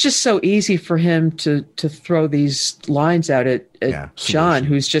 it's just so easy for him to throw these lines out at John,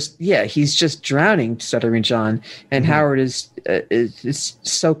 who's he's just drowning, stuttering John, and Howard is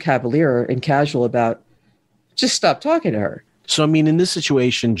so cavalier and casual about just stop talking to her. So, I mean, in this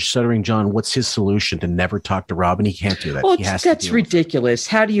situation, stuttering John, what's his solution? To never talk to Robin? He can't do that. Well, he has that's to ridiculous.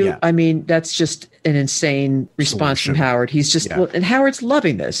 How do you? Yeah. I mean, that's just an insane response from Howard. He's just, and Howard's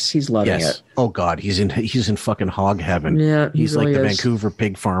loving this. He's loving it. Oh God, he's in fucking hog heaven. Yeah, he's really like the is. Vancouver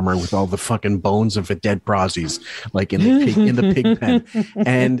pig farmer with all the fucking bones of a dead prosies, like in the pig pen.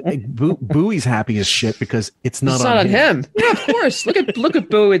 And Bowie's happy as shit because it's not on him. Yeah, of course. Look at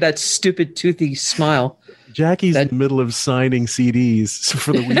Bowie with that stupid toothy smile. Jackie's in the middle of signing CDs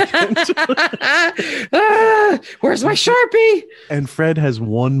for the weekend. Where's my Sharpie? And Fred has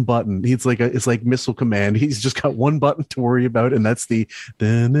one button. It's like Missile Command. He's just got one button to worry about, and that's the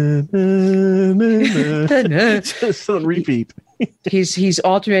just on repeat. He's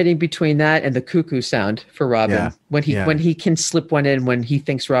alternating between that and the cuckoo sound for Robin when he can slip one in when he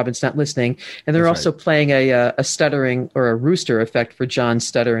thinks Robin's not listening, and they're also playing a stuttering or a rooster effect for John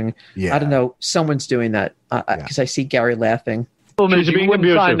stuttering. I don't know, someone's doing that because I see Gary laughing. Well, you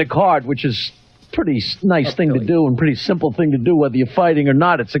wouldn't sign the card, which is pretty nice thing to do and pretty simple thing to do, whether you're fighting or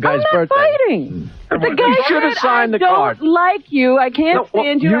not. It's a guy's birthday. Fighting. But the guy should have signed the card. I don't like you. I can't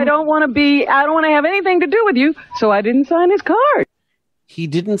stand you. I don't want to have anything to do with you. So I didn't sign his card. He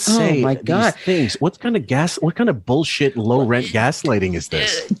didn't say these things. What kind of bullshit low rent gaslighting is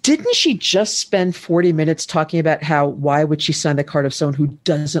this? Didn't she just spend 40 minutes talking about why would she sign the card of someone who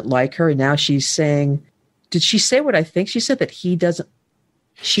doesn't like her? And now she's saying, did she say what I think? She said that he doesn't.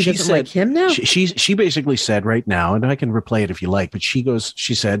 She doesn't like him now? She basically said right now, and I can replay it if you like, but she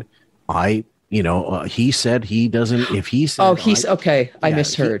said, he said he doesn't, if he said. Oh, okay. I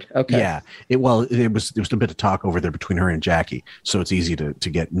misheard. Okay. Yeah. There was a bit of talk over there between her and Jackie. So it's easy to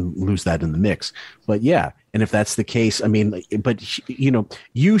lose that in the mix. But yeah. And if that's the case, I mean, but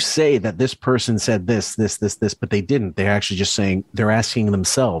you say that this person said this, but they didn't. They're actually just saying, they're asking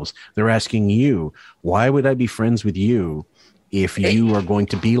themselves, they're asking you, why would I be friends with you if you are going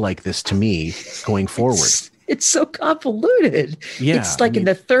to be like this to me going forward? It's so convoluted. Yeah, it's like in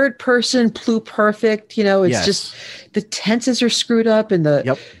the third person, pluperfect. It's just the tenses are screwed up, and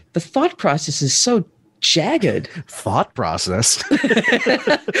the thought process is so jagged. Thought process.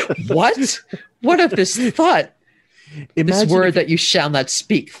 What? What of this thought? This word that you shall not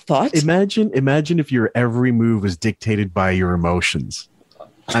speak. Thought. Imagine if your every move was dictated by your emotions.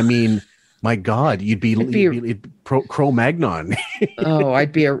 I mean. My God, you'd be Cro-Magnon. Oh,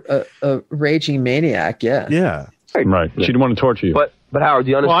 I'd be a raging maniac. Yeah. Yeah. Right. She didn't want to torture you. But Howard, do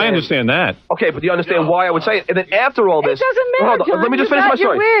you understand? Well, I understand that. Okay, but do you understand why I would say it? And then after all this, it doesn't matter. John, let me just finish my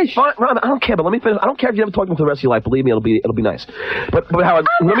story. Fine, I don't care, but let me finish. I don't care if you ever talk to me for the rest of your life. Believe me, it'll be nice. But Howard,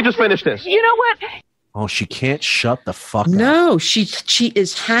 let me just finish this. You know what? Oh, she can't shut the fuck up. No, she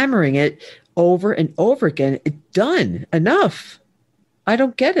is hammering it over and over again. Done. Enough. I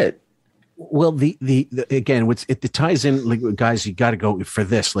don't get it. Well, the again, it ties in, like, guys, you got to go for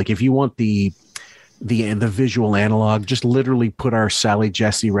this. Like, if you want the visual analog, just literally put our Sally,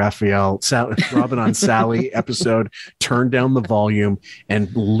 Jesse, Raphael, Robin on Sally episode, turn down the volume,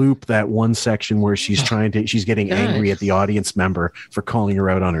 and loop that one section where she's getting angry at the audience member for calling her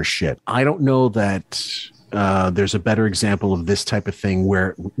out on her shit. I don't know that there's a better example of this type of thing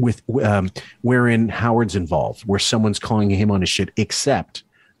wherein Howard's involved, where someone's calling him on his shit, except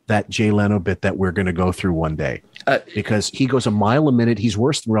that Jay Leno bit that we're going to go through one day, because he goes a mile a minute. He's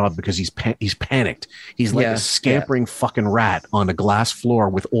worse than Rob because he's panicked. He's like a scampering fucking rat on a glass floor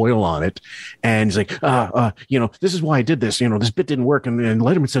with oil on it. And he's like, this is why I did this. This bit didn't work. And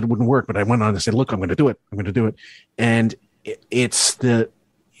Letterman said it wouldn't work, but I went on and said, look, I'm going to do it. I'm going to do it. And it's the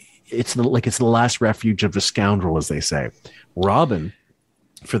last refuge of the scoundrel, as they say. Robin,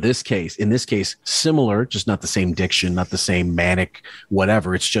 in this case, similar, just not the same diction, not the same manic,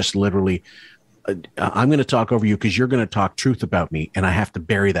 whatever. It's just literally, I'm going to talk over you because you're going to talk truth about me, and I have to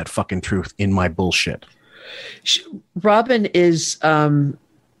bury that fucking truth in my bullshit. Robin is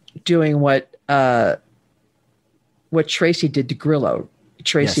doing what Tracy did to Grillo.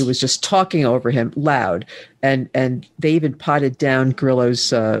 Tracy was just talking over him loud, and they even potted down Grillo's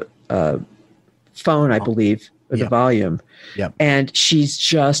phone, I believe, with the volume. Yep. And she's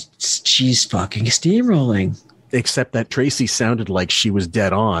fucking steamrolling. Except that Tracy sounded like she was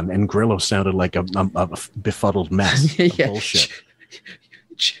dead on, and Grillo sounded like a befuddled mess. Bullshit.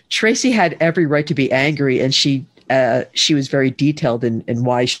 Tracy had every right to be angry, and she was very detailed in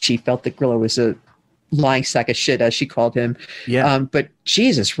why she felt that Grillo was a lying sack of shit, as she called him. Yeah. But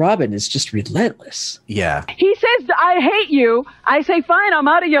Jesus, Robin is just relentless. Yeah. He says, I hate you. I say, fine, I'm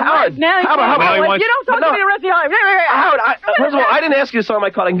out of your life now. Howard, you don't talk to me the rest of your life. Howard, first of all, I didn't ask you to sign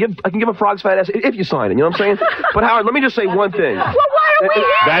my card. I can give a frog's fat ass if you sign it. You know what I'm saying? But Howard, let me just say one thing. Well, why are we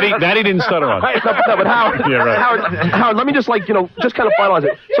here? That he didn't stutter on. No, but Howard, Yeah, right. Howard, let me just just kind of finalize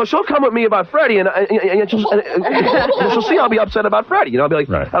it. So she'll come with me about Freddie, and she'll see I'll be upset about Freddie. I'll be like,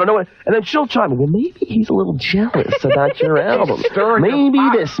 I don't know what, and then she'll chime in. Well, maybe he's a little jealous about your album. Maybe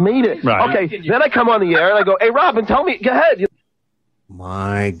this, maybe it. Right. Okay, then I come on the air and I go, hey, Robin, tell me, go ahead.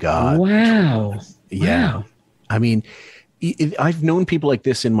 My God. Wow. Yeah. Wow. I mean, I've known people like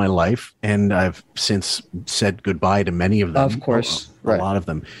this in my life, and I've since said goodbye to many of them. Of course. A lot of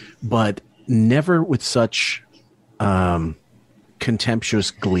them. But never with such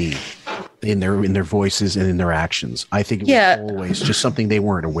contemptuous glee in their voices and in their actions. I think it was always just something they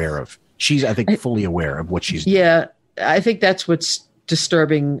weren't aware of. She's, I think, fully aware of what she's doing. Yeah, I think that's what's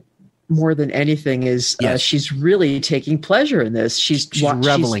disturbing more than anything is she's really taking pleasure in this. She's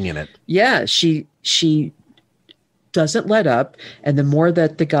reveling in it. Yeah, she doesn't let up, and the more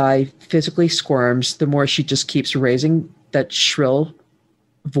that the guy physically squirms, the more she just keeps raising that shrill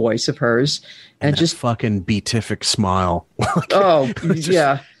voice of hers and just fucking beatific smile.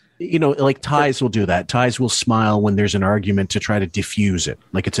 Yeah. Like Ties will do that. Ties will smile when there's an argument to try to diffuse it.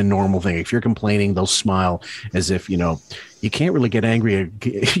 Like it's a normal thing. If you're complaining, they'll smile as if, you can't really get angry.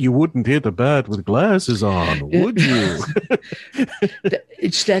 You wouldn't hit a bat with glasses on, would you?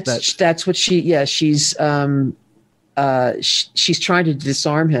 That's what she's trying to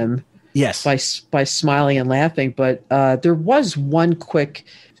disarm him. Yes. By smiling and laughing. But there was one quick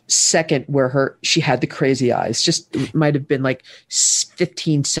second where she had the crazy eyes. Just might have been like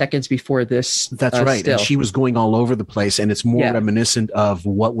 15 seconds before this. That's right. Still. And she was going all over the place, and it's more reminiscent of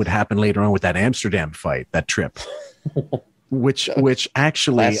what would happen later on with that Amsterdam fight, that trip. Which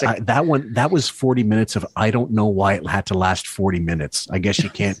actually that was 40 minutes of, I don't know why it had to last 40 minutes. I guess you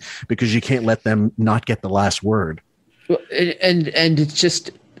can't because you can't let them not get the last word. And it's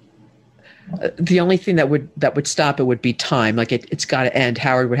just the only thing that would stop it would be time. Like it's got to end.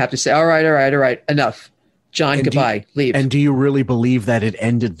 Howard would have to say, all right, enough. John, goodbye. Leave. And do you really believe that it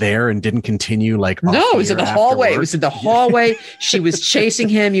ended there and didn't continue? No, it was in the hallway. It was in the hallway. She was chasing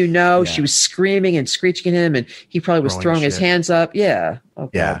him. She was screaming and screeching at him, and he probably was throwing his hands up. Yeah.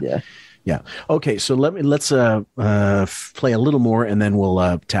 Okay, yeah. Okay, so let's play a little more, and then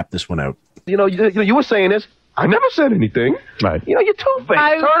we'll tap this one out. You were saying this. I never said anything. Right. You're two-faced.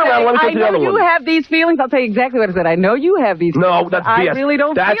 Turn around. Let me take the other one. I know you have these feelings. I'll tell you exactly what I said. I know you have these feelings. No, that's BS. I really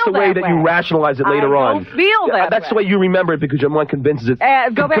don't that's feel the way that you rationalize it later on. I don't feel that That's the way you remember it because your mind convinces it.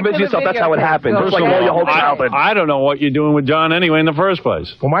 Go back convince to yourself the that's how it happened. Just like all your whole childhood. I don't know what you're doing with John anyway in the first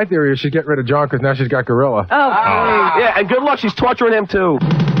place. Well, my theory is she's getting rid of John because now she's got Gorilla. Yeah, and good luck. She's torturing him too.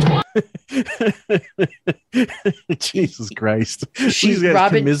 Jesus Christ. She's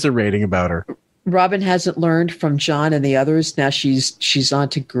commiserating about her. Robin hasn't learned from John and the others. Now she's on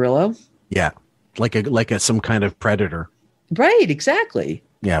to Grillo. Yeah, like some kind of predator. Right, exactly.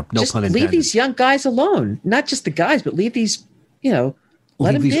 Yeah, no just pun intended. Leave these young guys alone. Not just the guys, but leave these, let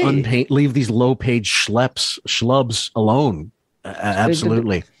them be. Leave these low-paid schlubs alone.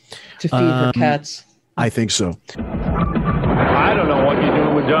 Absolutely. To feed her cats. I think so. I don't know what you're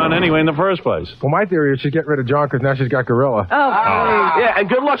doing with John anyway in the first place. Well, my theory is she's getting rid of John because now she's got Gorilla. Yeah, and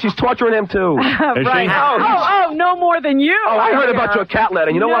good luck. She's torturing him too. Right. No more than you. I heard about your cat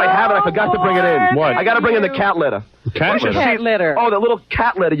litter. You know what? I have it. I forgot to bring it in. What? I got to bring in the cat litter. Cat litter. Oh, the little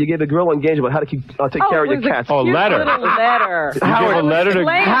cat letter you gave the Gorilla engagement about how to take care of your cats. Letter. Little letter.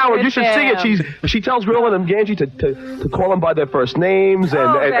 Howard, you should see it. She tells Gorilla and Ganji to call them by their first names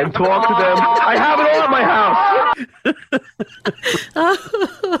and talk to them. I have it all at my house.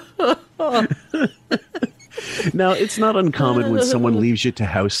 Now, it's not uncommon when someone leaves you to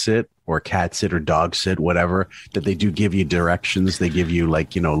house sit or cat sit or dog sit, whatever, that they do give you directions. They give you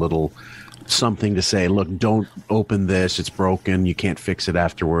little something to say, look, don't open this, it's broken, you can't fix it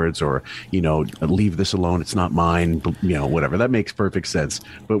afterwards, or leave this alone, it's not mine, whatever. That makes perfect sense.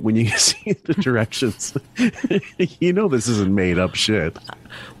 But when you see the directions, this isn't made up shit.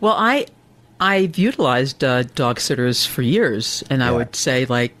 Well, I've utilized dog sitters for years, and I would say,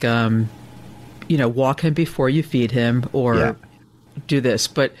 like, walk him before you feed him, or do this.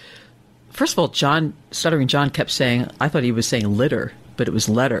 But first of all, Stuttering John kept saying, I thought he was saying litter, but it was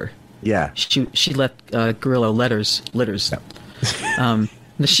letter. Yeah. She left Grillo litters. Yeah.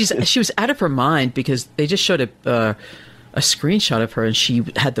 She was out of her mind because they just showed a screenshot of her, and she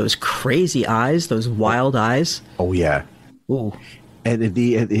had those crazy eyes, those wild eyes. Oh yeah. Ooh. And he's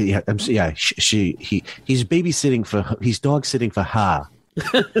babysitting he's dog sitting for Ha.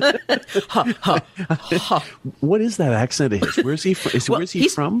 What is that accent of his? Where's he from? Where's he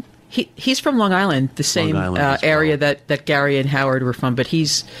from? He's from Long Island, the same area that Gary and Howard were from, but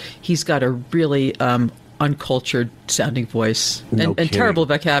he's got a really uncultured sounding voice and terrible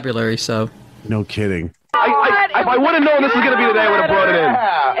vocabulary. So no kidding. If I would have known this was going to be the day, I would have brought it in.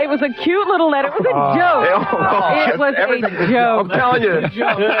 It was a cute little letter. It was a joke. It was a joke. I'm telling you.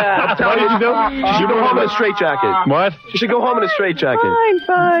 I'm telling you. You should go home in a straitjacket. What? You should go home in a straitjacket.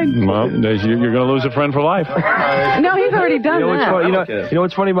 Fine. Well, you're going to lose a friend for life. No, he's already done that. You know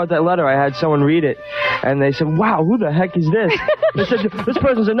what's funny about that letter? I had someone read it, and they said, "Wow, who the heck is this?" They said, "This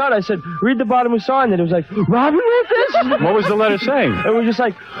person's a nut." I said, "Read the bottom who signed it." It was like, "Robin wrote this?" What was the letter saying? It was just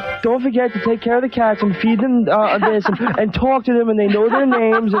like, "Don't forget to take care of the cats and feed them this and talk to them, and they know their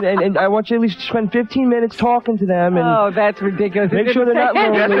names, and I want you to at least spend 15 minutes talking to them." And that's ridiculous. Make sure they're not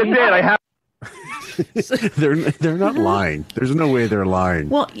lonely. Yes, it did. I have. They're not lying. There's no way they're lying.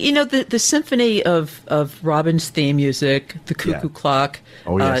 Well, the symphony of Robin's theme music, the cuckoo clock,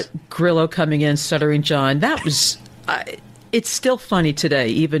 Grillo coming in, Stuttering John, that was... it's still funny today,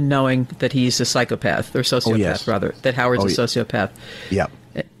 even knowing that he's a psychopath, or sociopath, rather, that Howard's a sociopath. Yeah.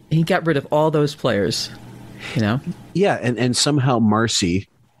 He got rid of all those players, Yeah, and somehow Marcy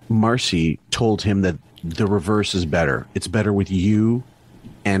told him that the reverse is better. It's better with you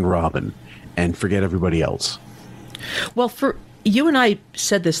and Robin, and forget everybody else. Well, for you and I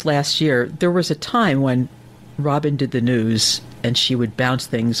said this last year, there was a time when Robin did the news and she would bounce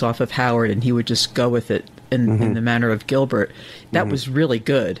things off of Howard and he would just go with it in the manner of Gilbert. That was really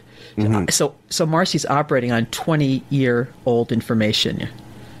good. So Marcy's operating on 20-year-old information.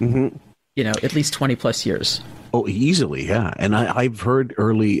 At least 20 plus years. Oh, easily, yeah. And I've heard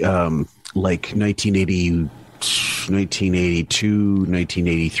early, like 1980, 1982,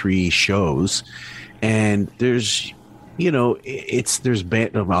 1983 shows, and there's,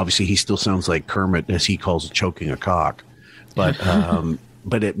 obviously he still sounds like Kermit, as he calls it, choking a cock, but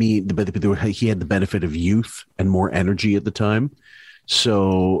but he had the benefit of youth and more energy at the time,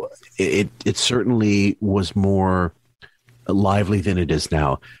 so it certainly was more lively than it is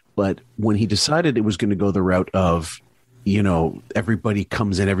now. But when he decided it was going to go the route of, everybody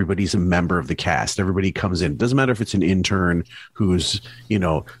comes in, everybody's a member of the cast, everybody comes in. It doesn't matter if it's an intern who's,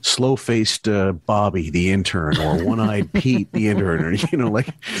 slow-faced Bobby, the intern, or one-eyed Pete, the intern, or,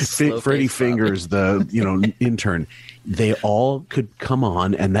 like Freddy Fingers, the, intern. They all could come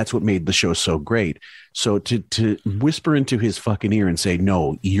on, and that's what made the show so great. So to whisper into his fucking ear and say,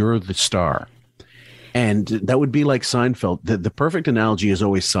 no, you're the star. And that would be like Seinfeld. The perfect analogy is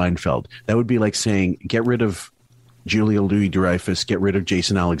always Seinfeld. That would be like saying, get rid of Julia Louis-Dreyfus, get rid of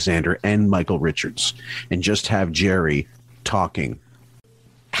Jason Alexander and Michael Richards, and just have Jerry talking.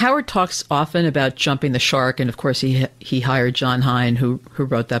 Howard talks often about jumping the shark, and of course he hired John Hine, who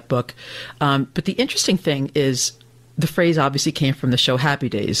wrote that book. But the interesting thing is the phrase obviously came from the show Happy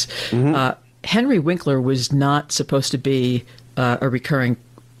Days. Henry Winkler was not supposed to be a recurring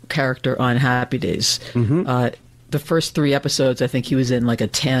character on Happy Days. The first 3 episodes, I think he was in like a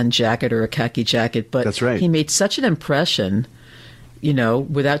tan jacket or a khaki jacket, but that's right. He made such an impression,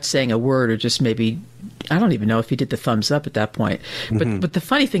 without saying a word, or just maybe, I don't even know if he did the thumbs up at that point. But the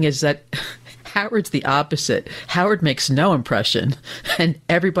funny thing is that Howard's the opposite. Howard makes no impression, and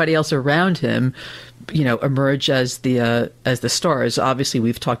everybody else around him, emerge as the stars. Obviously,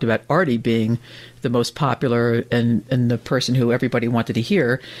 we've talked about Artie being the most popular and the person who everybody wanted to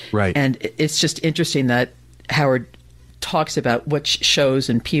hear. Right. And it's just interesting that Howard talks about what shows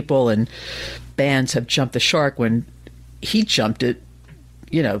and people and bands have jumped the shark when he jumped it,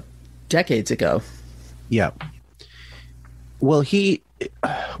 decades ago. Yeah. Well,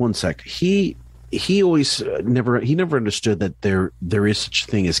 one sec. He always never understood that there is such a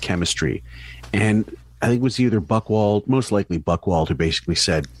thing as chemistry. And I think it was either Buchwald, most likely Buchwald, who basically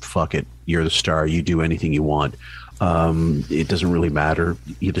said, fuck it, you're the star, you do anything you want. It doesn't really matter.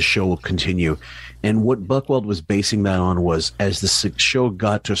 The show will continue. And what Buchwald was basing that on was, as the show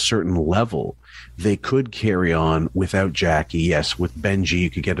got to a certain level, they could carry on without Jackie. Yes, with Benji,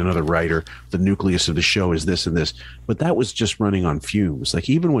 you could get another writer. The nucleus of the show is this and this. But that was just running on fumes. Like,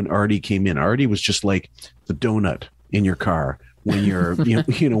 even when Artie came in, Artie was just like the donut in your car. When you're,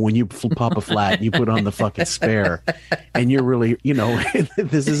 when you pop a flat and you put on the fucking spare, and you're really,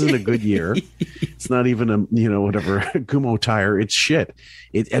 this isn't a good year. It's not even a, whatever, Gumo tire. It's shit.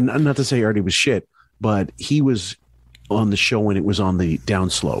 And not to say Artie was shit, but he was on the show when it was on the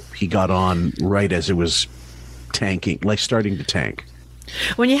downslope. He got on right as it was tanking, like starting to tank.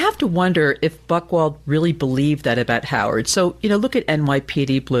 When you have to wonder if Buchwald really believed that about Howard. So, look at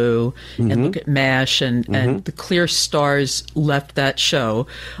NYPD Blue and look at MASH and the clear stars left that show.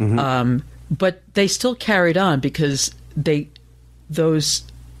 But they still carried on because those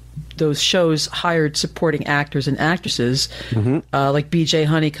shows hired supporting actors and actresses like B.J.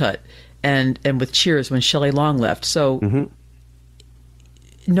 Honeycutt and with Cheers when Shelley Long left. So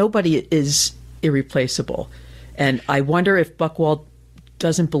nobody is irreplaceable. And I wonder if Buchwald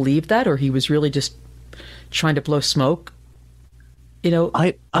doesn't believe that, or he was really just trying to blow smoke.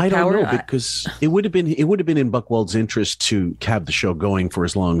 I don't know, because it would have been in Buchwald's interest to have the show going for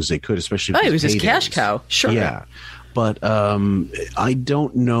as long as they could, especially. It was his cash cow, sure. Yeah, but I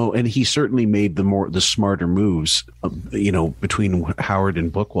don't know, and he certainly made the smarter moves. Between Howard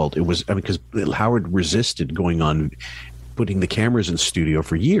and Buchwald, it was because Howard resisted going on, putting the cameras in studio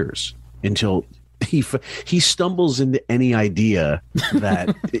for years until he stumbles into any idea that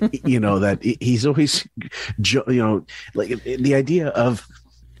that he's always like the idea of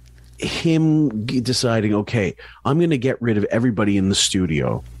him deciding, okay, I'm going to get rid of everybody in the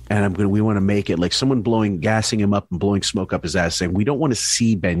studio, and we want to make it like someone gassing him up and blowing smoke up his ass, saying we don't want to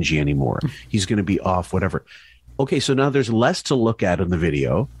see Benji anymore. He's going to be off, whatever. Okay, so now there's less to look at in the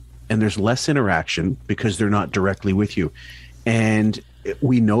video, and there's less interaction because they're not directly with you, and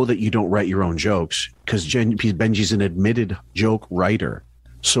we know that you don't write your own jokes because Benji's an admitted joke writer.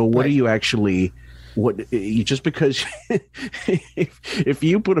 So what are you actually? Just because if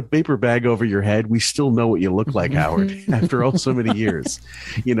you put a paper bag over your head, we still know what you look like, Howard. After all so many years,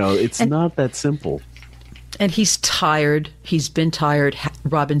 it's not that simple. And he's tired. He's been tired.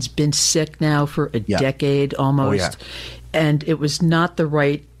 Robin's been sick now for a decade almost, and it was not the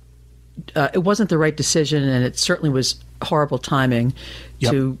right. It wasn't the right decision, and it certainly was horrible timing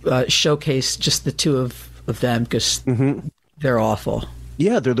to showcase just the two of them because they're awful.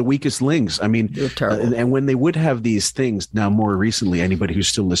 Yeah, they're the weakest links. I mean, and when they would have these things now, more recently, anybody who's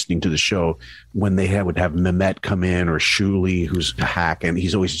still listening to the show, when they would have Mehmet come in or Shuli, who's a hack, and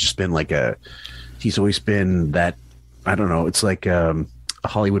he's always just been he's always been that, I don't know, it's like a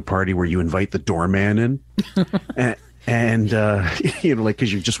Hollywood party where you invite the doorman in. And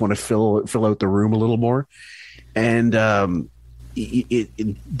because you just want to fill out the room a little more, and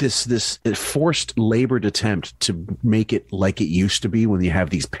this forced labored attempt to make it like it used to be when you have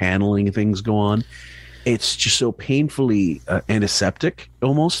these paneling things go on, it's just so painfully antiseptic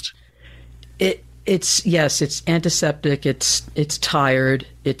almost. It's antiseptic. It's tired.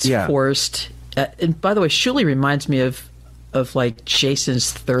 It's forced. And by the way, Shuli reminds me of like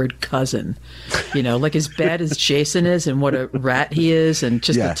Jason's third cousin, like as bad as Jason is and what a rat he is and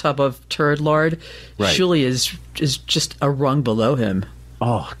just a tub of turd lard. Right. Shuli is just a rung below him.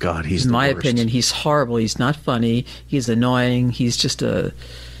 Oh God, he's in my worst. opinion, he's horrible. He's not funny. He's annoying. He's just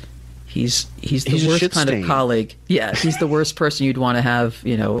he's the worst kind of colleague. Yeah, he's the worst person you'd want to have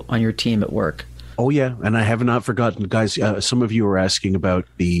on your team at work. Oh yeah, and I have not forgotten, guys. Some of you are asking about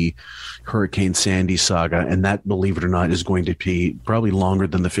the Hurricane Sandy saga, and that, believe it or not, is going to be probably longer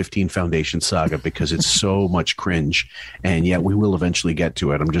than the 15 Foundation saga because it's so much cringe. And yet we will eventually get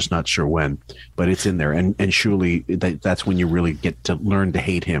to it. I'm just not sure when, but it's in there. And surely that's when you really get to learn to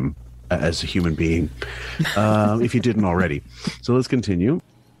hate him as a human being, if you didn't already. So let's continue.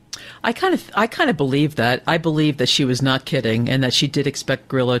 I kind of believe that. I believe that she was not kidding, and that she did expect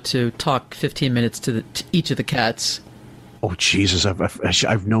Grillo to talk 15 minutes to each of the cats. Oh Jesus!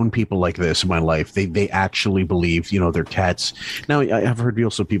 I've known people like this in my life. They actually believe their cats. Now I've heard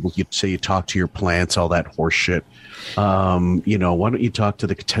also people say you talk to your plants, all that horse shit. Why don't you talk to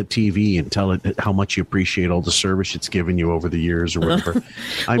the TV and tell it how much you appreciate all the service it's given you over the years or whatever?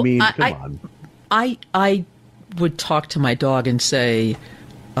 Come on. I would talk to my dog and say,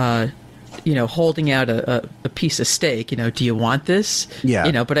 holding out a piece of steak, do you want this?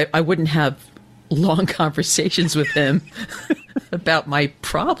 Yeah. But I wouldn't have long conversations with him about my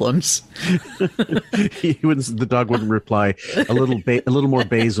problems. The dog wouldn't reply, a little more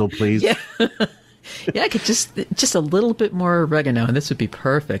basil, please. Yeah. Yeah, I could just a little bit more oregano, and this would be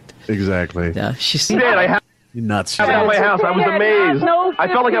perfect. Exactly. Yeah, she's You're nuts. At my house, I was amazed. I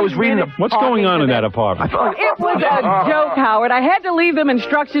felt like I was reading What's going on in that apartment? It was a joke, Howard. I had to leave them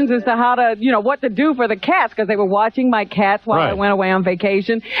instructions as to how to, what to do for the cats because they were watching my cats while I went away on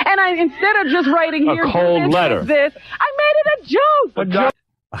vacation. And instead of just writing here, cold letter. I made it a joke.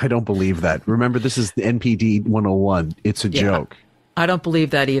 I don't believe that. Remember, this is the NPD 101. It's a joke. I don't believe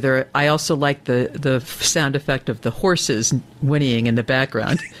that either. I also like the sound effect of the horses whinnying in the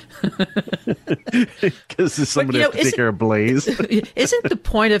background. Because somebody has to take care of Blaze. Isn't the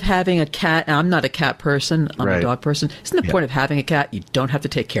point of having a cat? I'm not a cat person. I'm a dog person. Isn't the point of having a cat you don't have to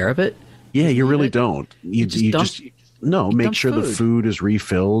take care of it? Yeah, you really don't. You just make sure the food is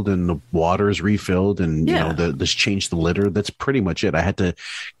refilled and the water is refilled and this change the litter. That's pretty much it. I had to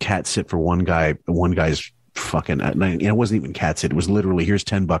cat sit for one guy's fucking, it wasn't even cat sit. It was literally, here's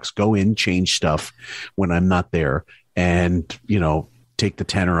 $10, go in, change stuff when I'm not there, and take the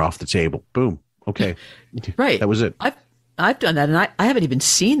tenner off the table. Boom. Okay. Right. That was it. I've done that, and I haven't even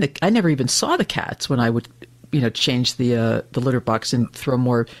seen I never even saw the cats when I would change the litter box and throw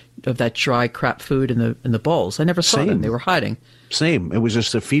more of that dry crap food in the bowls. I never saw them. They were hiding. Same. It was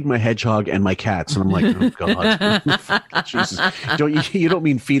just to feed my hedgehog and my cats, and I'm like, oh God, Jesus! You don't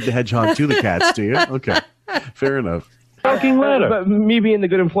mean feed the hedgehog to the cats, do you? Okay, fair enough. Fucking letter. But me being the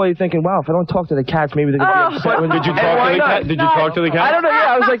good employee, thinking, wow, if I don't talk to the cats, maybe they're gonna be upset. Did you talk to the cat? Did you talk to the cat? I don't know.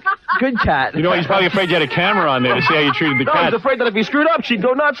 Yeah, I was like, good cat. He's probably afraid you had a camera on there to see how you treated the cat. I was afraid that if he screwed up, she'd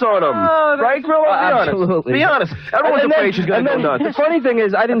go nuts on him. Right, Grillo? Absolutely. Be honest. Everyone's afraid she's gonna go nuts. The funny thing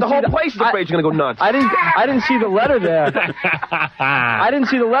is, I didn't. The whole place is afraid she's gonna go nuts. I didn't see the letter there. I didn't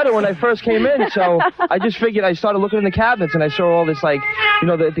see the letter when I first came in, so I just figured. I started looking in the cabinets and I saw all this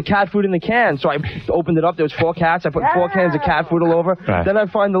the cat food in the can. So I opened it up. There was 4 cats. I put 4 cans of cat food all over. Right. Then I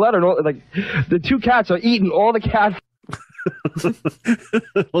find the letter. And the 2 cats are eating all the cat food.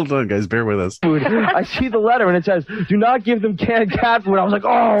 Hold on, guys. Bear with us. I see the letter and it says, "Do not give them canned cat food." I was like,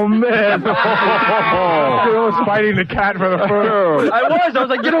 "Oh man!" I was fighting the cat for the food. I was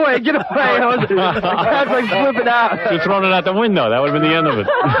like, "Get away! Get away!" The cat's like flipping out. You're throwing it out the window. That would have been the end of it.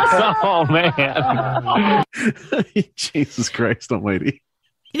 Oh man! Jesus Christ Almighty!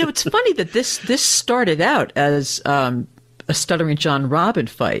 It's funny that this started out as a Stuttering John Robin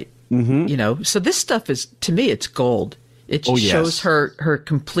fight. Mm-hmm. So this stuff is, to me, it's gold. It shows her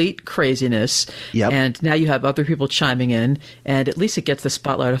complete craziness. Yep. And now you have other people chiming in, and at least it gets the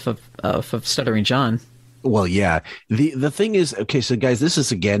spotlight off of Stuttering John. Well, yeah. The thing is, okay, so guys, this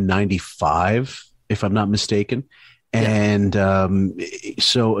is again 95, if I'm not mistaken. And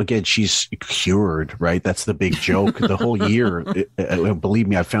so again, she's cured, right? That's the big joke. The whole year, believe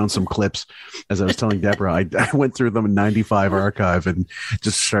me, I found some clips. As I was telling Deborah, I went through them in 95 archive and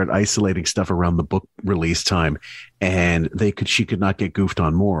just started isolating stuff around the book release time. And she could not get goofed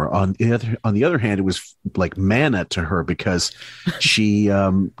on more. On the other hand, it was like manna to her because she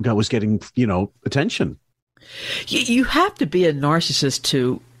was getting attention. You have to be a narcissist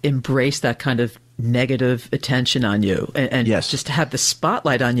to embrace that kind of negative attention on you and just to have the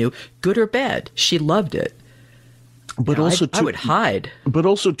spotlight on you, good or bad. She loved it. But also I would hide. But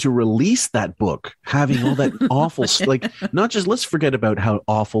also to release that book, having all that awful, not just, let's forget about how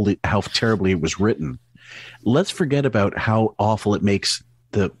terribly it was written. Let's forget about how awful it makes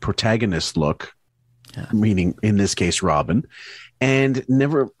the protagonist look, meaning in this case, Robin. And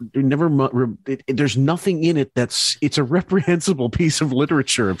there's nothing in it it's a reprehensible piece of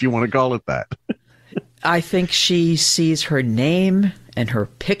literature, if you want to call it that. I think she sees her name and her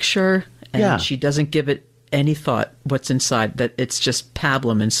picture, and she doesn't give it any thought what's inside, that it's just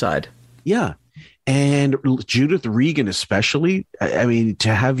pablum inside. Yeah. And Judith Regan especially, I mean,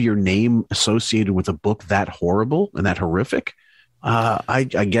 to have your name associated with a book that horrible and that horrific, I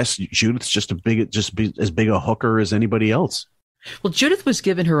guess Judith's just as big a hooker as anybody else. Well, Judith was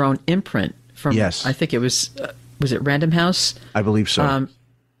given her own imprint from, I think it was it Random House? I believe so.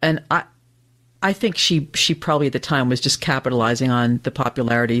 And I think she probably at the time was just capitalizing on the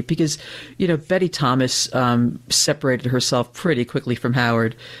popularity because, Betty Thomas separated herself pretty quickly from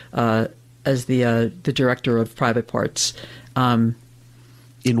Howard as the director of Private Parts. In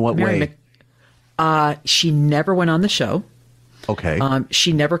what way? She never went on the show. Okay.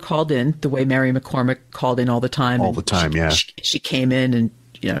 She never called in the way Mary McCormick called in all the time. All the time, She came in and,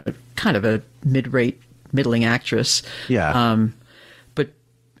 kind of a middling actress. Yeah. But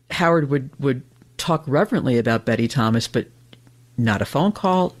Howard would talk reverently about Betty Thomas, but not a phone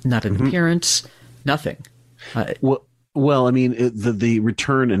call, not an appearance, nothing. Well, I mean, the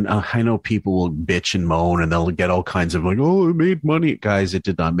return, and I know people will bitch and moan, and they'll get all kinds of like, oh, it made money. Guys, it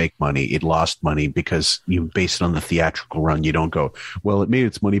did not make money. It lost money because you base it on the theatrical run. You don't go, well, it made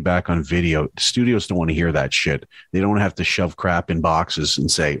its money back on video. Studios don't want to hear that shit. They don't have to shove crap in boxes and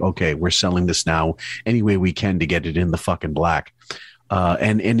say, okay, we're selling this now any way we can to get it in the fucking black.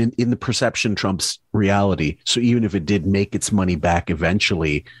 And in the perception trumps reality. So even if it did make its money back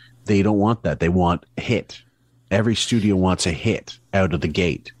eventually, they don't want that. They want a hit. Every studio wants a hit out of the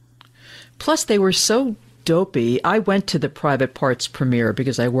gate. Plus, they were so dopey. I went to the Private Parts premiere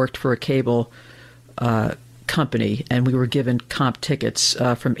because I worked for a cable company, and we were given comp tickets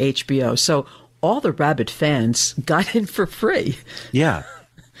from HBO. So all the rabid fans got in for free. Yeah.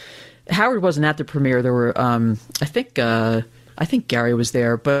 Howard wasn't at the premiere. There were, I think Gary was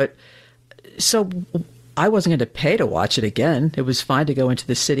there, but so I wasn't going to pay to watch it again. It was fine to go into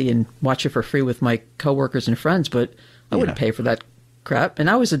the city and watch it for free with my coworkers and friends, but I wouldn't pay for that crap. And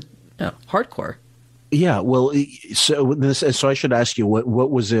I was hardcore. Yeah, well, so I should ask you,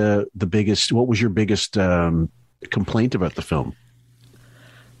 what was your biggest complaint about the film?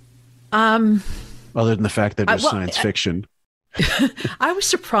 Other than the fact that it was science fiction. I was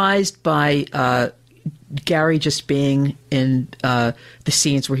surprised by Gary just being in the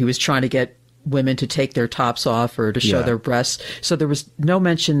scenes where he was trying to get women to take their tops off or to show their breasts. So there was no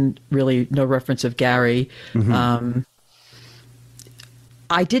mention, really, no reference of Gary. Mm-hmm.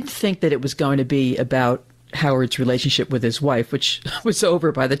 I didn't think that it was going to be about Howard's relationship with his wife, which was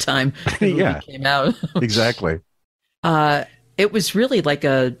over by the time the movie came out. Exactly. It was really like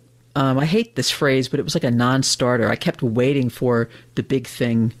I hate this phrase, but it was like a non-starter. I kept waiting for the big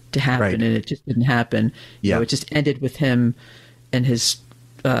thing to happen, and it just didn't happen. Yeah. You know, it just ended with him and his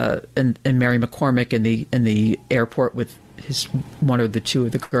and Mary McCormick in the airport with one or the two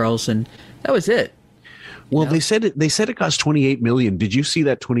of the girls, and that was it. Well, they said it cost $28 million. Did you see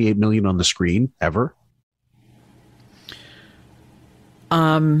that $28 million on the screen ever?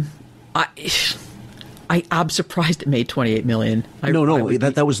 I'm surprised it made $28 million.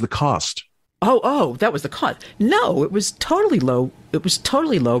 That was the cost. Oh, that was the cost. No, it was totally low. It was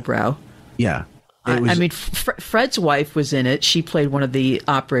totally lowbrow. Yeah. I mean, Fred's wife was in it. She played one of the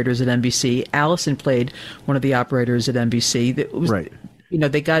operators at NBC. Allison played one of the operators at NBC. It was, right. You know,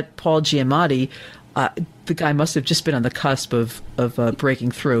 they got Paul Giamatti. The guy must have just been on the cusp of breaking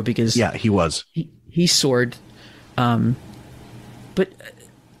through because he was. He soared. But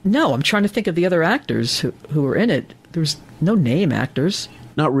no, I'm trying to think of the other actors who were in it. There was no name actors.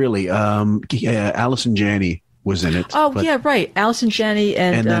 Not really. Allison Janney was in it. Oh, yeah, right. Allison Janney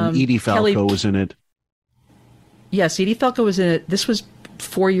and then Edie Falco was in it. Yes, Edie Falco was in it. This was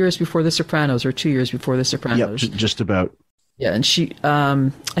 4 years before The Sopranos or 2 years before The Sopranos. Yeah, just about. Yeah, and she,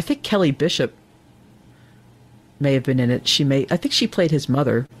 I think Kelly Bishop may have been in it. I think she played his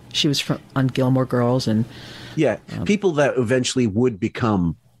mother. She was on Gilmore Girls and. Yeah, people that eventually would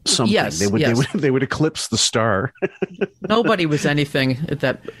become something. Yes, they would eclipse the star. Nobody was anything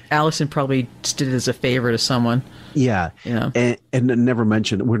that Allison probably did it as a favor to someone. Yeah, you know, and never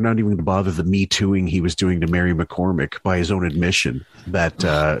mentioned. We're not even going to bother the Me Tooing he was doing to Mary McCormick by his own admission. That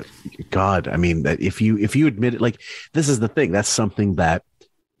God, I mean, that if you admit it, like this is the thing. That's something that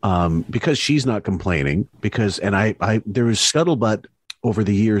because she's not complaining and I there was scuttlebutt over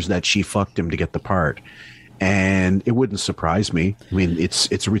the years that she fucked him to get the part. And it wouldn't surprise me. I mean, it's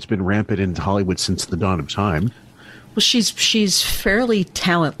been rampant in Hollywood since the dawn of time. Well, she's fairly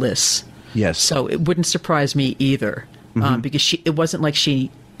talentless. Yes. So it wouldn't surprise me either, because it wasn't like she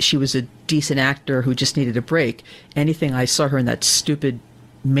was a decent actor who just needed a break. Anything I saw her in that stupid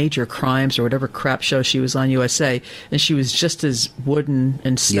Major Crimes or whatever crap show she was on USA, and she was just as wooden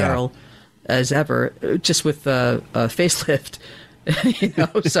and sterile as ever, just with a facelift. You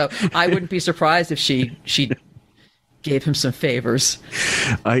know, so I wouldn't be surprised if she gave him some favors.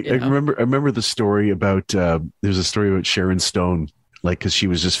 I remember the story about there's a story about Sharon Stone, like because she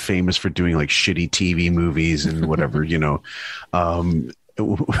was just famous for doing like shitty TV movies and whatever, you know.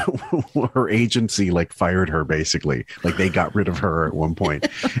 Her agency like fired her basically, like they got rid of her at one point,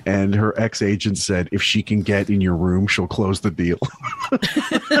 and her ex-agent said if she can get in your room she'll close the deal.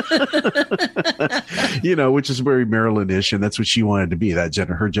 You know, which is very Maryland-ish, and that's what she wanted to be,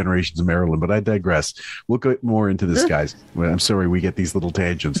 her generation's Maryland. But I digress. We'll get more into this, guys. I'm sorry we get these little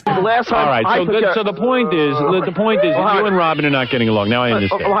tangents. All right, so the point is you and Robin are not getting along. Now I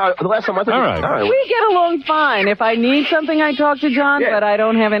understand. The last time I thought, all right. We get along fine. If I need something, I talk to John, but I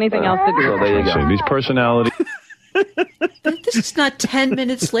don't have anything else to do. So there you go. These personalities. This is not 10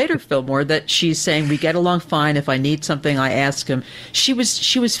 minutes later, Fillmore, that she's saying we get along fine. If I need something, I ask him. She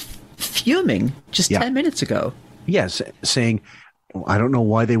was fuming just 10 minutes ago. Yes, saying, I don't know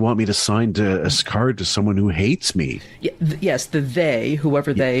why they want me to sign a card to someone who hates me. Yes, the they,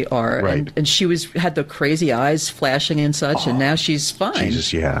 whoever they are. Right. And she had the crazy eyes flashing and such, and now she's fine.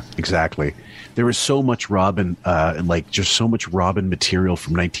 Jesus, yeah, exactly. There was so much Robin, just so much Robin material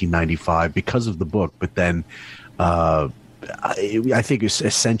from 1995 because of the book, but then I think it's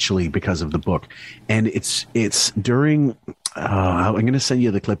essentially because of the book. And it's during, I'm going to send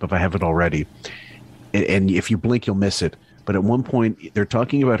you the clip if I have it already. And if you blink, you'll miss it. But at one point, they're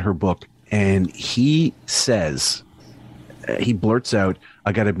talking about her book, and he says, he blurts out,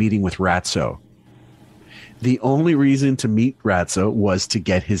 I got a meeting with Ratso. The only reason to meet Ratso was to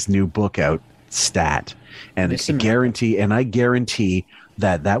get his new book out, Stat. And I guarantee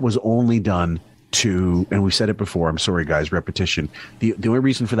that was only done to, and we've said it before, I'm sorry, guys, repetition. The only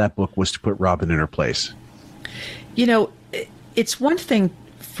reason for that book was to put Robin in her place. You know, it's one thing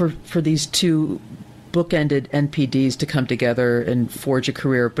for these two bookended NPDs to come together and forge a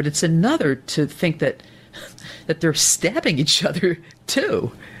career, but it's another to think that they're stabbing each other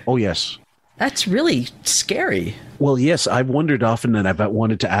too. Oh, yes. That's really scary. Well, yes, I've wondered often, and I've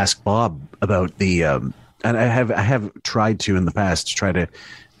wanted to ask Bob about the, and I have tried to in the past to try to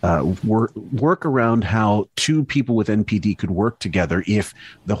work around how two people with NPD could work together if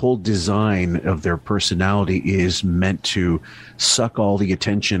the whole design of their personality is meant to suck all the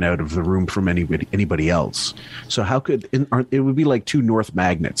attention out of the room from anybody else. So how could it would be like two north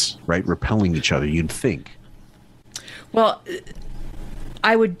magnets, right, repelling each other, you'd think. Well,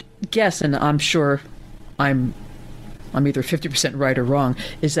 I would guess, and I'm sure I'm either 50% right or wrong,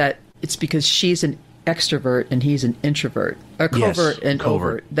 is that it's because she's an extrovert and he's an introvert, or covert and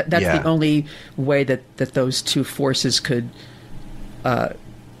overt. That's the only way that those two forces could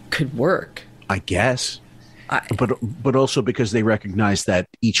work, I guess. But also because they recognize that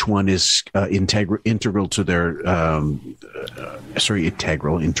each one is integral to their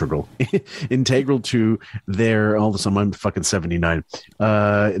integral to their, all of a sudden I'm fucking 79.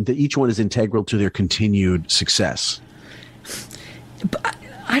 Each one is integral to their continued success. But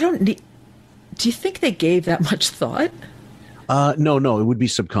I don't need. Do you think they gave that much thought? No, it would be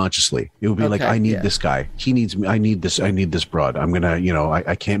subconsciously. It would be like, I need this guy. He needs me. I need this broad. I'm going to,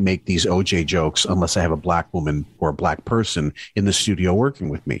 I can't make these OJ jokes unless I have a black woman or a black person in the studio working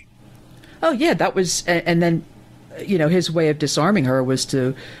with me. Oh, yeah, that was, and then, his way of disarming her was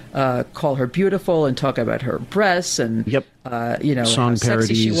to call her beautiful and talk about her breasts and, song how sexy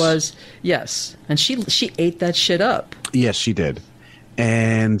parodies. she was. Yes. And she ate that shit up. Yes, she did.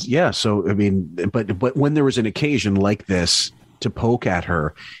 And yeah, so, I mean, but when there was an occasion like this to poke at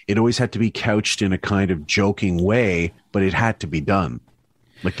her, it always had to be couched in a kind of joking way, but it had to be done.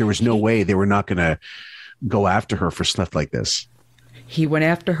 Like there was no way they were not going to go after her for stuff like this. He went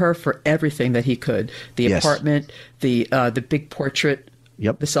after her for everything that he could. The apartment, the big portrait,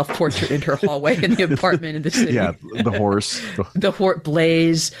 the self-portrait in her hallway in the apartment in the city. Yeah, the horse. The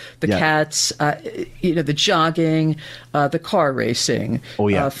Blaze, the cats, the jogging, the car racing,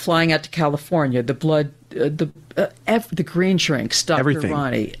 flying out to California, the blood, the green drinks, Dr. Everything.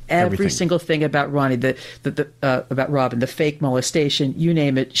 Ronnie, every single thing about Ronnie, about Robin, the fake molestation, you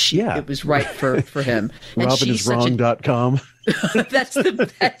name it, it was right for him. RobinIsWrong.com.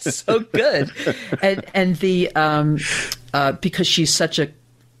 That's so good. And the because she's such a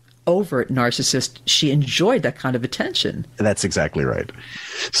overt narcissist, she enjoyed that kind of attention. That's exactly right.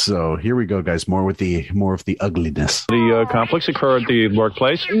 So here we go, guys. More of the ugliness. The conflicts occur at the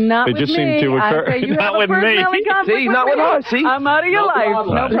workplace. Not they with just me. seem to occur. I say you not have with a me. See, not with us. See, I'm out of your life.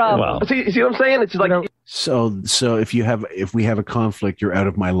 No problem. Well. See what I'm saying? It's like so if we have a conflict, you're out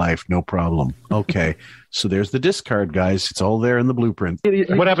of my life, no problem. Okay. So there's the discard, guys. It's all there in the blueprint.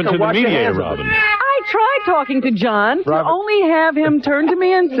 What happened to the mediator, Robin? I tried talking to John to only have him turn to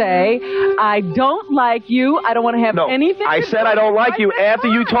me and say, I don't like you. I don't want to have anything. I said I don't like you after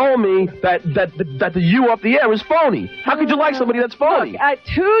you told me that the you up the air is phony. How could you like somebody that's phony? Look,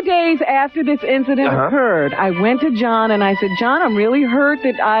 2 days after this incident occurred, I went to John and I said, John, I'm really hurt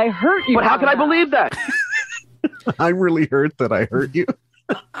that I hurt you. But how could I believe that? I'm really hurt that I hurt you.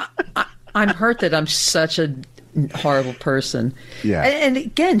 I'm hurt that I'm such a horrible person. Yeah. And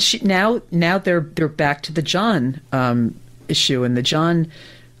again, now they're back to the John issue and the John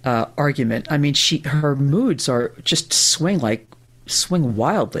argument. I mean, her moods are just swing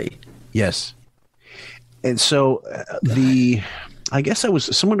wildly. Yes. And so I guess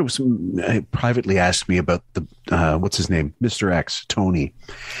someone was privately asked me about the what's his name, Mr. X, Tony.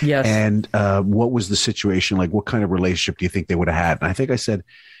 Yes. And what was the situation like? What kind of relationship do you think they would have had? And I think I said,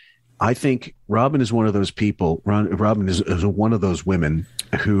 I think Robin is one of those people. Robin is one of those women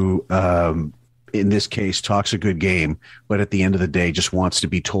who in this case, talks a good game, but at the end of the day, just wants to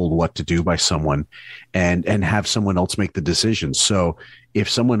be told what to do by someone, and have someone else make the decisions. So if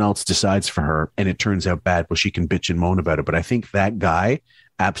someone else decides for her and it turns out bad, well, she can bitch and moan about it. But I think that guy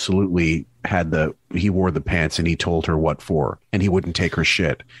absolutely he wore the pants, and he told her what for, and he wouldn't take her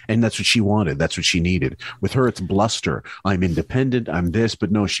shit. And that's what she wanted. That's what she needed. With her, it's bluster. I'm independent. I'm this,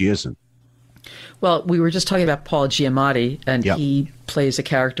 but no, she isn't. Well, we were just talking about Paul Giamatti, and he plays a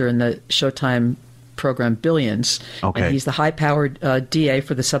character in the Showtime program Billions. Okay. And he's the high-powered DA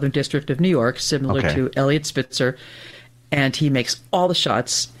for the Southern District of New York, similar to Elliot Spitzer. And he makes all the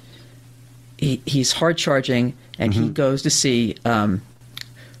shots. He's hard-charging, and he goes to see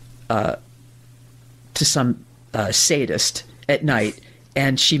to some sadist at night,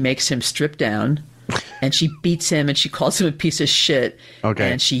 and she makes him strip down. And she beats him, and she calls him a piece of shit.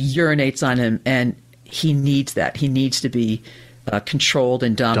 Okay. And she urinates on him, and he needs that. He needs to be controlled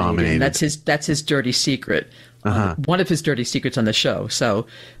and dominated. And that's his dirty secret. One of his dirty secrets on the show. So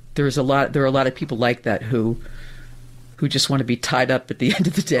there are a lot of people like that who just want to be tied up at the end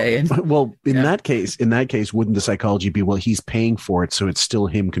of the day. And well, in that case, wouldn't the psychology be, well, he's paying for it, so it's still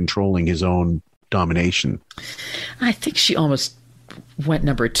him controlling his own domination? I think she almost went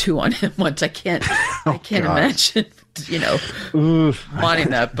number 2 on him once. I can't imagine, wanting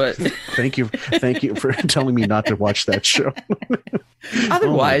that, but thank you for telling me not to watch that show.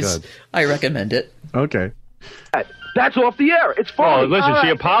 Otherwise, I recommend it. Okay. That's off the air. It's fine. Oh, listen, she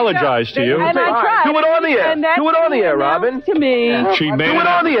apologized to you. And I tried. Do it on the air. Do it on the air, Robin. To me. She made do it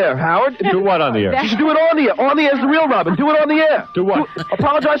on the air, Howard. Do what on the air? She should do it on the air. On the air is the real Robin. Do it on the air. Do what?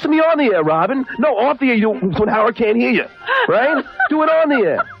 Apologize to me on the air, Robin. No, off the air. You do when Howard can't hear you. Right? Do it on the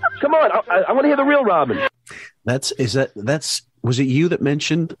air. Come on. I want to hear the real Robin. Was it you that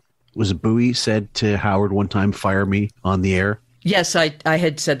mentioned? Was Bowie said to Howard one time, "Fire me" on the air? Yes, I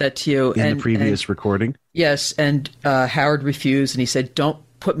had said that to you in the previous recording. Yes, and Howard refused, and he said, "Don't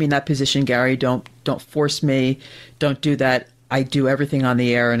put me in that position, Gary. Don't force me. Don't do that. I do everything on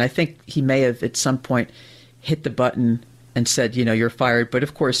the air." And I think he may have at some point hit the button and said, "You're fired." But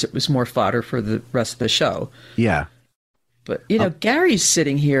of course, it was more fodder for the rest of the show. Yeah. But Gary's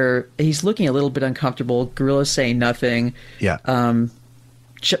sitting here. He's looking a little bit uncomfortable. Gorilla's saying nothing. Yeah.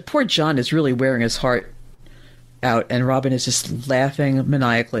 Poor John is really wearing his heart out, and Robin is just laughing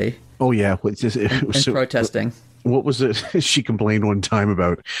maniacally. Oh yeah, and protesting. What was it? She complained one time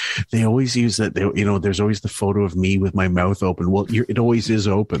about they always use that. There's always the photo of me with my mouth open. Well, it always is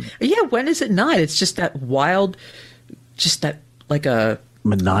open. Yeah, when is it not? It's just that wild, just that like a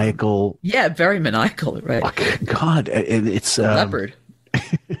maniacal. Yeah, very maniacal, right? Oh, God, it's leopard.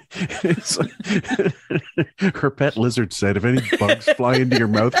 Her pet lizard said, "If any bugs fly into your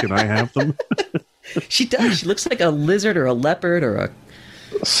mouth, can I have them?" She does. She looks like a lizard or a leopard or a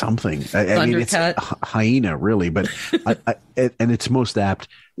something. I mean, it's a hyena, really, but and it's most apt.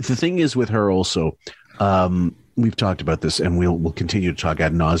 The thing is with her also, we've talked about this, and we'll continue to talk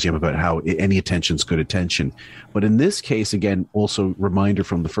ad nauseum about how any attention's good attention. But in this case, again, also reminder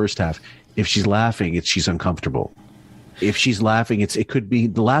from the first half: if she's laughing, she's uncomfortable. If she's laughing, it could be,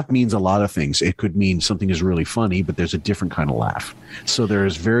 the laugh means a lot of things. It could mean something is really funny, but there's a different kind of laugh. So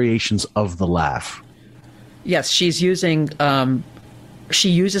there's variations of the laugh. Yes, she's using. She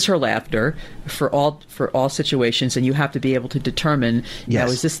uses her laughter for all situations, and you have to be able to determine.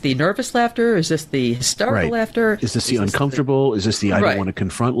 Yes. Is this the nervous laughter? Is this the hysterical laughter? Is this the uncomfortable? Is this the I don't want to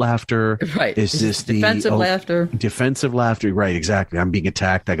confront laughter? Right. Is this the defensive laughter? Defensive laughter. Right. Exactly. I'm being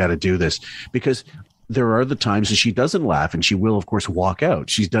attacked. I got to do this because. There are the times that she doesn't laugh, and she will, of course, walk out.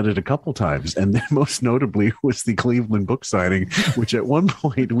 She's done it a couple times, and then most notably was the Cleveland book signing, which at one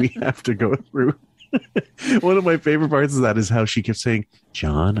point we have to go through. One of my favorite parts of that is how she kept saying,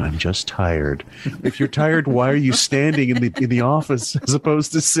 "John, I'm just tired." If you're tired, why are you standing in the office as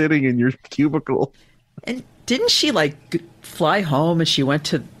opposed to sitting in your cubicle? And didn't she fly home and she went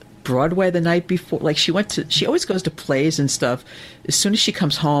to Broadway the night before? She always goes to plays and stuff. As soon as she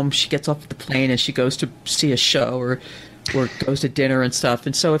comes home, she gets off the plane and she goes to see a show or goes to dinner and stuff.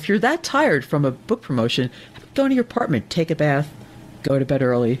 And so if you're that tired from a book promotion, go into your apartment, take a bath, go to bed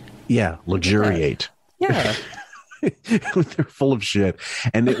early. Yeah, luxuriate. Yeah. They're full of shit.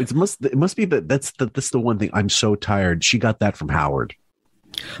 And it must be that's the one thing. I'm so tired. She got that from Howard.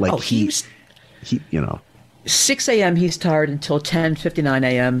 He 6 a.m. he's tired until 10:59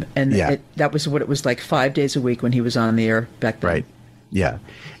 a.m. and that was what it was like 5 days a week when he was on the air back then. Right. Yeah.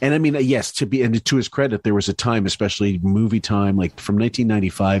 And I mean, yes, to his credit, there was a time, especially movie time, like from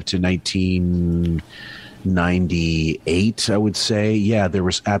 1995 to 1998, I would say. Yeah, there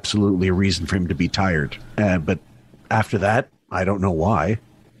was absolutely a reason for him to be tired. But after that, I don't know why.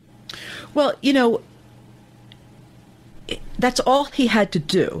 Well, you know, that's all he had to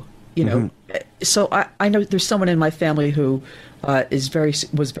do. You know, so I know there's someone in my family who was very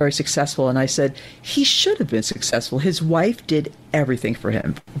successful, and I said he should have been successful. His wife did everything for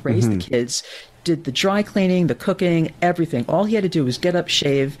him, raised the kids, did the dry cleaning, the cooking, everything. All he had to do was get up,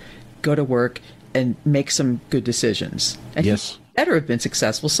 shave, go to work, and make some good decisions. And he better have been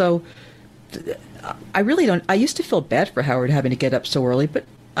successful. So I really don't. I used to feel bad for Howard having to get up so early, but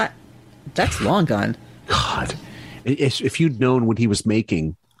that's long gone. God, if you'd known what he was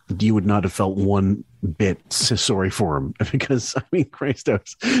making, you would not have felt one bit sorry for him, because I mean, Christ,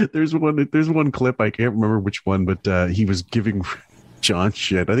 there's one clip, I can't remember which one, but he was giving John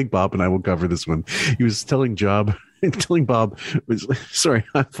shit. I think Bob and I will cover this one. He was telling Bob, sorry,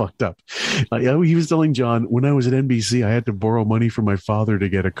 I fucked up. He was telling John, when I was at NBC, I had to borrow money from my father to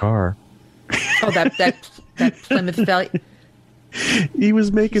get a car. Oh, that Plymouth Valley. He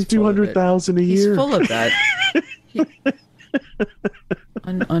was making $200,000 a year. He's full of that.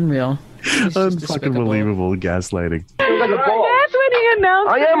 Unreal. Unfucking believable gaslighting. That's when he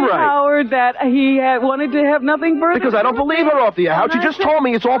announced to Howard that he wanted to have nothing further. Because I don't believe her off the air. Howard, she just told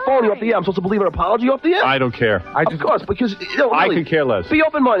me it's all phony off the air. I'm supposed to believe her apology off the air? I don't care. Of course, because really, I could care less. Be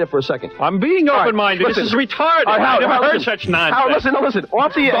open-minded for a second. I'm being open-minded. This is retarded. I never heard such nonsense. Howard, listen.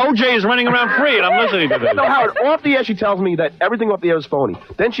 Off the air. OJ is running around free, and I'm listening to this. No, Howard, off the air she tells me that everything off the air is phony.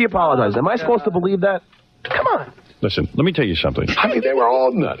 Then she apologizes. Am I supposed to believe that? Come on. Listen, let me tell you something. I mean, they were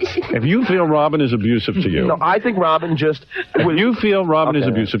all nuts. If you feel Robin is abusive to you... No, I think Robin just... If you feel Robin is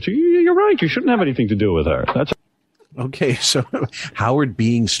abusive to you, you're right. You shouldn't have anything to do with her. That's... Okay, so Howard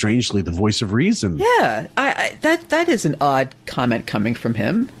being strangely the voice of reason. Yeah, that is an odd comment coming from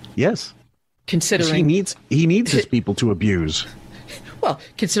him. Yes. Considering... He needs his people to abuse. Well,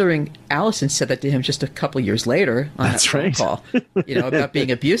 considering Allison said that to him just a couple years later on that phone call, about being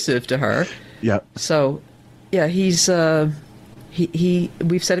abusive to her. Yeah. So... Yeah, he's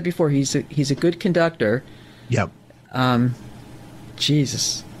we've said it before. He's a good conductor. Yep.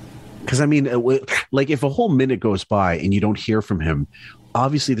 Jesus. Because I mean, like if a whole minute goes by and you don't hear from him,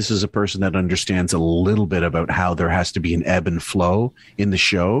 obviously this is a person that understands a little bit about how there has to be an ebb and flow in the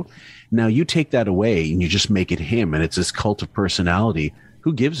show. Now you take that away and you just make it him, and it's this cult of personality.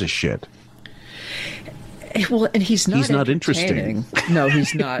 Who gives a shit? Well, and he's not interesting. No,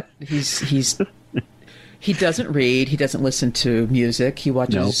 he's not. He doesn't read. He doesn't listen to music. He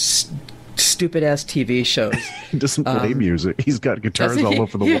watches stupid ass TV shows. He doesn't play music. He's got guitars all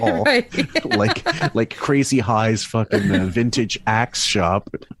over the wall, right. like Crazy High's fucking vintage axe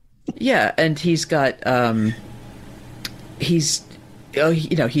shop. Yeah, and he's got he's a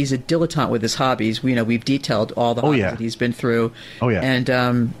dilettante with his hobbies. We've detailed all the hobbies that he's been through. Oh yeah,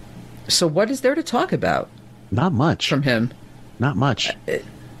 and so what is there to talk about? Not much from him. Not much.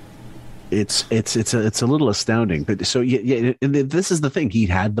 It's a little astounding, but so yeah. And this is the thing. He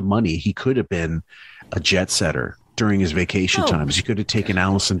had the money. He could have been a jet setter during his vacation times. He could have taken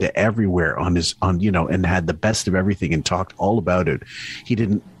Allison to everywhere and had the best of everything and talked all about it. He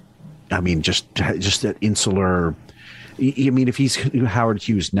didn't. I mean, just that insular. I mean, if he's Howard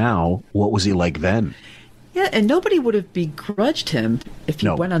Hughes now, what was he like then? Yeah, and nobody would have begrudged him if he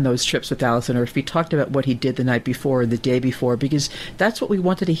went on those trips with Allison, or if he talked about what he did the night before or the day before, because that's what we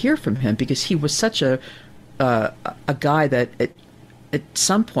wanted to hear from him, because he was such a guy that at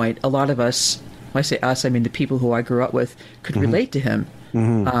some point, a lot of us, when I say us, I mean the people who I grew up with, could relate to him.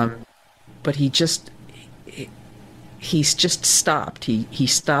 But he's just stopped. He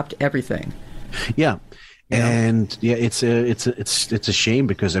stopped everything. Yeah. And yeah, it's a shame,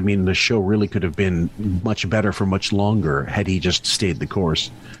 because I mean the show really could have been much better for much longer had he just stayed the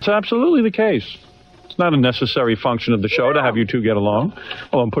course. It's absolutely the case. It's not a necessary function of the show to have you two get along.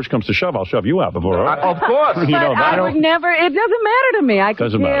 Well, when push comes to shove, I'll shove you out before. Of course, you know that. I would never. It doesn't matter to me. I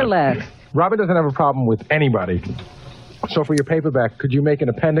could care less. Robin doesn't have a problem with anybody. So for your paperback, could you make an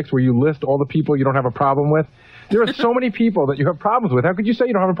appendix where you list all the people you don't have a problem with? There are so many people that you have problems with. How could you say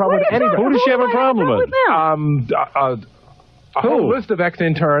you don't have a problem with anybody? Who does she have a problem with? A whole list of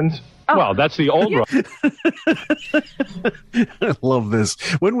ex-interns. Well, that's the old one. I love this.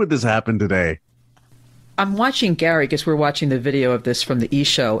 When would this happen today? I'm watching Gary, because we're watching the video of this from the E!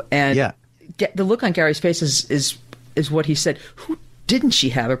 Show, and the look on Gary's face is what he said. Who didn't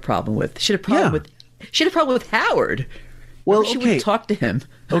she have a problem with? She had a problem with Howard. Well, she would talk to him.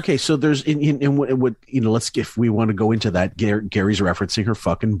 Okay, so there's in what if we want to go into that, Gary's referencing her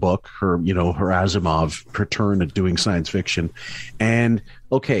fucking book, her her turn at doing science fiction, and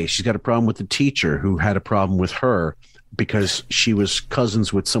okay, she's got a problem with the teacher who had a problem with her. because she was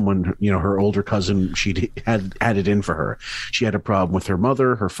cousins with someone, her older cousin. She had it in for her. She had a problem with her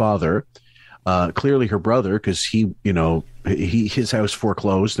mother, her father, clearly her brother, because his house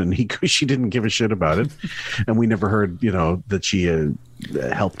foreclosed and she didn't give a shit about it. And we never heard, that she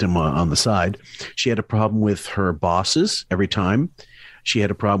helped him on the side. She had a problem with her bosses every time. She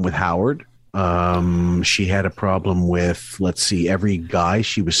had a problem with Howard. She had a problem with, every guy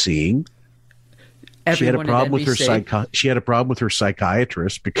she was seeing. She had a problem with her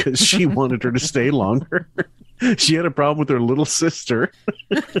psychiatrist because she wanted her to stay longer. She had a problem with her little sister.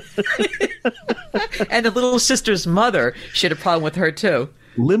 And the little sister's mother, she had a problem with her too.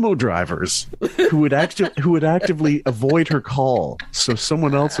 Limo drivers who would actively avoid her call, so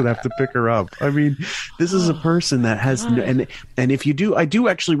someone else would have to pick her up. I mean, this is a person that has and if you do, I do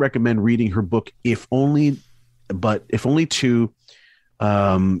actually recommend reading her book, if only to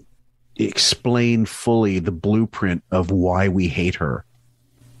explain fully the blueprint of why we hate her.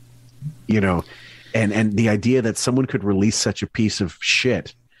 And the idea that someone could release such a piece of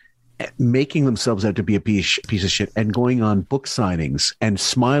shit, making themselves out to be a piece of shit, and going on book signings and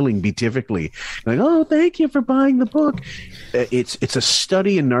smiling beatifically, like, "Oh, thank you for buying the book." It's a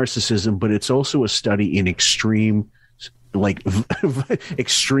study in narcissism, but it's also a study in extremely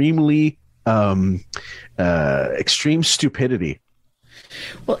extreme stupidity.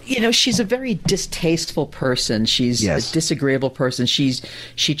 Well, she's a very distasteful person. She's a disagreeable person.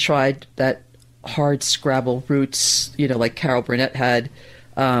 She tried that hard Scrabble roots, like Carol Burnett had,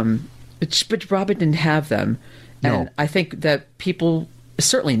 but Robin didn't have them. And I think that people,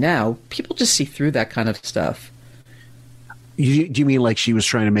 certainly now, people just see through that kind of stuff. Do you mean like she was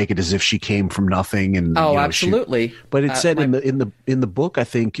trying to make it as if she came from nothing? And absolutely. But it said in the book, I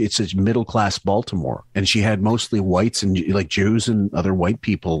think it's a middle class Baltimore, and she had mostly whites and like Jews and other white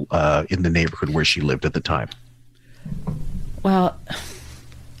people in the neighborhood where she lived at the time. Well,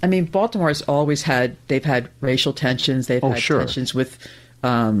 I mean, Baltimore's always had racial tensions. They've had tensions with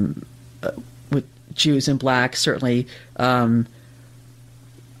Jews and blacks. Certainly,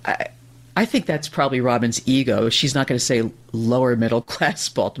 I think that's probably Robin's ego. She's not going to say lower middle class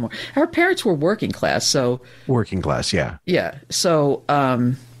Baltimore. Her parents were working class, so working class, yeah. So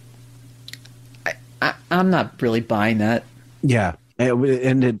I'm not really buying that. Yeah,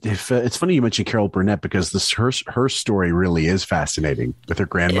 and it's funny you mentioned Carol Burnett, because her story really is fascinating with her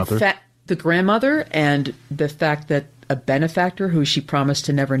grandmother. The grandmother, and the fact that a benefactor who she promised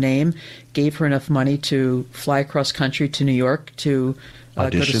to never name gave her enough money to fly across country to New York to go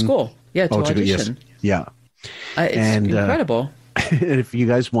to school. Yeah, to audition. Yeah. It's incredible. And if you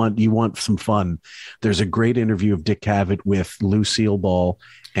guys want some fun, there's a great interview of Dick Cavett with Lucille Ball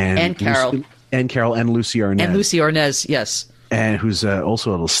and Carol. And Lucy Arnaz. And Lucy Arnaz, yes. And who's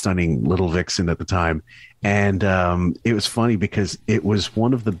also a stunning little vixen at the time. And it was funny because it was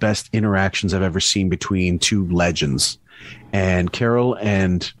one of the best interactions I've ever seen between two legends. And Carol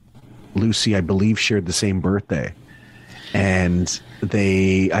and Lucy, I believe, shared the same birthday. And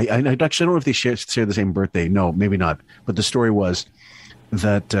I actually don't know if they share the same birthday. No, maybe not. But the story was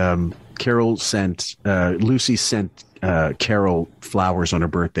that Lucy sent Carol flowers on her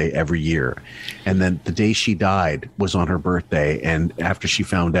birthday every year. And then the day she died was on her birthday. And after she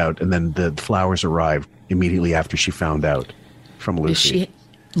found out, and then the flowers arrived immediately after she found out from Lucy.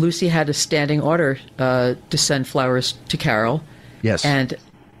 Lucy had a standing order to send flowers to Carol. Yes. And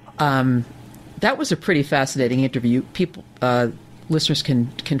that was a pretty fascinating interview. People, listeners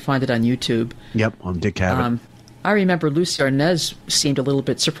can find it on YouTube. Yep, on Dick Cavett. I remember Lucy Arnaz seemed a little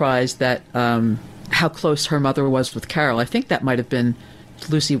bit surprised that how close her mother was with Carol. I think that might have been,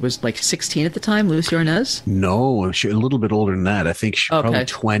 Lucy was like 16 at the time, Lucy Arnaz? No, she a little bit older than that. I think she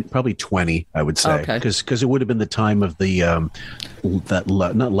probably 20, I would say. Because it would have been the time of the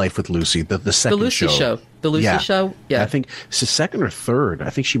not Life with Lucy, the second show. The Lucy show? Yeah. I think it's the second or third.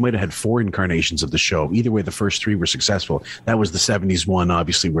 I think she might have had 4 incarnations of the show. Either way, the first 3 were successful. That was the 70s one,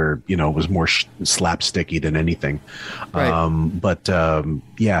 obviously, where, it was more slapsticky than anything. Right.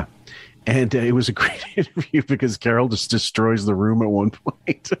 Yeah. And it was a great interview because Carol just destroys the room at one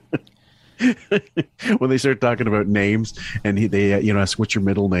point. When they start talking about names, and they ask, "What's your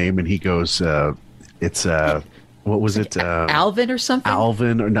middle name?" and he goes, "It's what was it? Alvin or something?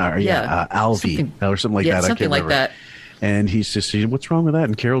 Alvin or no? Alvy or something like that. Something like that." And he's just, "What's wrong with that?"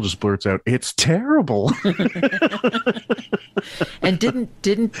 And Carol just blurts out, "It's terrible." And didn't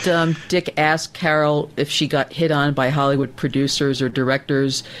Dick ask Carol if she got hit on by Hollywood producers or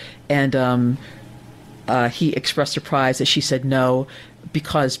directors? And he expressed surprise that she said no.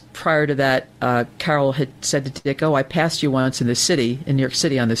 because prior to that, Carol had said to Dick, "Oh, I passed you once in New York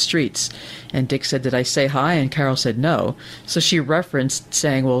City on the streets." And Dick said, "Did I say hi?" And Carol said, "No." So she referenced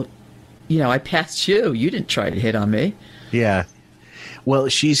saying, "Well, I passed you. You didn't try to hit on me." Yeah. Well,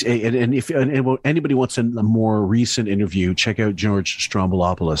 she's and if anybody wants a more recent interview, check out George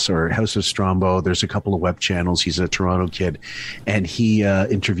Strombolopoulos or House of Strombo. There's a couple of web channels. He's a Toronto kid, and he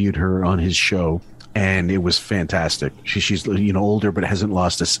interviewed her on his show, and it was fantastic. She's older, but hasn't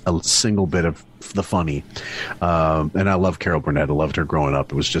lost a single bit of the funny. And I love Carol Burnett. I loved her growing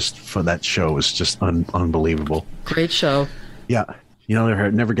up. It was just for that show. It was just unbelievable. Great show. Yeah,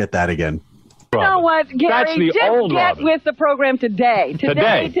 never get that again. You know what, Gary? Just get with the program today.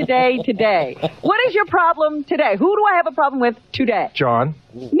 Today. What is your problem today? Who do I have a problem with today? John.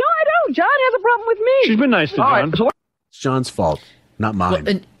 No, I don't. John has a problem with me. She's been nice to John. It's John's fault, not mine.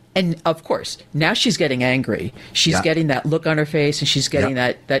 Well, and of course, now she's getting angry. She's getting that look on her face, and she's getting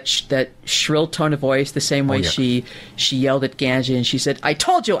that shrill tone of voice, the same way she yelled at Ganji, and she said, "I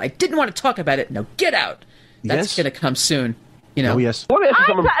told you I didn't want to talk about it. Now get out." That's going to come soon. Oh, yes. Look, what did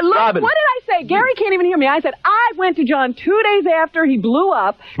I say? Gary can't even hear me. I said, I went to John 2 days after he blew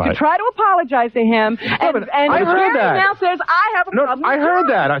up to try to apologize to him. And I heard Gary that. now says, I have a problem. I heard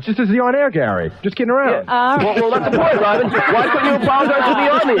that. Just as the on air, Gary. Just kidding around. Well, that's the point, Robin. Why couldn't you apologize to me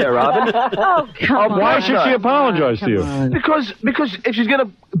on the air, Robin? Oh, come on. Why should she apologize to you? Because if she's going to,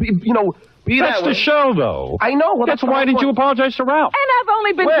 be that's that the way. show, though. I know. Well, that's why didn't you apologize to Ralph? And I've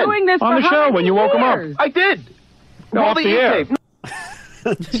only been doing this on for the show when you woke him up. I did. No, off the air.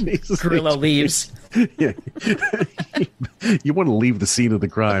 Grillo leaves. Yeah. You want to leave the scene of the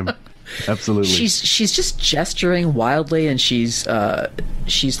crime. Absolutely. She's just gesturing wildly, and she's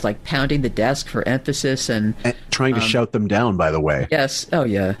like pounding the desk for emphasis and trying to shout them down, by the way. Yes. Oh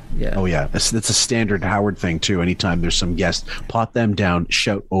yeah. Oh yeah. That's a standard Howard thing too. Anytime there's some guest, pot them down,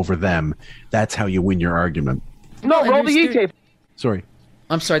 shout over them. That's how you win your argument. No, roll the E-tape. Sorry.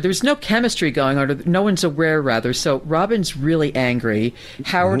 I'm sorry, there's no chemistry going on, or no one's aware, rather. So Robin's really angry,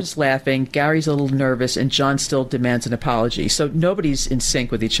 Howard is laughing, Gary's a little nervous, and John still demands an apology. So nobody's in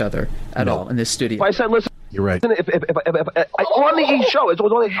sync with each other at all in this studio. I said, listen. You're right. If on the E show, I said,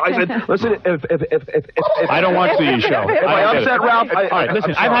 listen, if I don't watch the E show. If I upset Ralph, all right,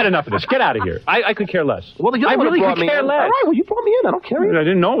 listen, I've had enough of this. Get out of here. I could care less. Well, I really could care less. All right, well, you brought me in. I don't care. I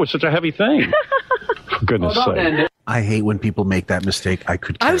didn't know it was such a heavy thing. For goodness sake. I hate when people make that mistake. I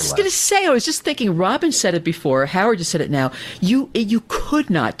could care I was going to say, I was just thinking, Robin said it before, Howard just said it now. You could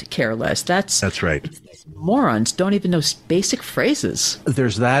not care less. That's right. These morons don't even know basic phrases.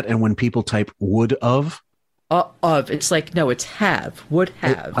 There's that, and when people type would of. It's like, no, it's have, would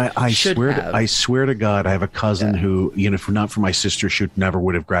have, I should swear have. I swear to God, I have a cousin who, if not for my sister, she never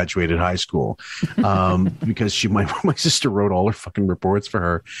would have graduated high school, because my sister wrote all her fucking reports for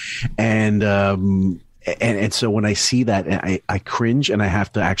her, and so when I see that, I cringe, and I have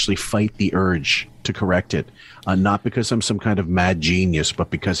to actually fight the urge to correct it, not because I'm some kind of mad genius, but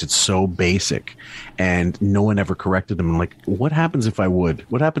because it's so basic, and no one ever corrected them. I'm like, what happens if I would?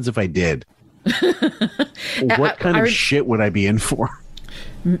 What happens if I did? What kind of shit would I be in for?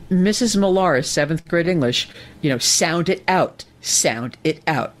 Mrs. Millar, 7th grade English, sound it out,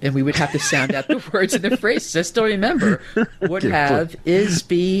 and we would have to sound out the words in the phrases. I still remember. Would have, is,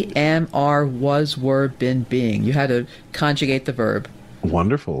 be, am, are, was, were, been, being. You had to conjugate the verb.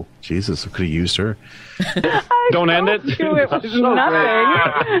 Wonderful. Jesus, I could have used her. Don't end it. It was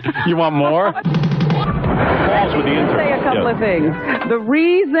nothing. You want more? Say a couple of things. The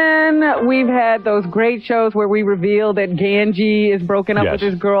reason we've had those great shows where we reveal that Ganji is broken up with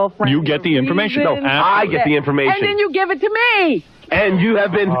his girlfriend. You get the information. No, I get the information. And then you give it to me. And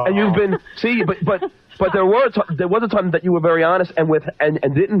you've been see, but there was a time that you were very honest and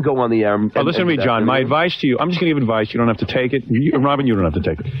didn't go on the air. Listen to me, John. My advice to you, I'm just going to give advice. You don't have to take it. Robin, you don't have to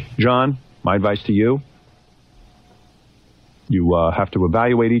take it. John, my advice to you, you have to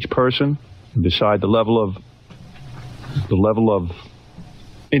evaluate each person, decide the level of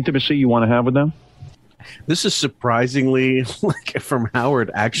intimacy you want to have with them. This is surprisingly from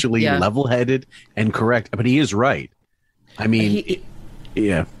Howard, actually level-headed and correct, but he is right. I mean,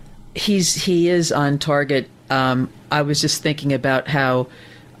 he is on target. I was just thinking about how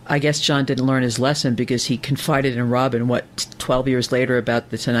I guess John didn't learn his lesson because he confided in Robin 12 years later about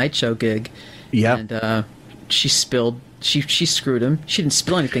the Tonight Show gig. Yeah, and she screwed him. She didn't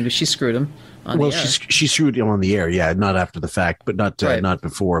spill anything, but she screwed him. She screwed him on the air. Yeah, not after the fact, but not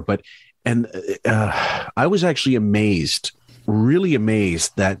before. But I was actually amazed, really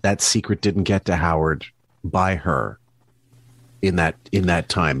amazed that secret didn't get to Howard by her in that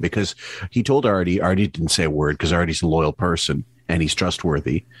time, because he told Artie didn't say a word because Artie's a loyal person, and he's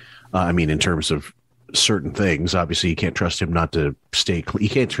trustworthy. I mean, in terms of certain things, obviously you can't trust him not to stay clean. You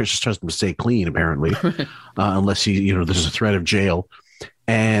can't trust him to stay clean, apparently, unless there's a threat of jail.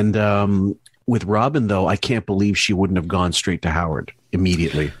 And with Robin, though, I can't believe she wouldn't have gone straight to Howard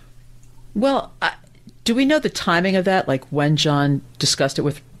immediately. Well, do we know the timing of that? Like when John discussed it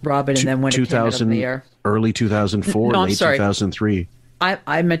with Robin and then when it came out of the air? Early 2004, No, late 2003.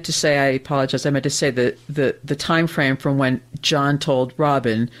 I meant to say, I apologize. I meant to say the time frame from when John told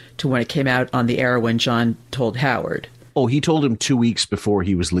Robin to when it came out on the air when John told Howard. Oh, he told him 2 weeks before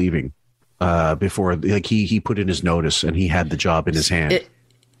he was leaving. Before, like he put in his notice and he had the job in his hand.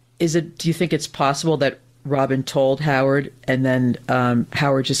 Do you think it's possible that Robin told Howard and then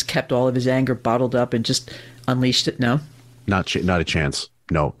Howard just kept all of his anger bottled up and just unleashed it? No? Not a chance.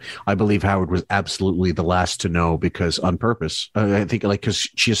 No, I believe Howard was absolutely the last to know because on purpose. I think because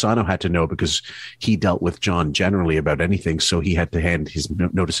Chiasano had to know because he dealt with John generally about anything. So he had to hand his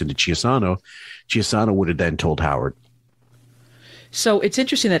notice into Chiasano. Chiasano would have then told Howard. So it's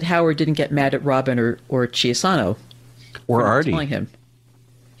interesting that Howard didn't get mad at Robin or Chiasano. Or Artie. Telling him.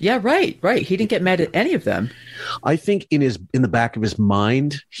 Yeah, right. He didn't get mad at any of them. I think in the back of his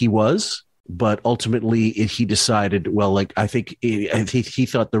mind, he was. But ultimately, he decided, well, like, I think he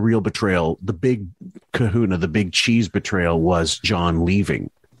thought the real betrayal, the big kahuna, the big cheese betrayal was John leaving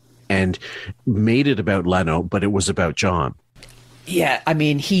and made it about Leno, but it was about John. Yeah, I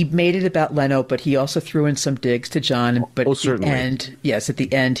mean, he made it about Leno, but he also threw in some digs to John. But certainly. At the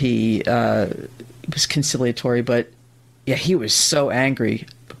end, he was conciliatory, but yeah, he was so angry.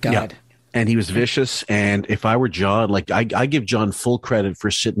 God. Yeah. And he was vicious. And if I were John, like I give John full credit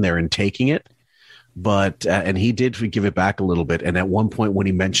for sitting there and taking it. But and he did give it back a little bit. And at one point when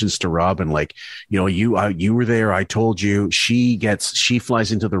he mentions to Robin, like, you were there. I told you. She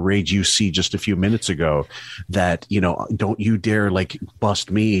flies into the rage you see just a few minutes ago that, don't you dare like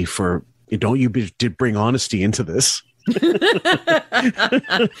bust me for did bring honesty into this.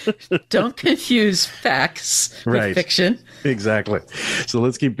 Don't confuse facts with fiction. Exactly. So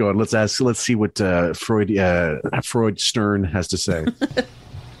let's keep going. Let's see what Freud Stern has to say.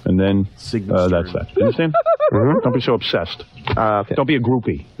 And then that's that. You understand? Mm-hmm. Don't be so obsessed. Okay. Don't be a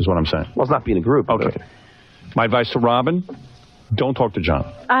groupie, is what I'm saying. Well, it's not being a group. Okay. My advice to Robin: don't talk to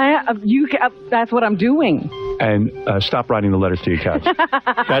John. That's what I'm doing. And stop writing the letters to your cats.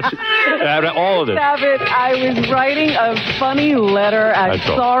 That's all of it. Stop it. I was writing a funny letter. I'm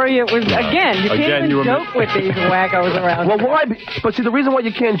sorry it was, again, you can't even joke with these wackos around. Well, why? But see, the reason why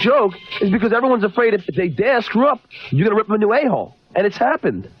you can't joke is because everyone's afraid if they dare screw up, you're going to rip them a new a-hole. And it's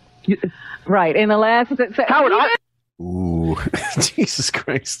happened. Right. In the last... Howard, Ooh, Jesus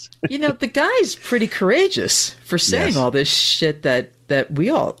Christ. The guy's pretty courageous for saying all this shit that we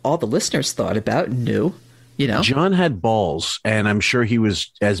all the listeners thought about and knew. John had balls, and I'm sure he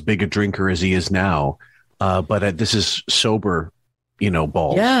was as big a drinker as he is now. But this is sober,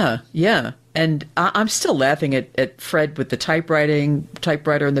 balls. Yeah. And I'm still laughing at Fred with the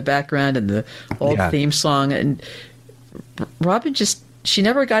typewriter in the background and the old theme song. And Robin she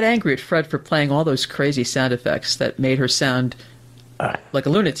never got angry at Fred for playing all those crazy sound effects that made her sound like a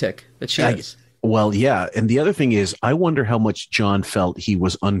lunatic that she is. Well, yeah. And the other thing is, I wonder how much John felt he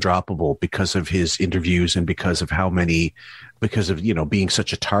was undroppable because of his interviews and because of being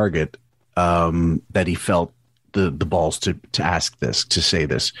such a target, that he felt the balls to ask this, to say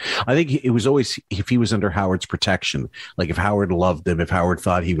this. I think it was always, if he was under Howard's protection, like if Howard loved him, if Howard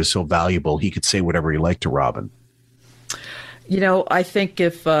thought he was so valuable, he could say whatever he liked to Robin. I think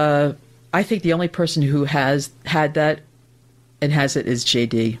I think the only person who has had that and has it is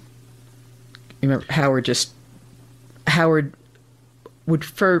JD. Remember, Howard would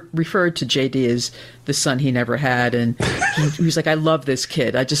refer to JD as the son he never had, and he was like, "I love this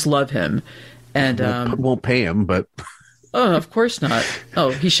kid. I just love him." And won't pay him, but oh, of course not.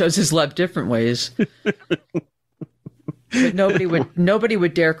 Oh, he shows his love different ways. But nobody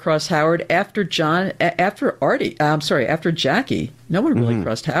would dare cross Howard after Jackie. No one really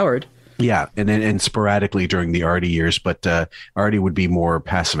crossed Howard. Yeah, and sporadically during the Artie years, but Artie would be more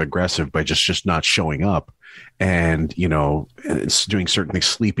passive aggressive by just not showing up, and doing certain things,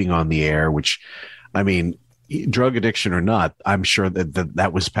 sleeping on the air. Which, I mean, drug addiction or not, I'm sure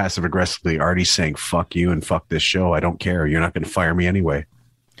that was passive aggressively Artie saying "fuck you" and "fuck this show. I don't care. You're not going to fire me anyway."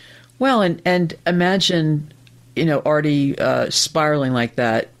 Well, and imagine. Artie spiraling like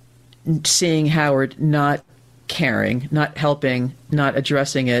that, seeing Howard not caring, not helping, not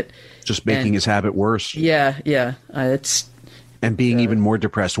addressing it. Just making his habit worse. Yeah. And being even more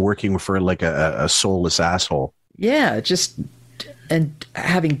depressed, working for like a soulless asshole. Yeah, and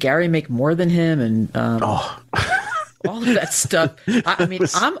having Gary make more than him. And all of that stuff. I mean,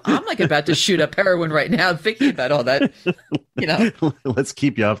 I'm like about to shoot up heroin right now thinking about all that. You know, let's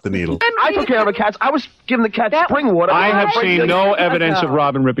keep you off the needle. I took care of the cats. I was giving the cats spring water. I have seen no evidence of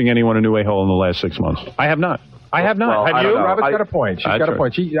Robin ripping anyone a new a-hole in the last 6 months. I have not. I have not. Well, have you? Robin's got a point. She's got a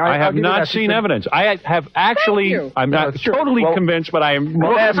point. I have not seen evidence. I have actually. I'm not totally convinced, but I am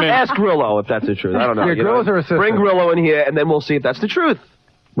more convinced. Ask Grillo if that's the truth. I don't know. Yeah, Grillo's her assistant. Bring Grillo in here, and then we'll see if that's the truth.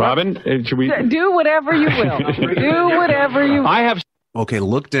 Robin, should we do whatever you will? Do whatever you. I have. Okay,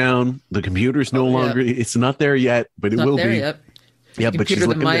 look down. The computer's no longer. It's not there yet, but it will be. Yet. Yeah, but she's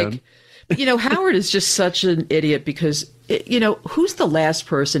looking down. But, you know, Howard is just such an idiot because, you know, who's the last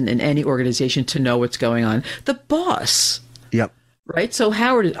person in any organization to know what's going on? The boss. Yep. Right? So,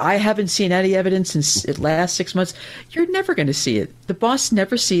 Howard, I haven't seen any evidence in the last 6 months. You're never going to see it. The boss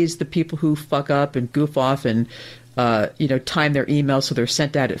never sees the people who fuck up and goof off and, you know, time their emails so they're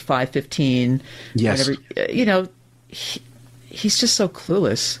sent out at 5:15. Yes. Whenever, you know, he's just so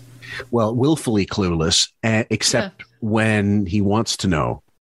clueless. Well, willfully clueless, except when he wants to know.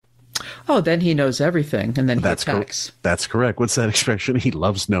 Oh, then he knows everything, and then he attacks. That's correct. What's that expression? He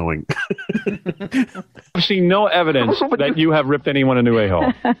loves knowing. I've seen no evidence that you have ripped anyone a new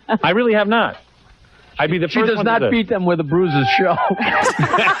a-hole. I really have not. I'd be the first one. She does not beat them with a bruises show.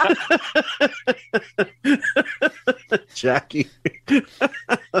 Jackie.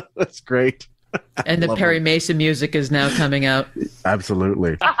 That's great. And the Perry Mason music is now coming out.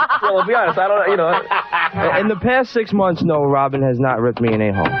 Absolutely. Well, I'll be honest. I don't. You know, in the past 6 months, no, Robin has not ripped me an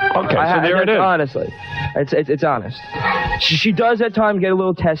a-hole. Okay, so there it is. Honestly, it's honest. She does at times get a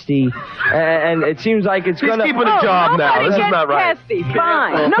little testy, and it seems like it's gonna. He's keeping a job now. This is not right. Testy,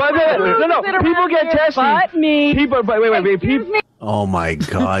 fine. No. People get testy. But me. People. Wait. People. Oh my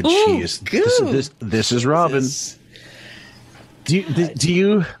God, she is. This is Robin.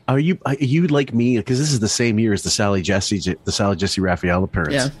 Are you like me? Because this is the same year as the Sally Jesse Raphael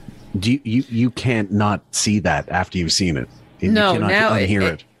appearance. Yeah. You can't not see that after you've seen it. No, you cannot now unhear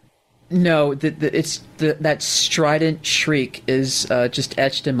it. No, that strident shriek is just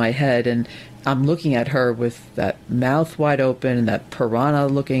etched in my head, and I'm looking at her with that mouth wide open and that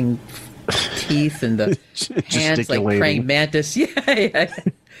piranha-looking teeth and the hands like praying mantis. Yeah.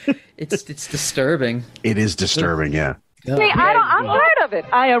 It's disturbing. It is disturbing. Yeah. See, I'm tired of it.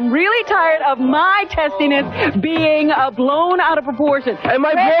 I am really tired of my testiness being blown out of proportion. Am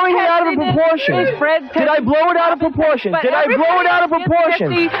I blowing it out of proportion? Did I blow it out of proportion? Did I blow it out of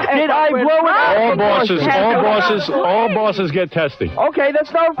proportion? Did I blow it out of proportion? All bosses get testy. Okay,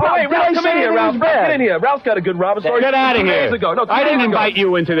 that's not a problem. Wait, Ralph, come in here, Ralph. Get in here. Ralph's got a good Robin story. Get out of here. 2 days ago. No, I didn't invite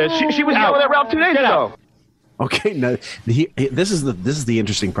you into this. She was yelling at Ralph 2 days ago. Okay, no. This is the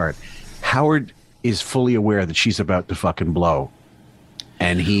interesting part. Howard is fully aware that she's about to fucking blow,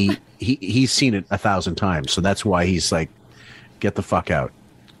 and he's seen it 1,000 times, so that's why he's like, get the fuck out.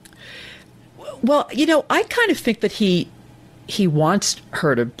 Well, you know, I kind of think that he wants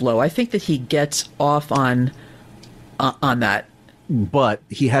her to blow. I think that he gets off on that, but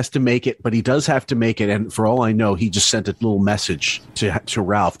he has to make it. But he does have to make it, and for all I know, he just sent a little message to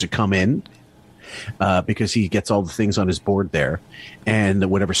Ralph to come in. Because he gets all the things on his board there, and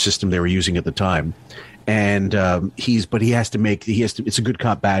whatever system they were using at the time, and he has to. It's a good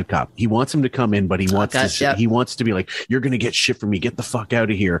cop, bad cop. He wants him to come in, but he wants to be like, you're going to get shit from me. Get the fuck out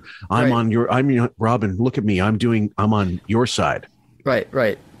of here. I'm Robin. Look at me. I'm on your side.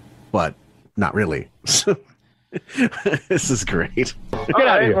 Right. But not really. This is great. Get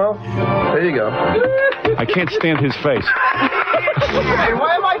out of here. Well, there you go. I can't stand his face. Hey,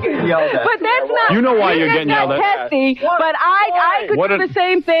 why am I getting yelled at? But that's not. You know why you're getting yelled at. Testy, but I could do the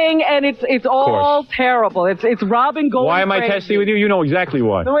same thing, and it's all terrible. It's Robin going. Why am I testy with you? You know exactly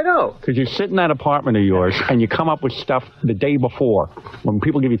why. No, I know. Because you sit in that apartment of yours and you come up with stuff the day before when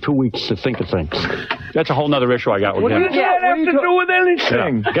people give you 2 weeks to think of things. That's a whole nother issue I got with him. What does that have to do with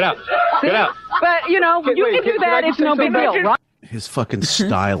anything? Get out. Get out. But you know, you can do that. It's no big deal, right? His fucking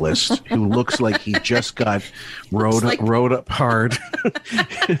stylist, who looks like he just got rode up hard.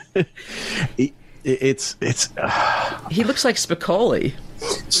 It's he looks like Spicoli.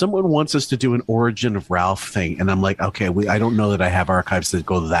 Someone wants us to do an origin of Ralph thing, and I'm like, okay, I don't know that I have archives that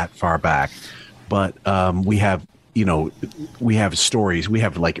go that far back, but we have stories, we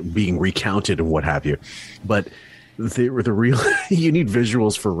have like being recounted and what have you, but the real you need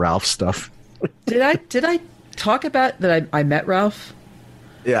visuals for Ralph stuff. Did I talk about that I met Ralph?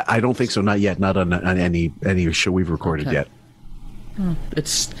 Yeah, I don't think so. Not yet. Not on any show we've recorded yet.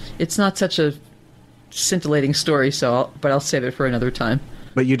 It's not such a scintillating story, but I'll save it for another time.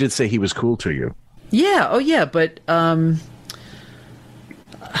 But you did say he was cool to you. Yeah. Oh yeah. But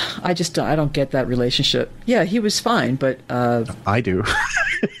I don't get that relationship. Yeah, he was fine, but I do.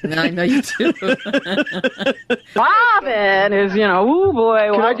 I know you do. Robin is, ooh boy.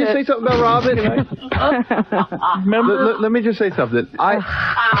 Can I just say something about Robin? Remember? Let me just say something.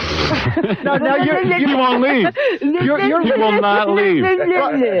 No, you won't leave. You will not leave.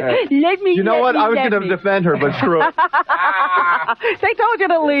 Let me. You know what? I was going to defend her, but screw it. They told you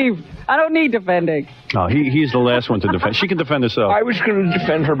to leave. I don't need defending. No, he's the last one to defend. She can defend herself. I was going to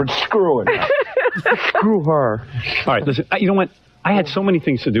defend her, but screw it. Screw her. All right, listen. You know what? I had so many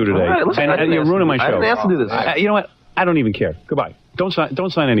things to do today, and you're ruining my show. I didn't ask to do this. You know what? I don't even care. Goodbye. Don't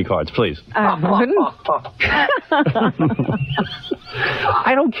sign any cards, please. I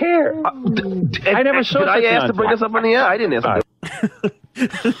don't care. I never saw. Did I ask to bring us up on the air? I didn't ask.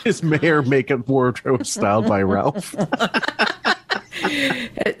 His mayor makeup wardrobe styled by Ralph.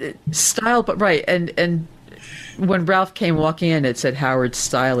 Style, but right, and when Ralph came walking in, it said Howard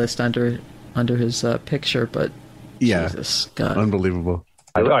Stylist under his picture, but yeah, Jesus, God. Unbelievable.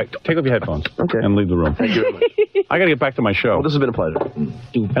 All right, take off your headphones and leave the room. Thank you very much. I got to get back to my show. Well, this has been a pleasure.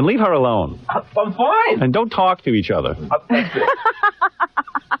 And leave her alone. I'm fine. And don't talk to each other.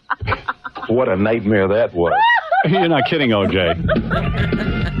 What a nightmare that was. You're not kidding, OJ.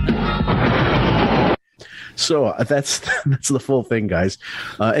 So that's the full thing, guys.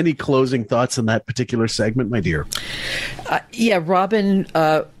 Any closing thoughts on that particular segment, my dear? Yeah, Robin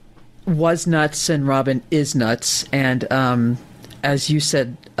was nuts and Robin is nuts. And as you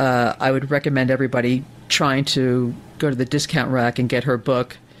said, I would recommend everybody trying to go to the discount rack and get her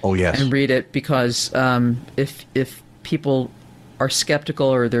book. Oh, yes. And read it, because if people are skeptical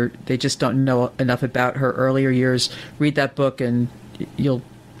or they just don't know enough about her earlier years, read that book and you'll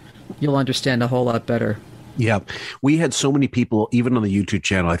understand a whole lot better. Yeah. We had so many people, even on the YouTube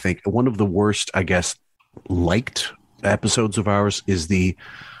channel, I think one of the worst, I guess, liked episodes of ours is the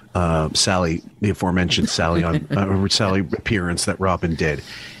Sally, the aforementioned Sally Sally appearance that Robin did.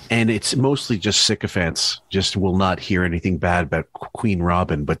 And it's mostly just sycophants, just will not hear anything bad about Queen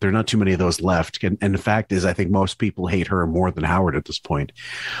Robin, but there are not too many of those left. And the fact is, I think most people hate her more than Howard at this point.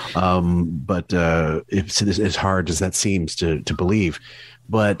 But it's as hard as that seems to believe.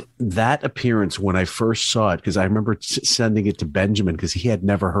 But that appearance, when I first saw it, because I remember sending it to Benjamin because he had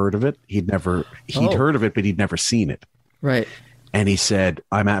never heard of it. He'd heard of it, but he'd never seen it. Right. And he said,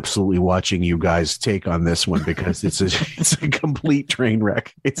 I'm absolutely watching you guys take on this one because it's a complete train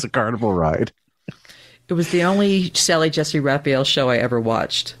wreck. It's a carnival ride. It was the only Sally Jesse Raphael show I ever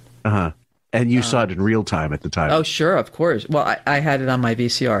watched. Uh-huh. And you saw it in real time at the time. Oh, sure, of course. Well, I had it on my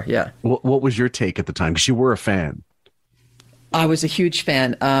VCR, yeah. What was your take at the time? Because you were a fan. I was a huge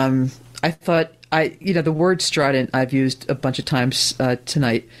fan. I thought, the word strident I've used a bunch of times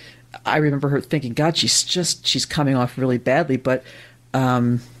tonight. I remember her thinking, God, she's coming off really badly. But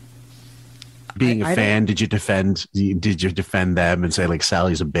being a fan, did you defend them and say, like,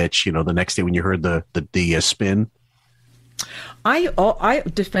 Sally's a bitch? The next day when you heard the spin. I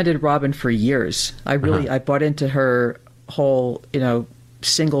defended Robin for years. I bought into her whole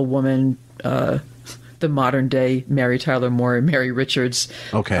single woman, the modern day Mary Tyler Moore and Mary Richards.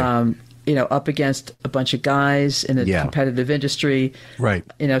 Okay. Up against a bunch of guys in a competitive industry. Right.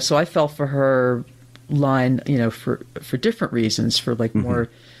 So I fell for her line, for different reasons, for like more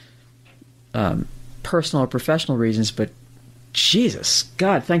personal or professional reasons. But Jesus,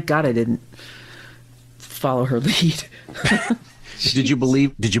 God, thank God I didn't follow her lead. Did you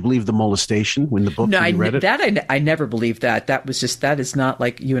believe the molestation when the book? No, when you read it? I never believed that. That is not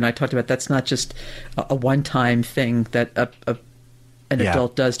like you and I talked about. That's not just a one-time thing that an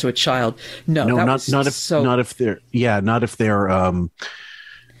adult does to a child. Not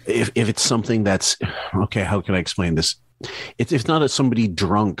if it's something that's okay. How can I explain this? It's not somebody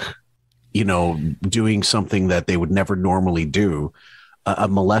drunk, doing something that they would never normally do. A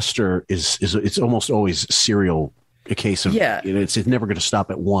molester is it's almost always serial. A case of it's never going to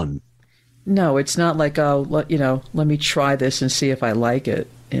stop at one. No, it's not like let me try this and see if I like it.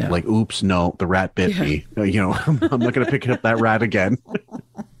 Yeah. Like, oops, no, the rat bit me. I'm not going to pick up that rat again.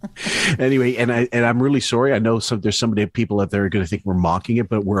 Anyway, and I'm really sorry. I know there's some people out there are going to think we're mocking it,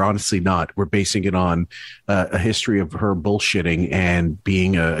 but we're honestly not. We're basing it on a history of her bullshitting and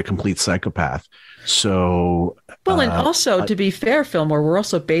being a complete psychopath. So, and also to be fair, Fillmore, we're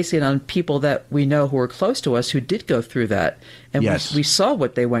also basing it on people that we know who are close to us who did go through that, and we saw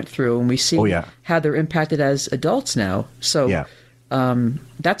what they went through, and we see how they're impacted as adults now. So,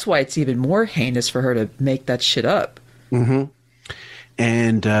 that's why it's even more heinous for her to make that shit up. Mm-hmm.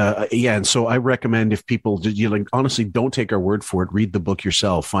 And and so I recommend if people, honestly, don't take our word for it. Read the book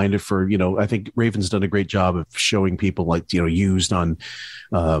yourself. Find it for, I think Raven's done a great job of showing people used on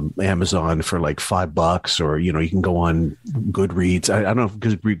Amazon for like $5, or you can go on Goodreads. I don't know if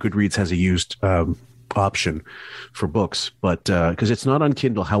Goodreads has a used option for books, but because it's not on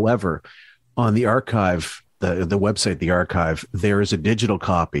Kindle. However, on the archive, the website, the archive, there is a digital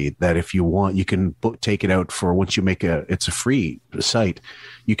copy that if you want, you can take it out for once you make it's a free site.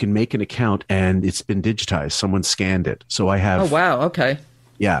 You can make an account and it's been digitized. Someone scanned it. So I have. Oh, wow. Okay.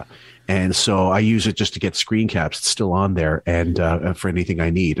 Yeah. And so I use it just to get screen caps. It's still on there and for anything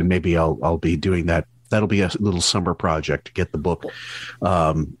I need. And maybe I'll be doing that. That'll be a little summer project to get the book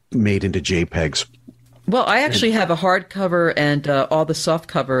made into JPEGs. Well, I actually have a hardcover and all the soft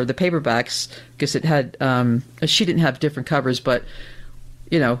cover, the paperbacks, because it had. She didn't have different covers, but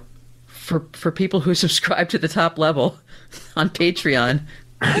for people who subscribe to the top level on Patreon,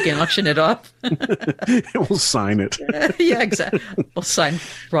 you can auction it off. We'll sign it. Yeah, exactly. We'll sign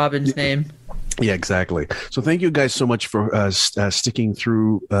Robin's name. Yeah, exactly. So thank you guys so much for sticking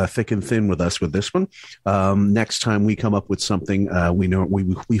through thick and thin with us with this one. Next time we come up with something,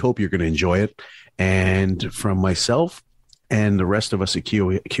 we hope you're going to enjoy it. And from myself and the rest of us at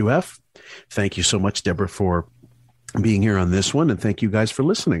QF, thank you so much, Deborah, for being here on this one. And thank you guys for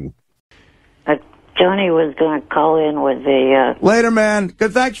listening. Johnny was going to call in with the... Later, man.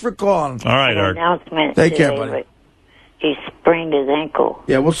 Good. Thanks for calling. All right, Eric. Announcement. Take care, buddy. He sprained his ankle.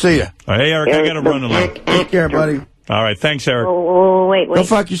 Yeah, we'll see you. Hey, Eric, I got to run along. Take care, buddy. All right, thanks, Eric. Oh, wait. Go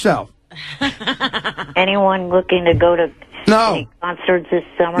fuck yourself. Anyone looking to go to any concerts this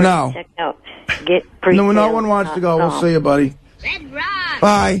summer? No. Check out. Get pre-sales. No one wants to go. We'll see you, buddy.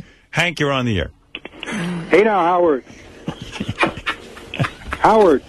 Bye. Hank, you're on the air. Hey now, Howard. Howard.